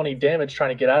 10 or 20 damage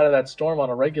trying to get out of that storm on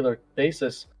a regular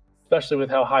basis, especially with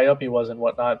how high up he was and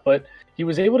whatnot, but he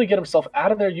was able to get himself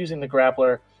out of there using the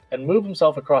grappler and move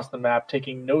himself across the map,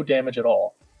 taking no damage at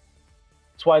all.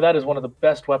 That's why that is one of the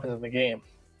best weapons in the game.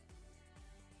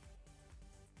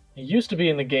 He used to be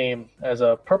in the game as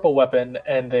a purple weapon,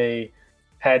 and they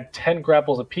had 10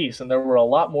 grapples apiece, and there were a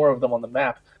lot more of them on the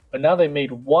map, but now they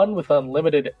made one with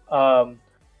unlimited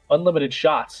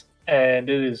shots, and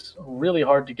it is really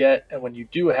hard to get, and when you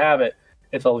do have it,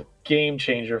 it's a game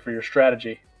changer for your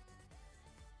strategy.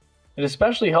 It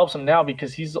especially helps him now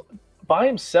because he's by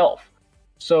himself,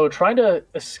 so trying to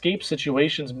escape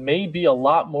situations may be a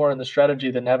lot more in the strategy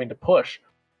than having to push.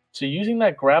 So using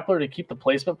that grappler to keep the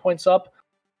placement points up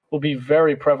will be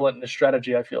very prevalent in the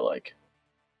strategy, I feel like.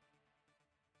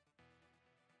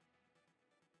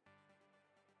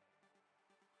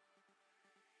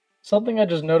 Something I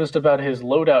just noticed about his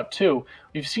loadout too,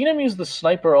 we've seen him use the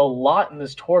sniper a lot in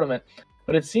this tournament,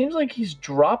 but it seems like he's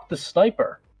dropped the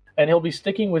sniper, and he'll be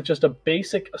sticking with just a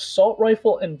basic assault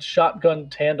rifle and shotgun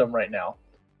tandem right now.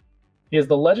 He has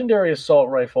the legendary assault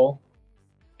rifle,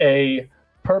 a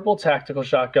purple tactical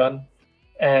shotgun,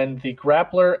 and the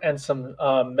grappler and some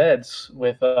meds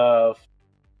with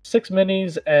 6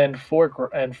 minis and four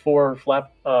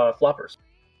floppers.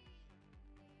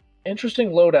 Interesting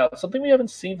loadout, something we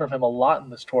haven't seen from him a lot in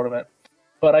this tournament,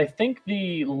 but I think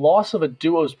the loss of a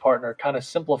duos partner kind of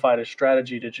simplified his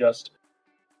strategy to just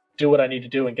do what I need to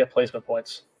do and get placement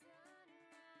points.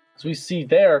 As we see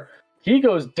there, he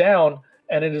goes down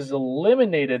and it is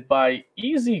eliminated by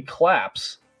easy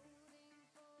claps.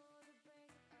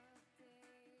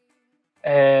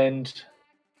 And it's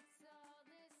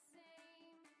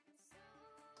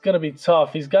going to be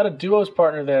tough. He's got a duos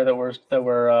partner there that we're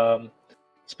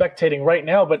spectating right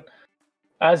now, but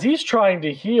as he's trying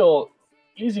to heal,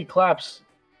 easy claps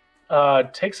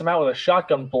takes him out with a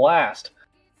shotgun blast.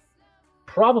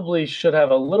 Probably should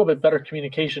have a little bit better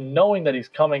communication, knowing that he's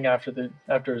coming after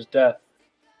his death.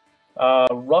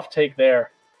 Rough take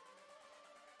there.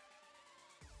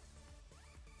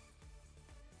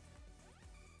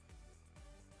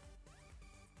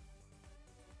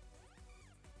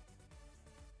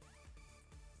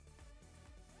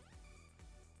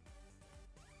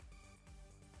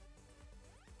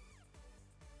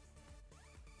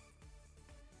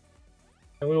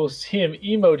 And we will see him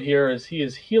emote here as he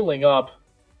is healing up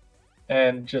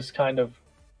and just kind of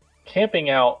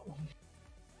camping out,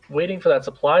 waiting for that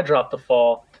supply drop to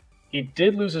fall. He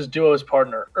did lose his duo's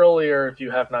partner earlier, if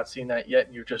you have not seen that yet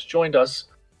and you just joined us.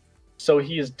 So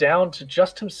he is down to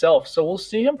just himself. So we'll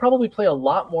see him probably play a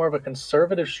lot more of a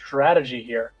conservative strategy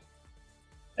here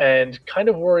and kind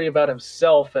of worry about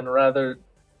himself and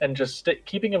just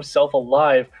keeping himself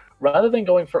alive rather than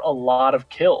going for a lot of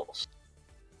kills.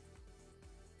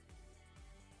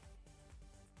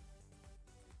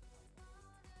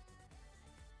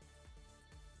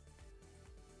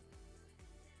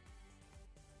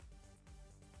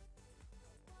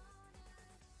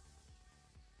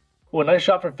 Ooh, a nice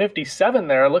shot for 57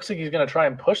 there. It looks like he's going to try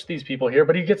and push these people here,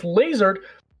 but he gets lasered,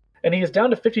 and he is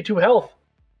down to 52 health.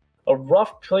 A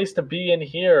rough place to be in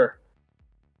here.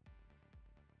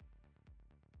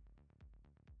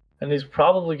 And he's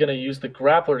probably going to use the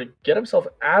grappler to get himself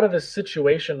out of this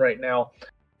situation right now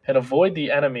and avoid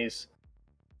the enemies.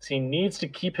 So he needs to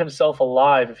keep himself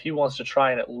alive if he wants to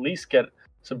try and at least get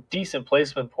some decent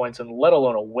placement points and let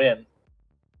alone a win.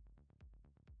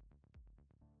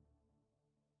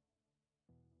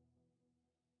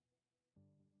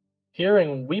 Here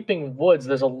in Weeping Woods,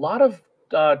 there's a lot of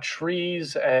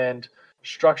trees and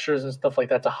structures and stuff like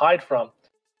that to hide from.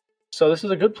 So this is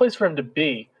a good place for him to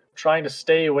be, trying to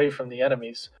stay away from the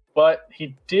enemies. But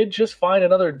he did just find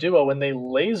another duo when they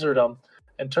lasered him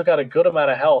and took out a good amount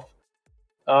of health.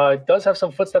 It does have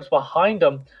some footsteps behind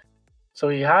him, so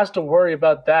he has to worry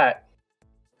about that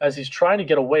as he's trying to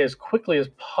get away as quickly as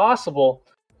possible.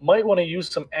 Might want to use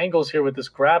some angles here with this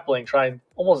grappling, try and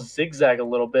almost zigzag a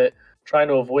little bit, trying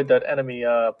to avoid that enemy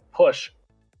push.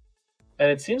 And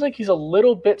it seems like he's a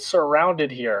little bit surrounded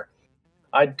here.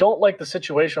 I don't like the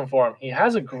situation for him. He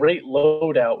has a great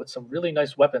loadout with some really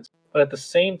nice weapons, but at the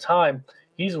same time,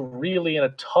 he's really in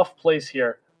a tough place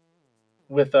here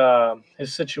with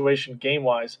his situation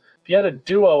game-wise. If he had a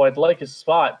duo, I'd like his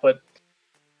spot, but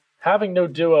having no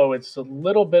duo, it's a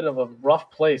little bit of a rough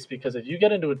place because if you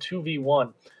get into a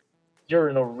 2v1, you're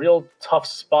in a real tough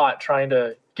spot trying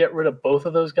to get rid of both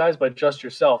of those guys by just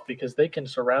yourself because they can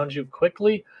surround you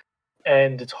quickly,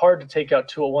 and it's hard to take out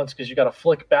two at once because you got to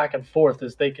flick back and forth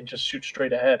as they can just shoot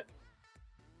straight ahead.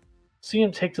 See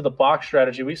him take to the box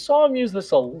strategy. We saw him use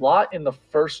this a lot in the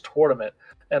first tournament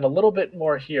and a little bit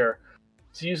more here.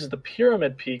 He uses the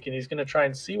pyramid peak, and he's going to try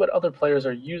and see what other players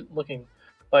are looking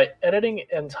by editing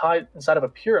inside of a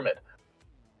pyramid.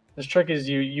 This trick is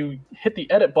you hit the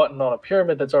edit button on a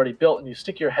pyramid that's already built, and you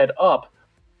stick your head up,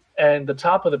 and the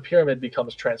top of the pyramid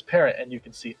becomes transparent, and you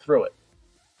can see through it.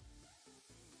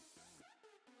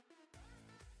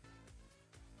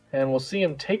 And we'll see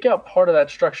him take out part of that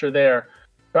structure there,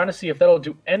 trying to see if that'll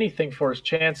do anything for his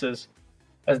chances,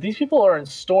 as these people are in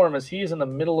storm as he is in the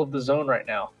middle of the zone right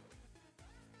now.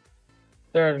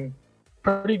 They're in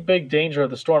pretty big danger of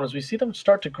the storm as we see them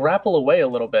start to grapple away a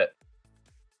little bit.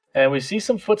 And we see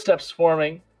some footsteps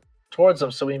forming towards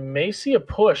them, so we may see a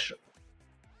push.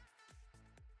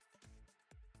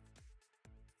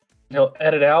 He'll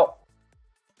edit out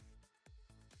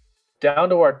down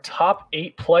to our top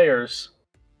 8 players.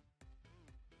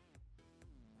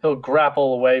 He'll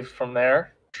grapple away from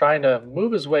there, trying to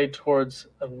move his way towards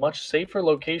a much safer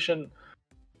location,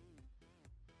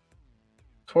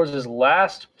 towards his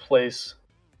last place,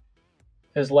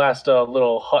 his last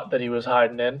little hut that he was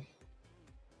hiding in.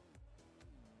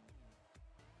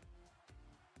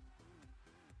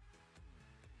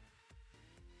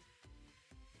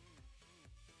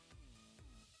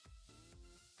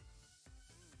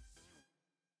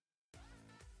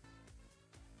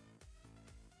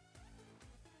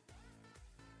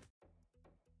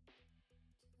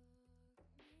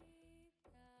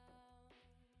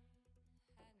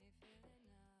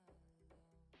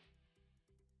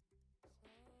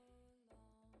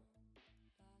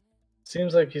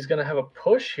 Seems like he's going to have a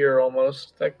push here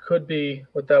almost. That could be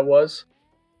what that was.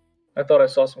 I thought I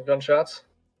saw some gunshots.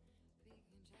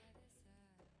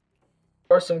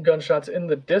 There are some gunshots in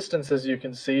the distance, as you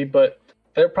can see, but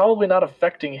they're probably not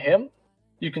affecting him.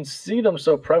 You can see them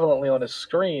so prevalently on his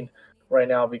screen right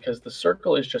now because the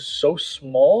circle is just so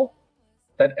small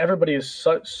that everybody is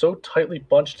so tightly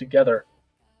bunched together.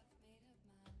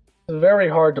 It's very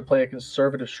hard to play a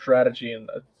conservative strategy in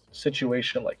a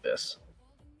situation like this.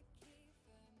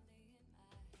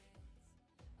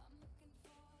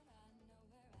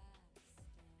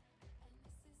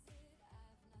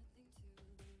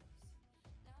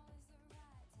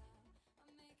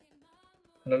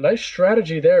 And a nice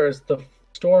strategy there as the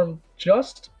storm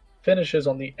just finishes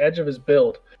on the edge of his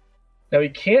build. Now, he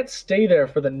can't stay there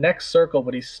for the next circle,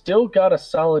 but he's still got a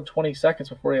solid 20 seconds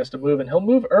before he has to move, and he'll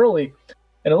move early.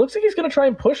 And it looks like he's going to try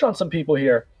and push on some people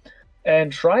here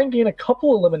and try and gain a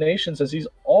couple eliminations, as he's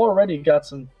already got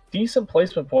some decent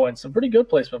placement points, some pretty good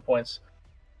placement points.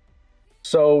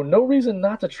 So no reason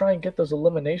not to try and get those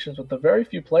eliminations with the very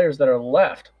few players that are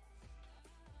left.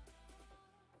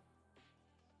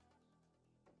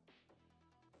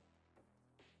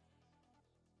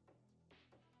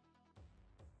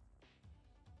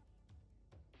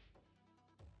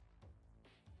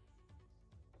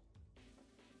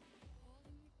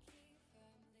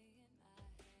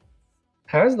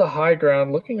 Has the high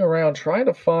ground, looking around, trying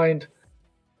to find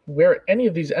where any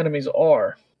of these enemies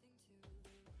are.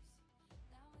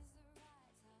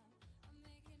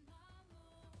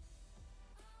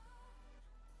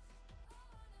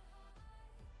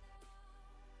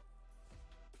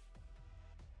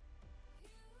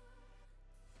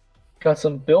 Got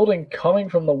some building coming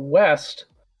from the west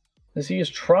as he is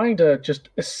trying to just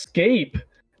escape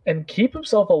and keep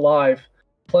himself alive,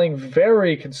 playing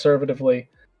very conservatively,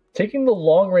 taking the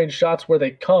long-range shots where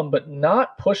they come, but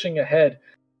not pushing ahead,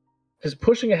 because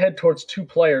pushing ahead towards two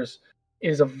players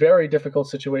is a very difficult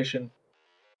situation.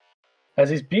 As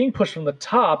he's being pushed from the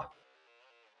top,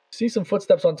 see some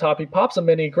footsteps on top, he pops a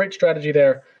mini, great strategy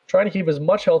there, trying to keep as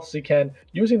much health as he can,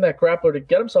 using that grappler to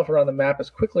get himself around the map as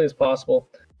quickly as possible.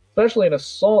 Especially in a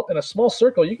small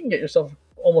circle, you can get yourself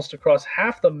almost across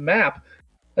half the map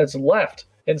that's left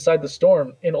inside the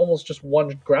storm in almost just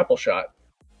one grapple shot.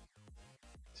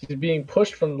 He's being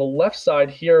pushed from the left side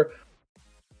here.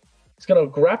 He's going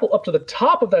to grapple up to the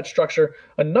top of that structure.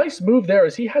 A nice move there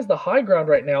as he has the high ground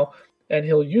right now, and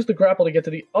he'll use the grapple to get to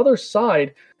the other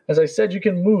side. As I said, you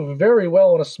can move very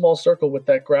well in a small circle with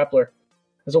that grappler.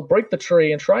 As he'll break the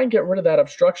tree and try and get rid of that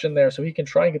obstruction there so he can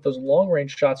try and get those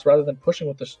long-range shots rather than pushing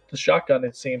with the shotgun,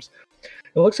 it seems.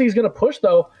 It looks like he's going to push,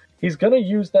 though. He's going to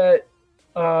use that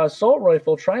assault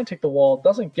rifle, try and take the wall,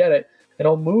 doesn't get it, and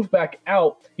he'll move back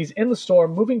out. He's in the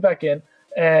storm, moving back in,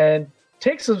 and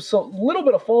takes a little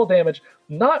bit of fall damage.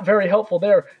 Not very helpful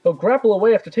there. He'll grapple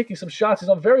away after taking some shots. He's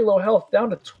on very low health, down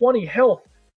to 20 health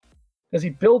as he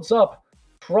builds up,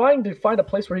 trying to find a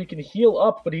place where he can heal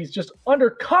up, but he's just under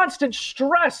constant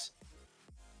stress.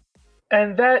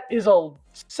 And that is a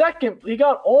second. He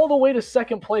got all the way to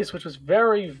second place, which was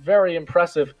very, very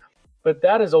impressive. But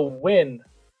that is a win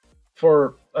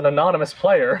for an anonymous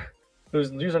player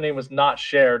whose username was not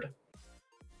shared.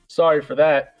 Sorry for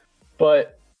that.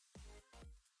 But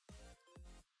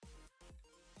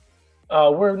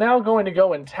we're now going to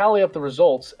go and tally up the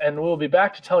results, and we'll be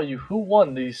back to tell you who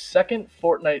won the second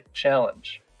Fortnite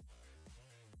challenge.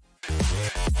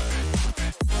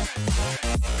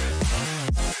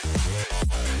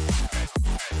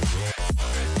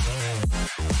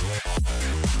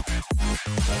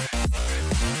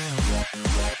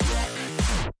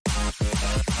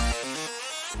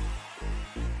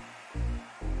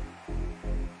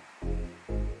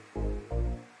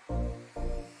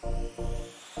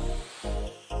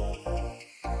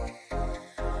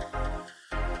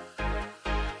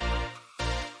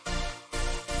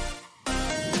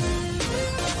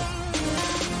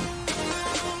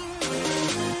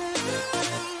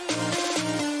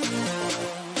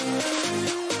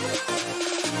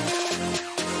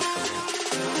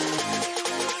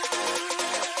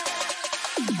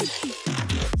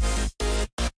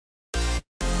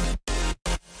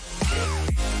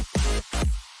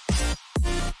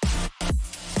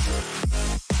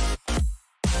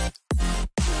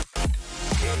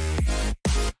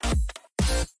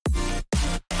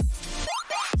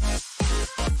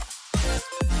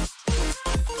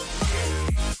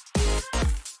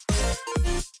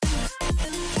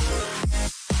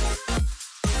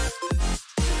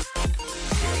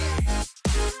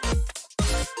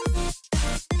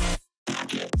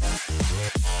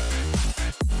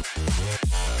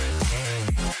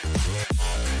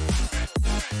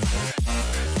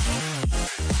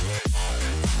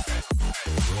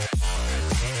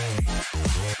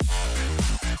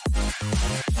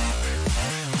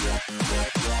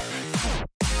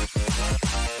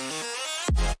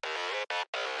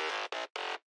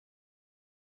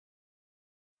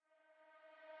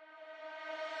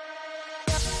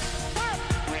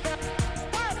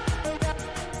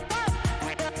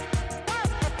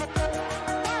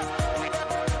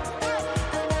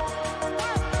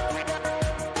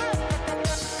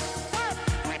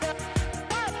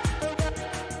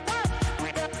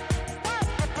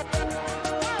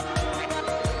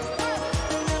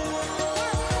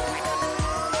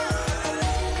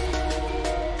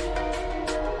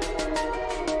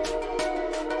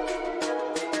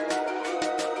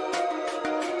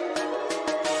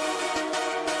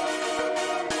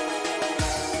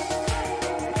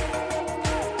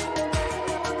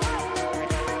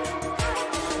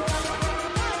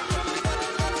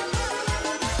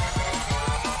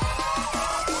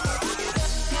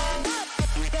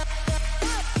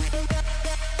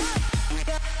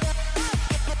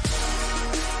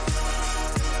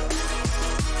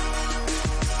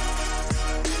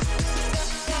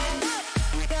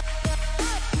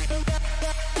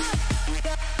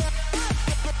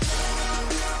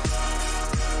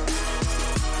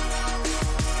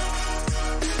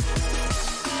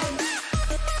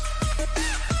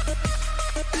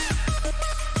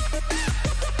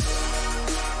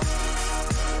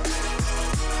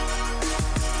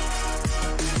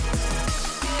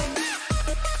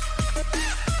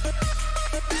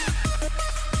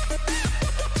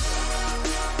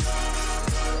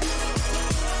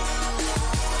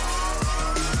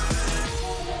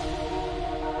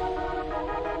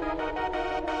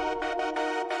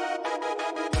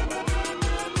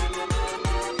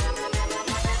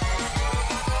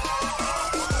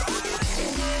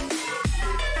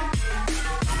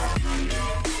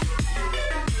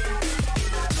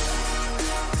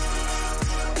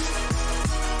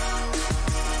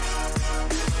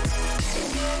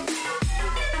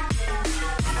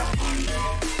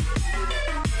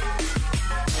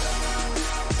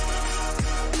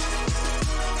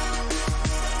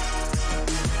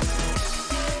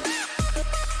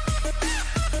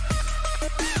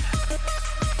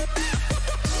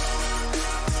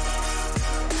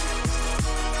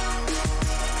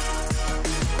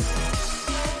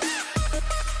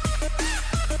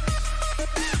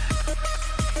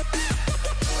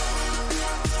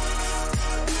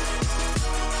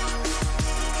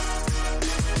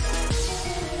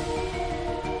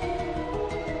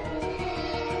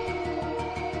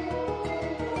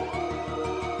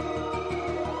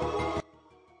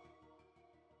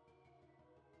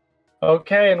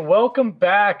 Okay, and welcome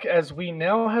back as we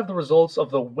now have the results of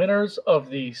the winners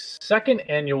of the second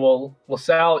annual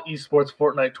LaSalle eSports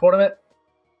Fortnite tournament.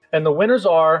 And the winners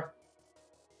are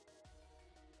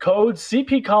code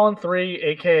CP Colin 3,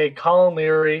 aka Colin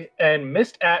Leary, and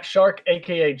Missed at Shark,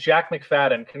 aka Jack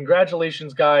McFadden.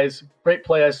 Congratulations, guys. Great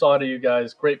play I saw to you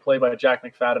guys. Great play by Jack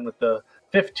McFadden with the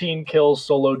 15 kills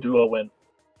solo duo win.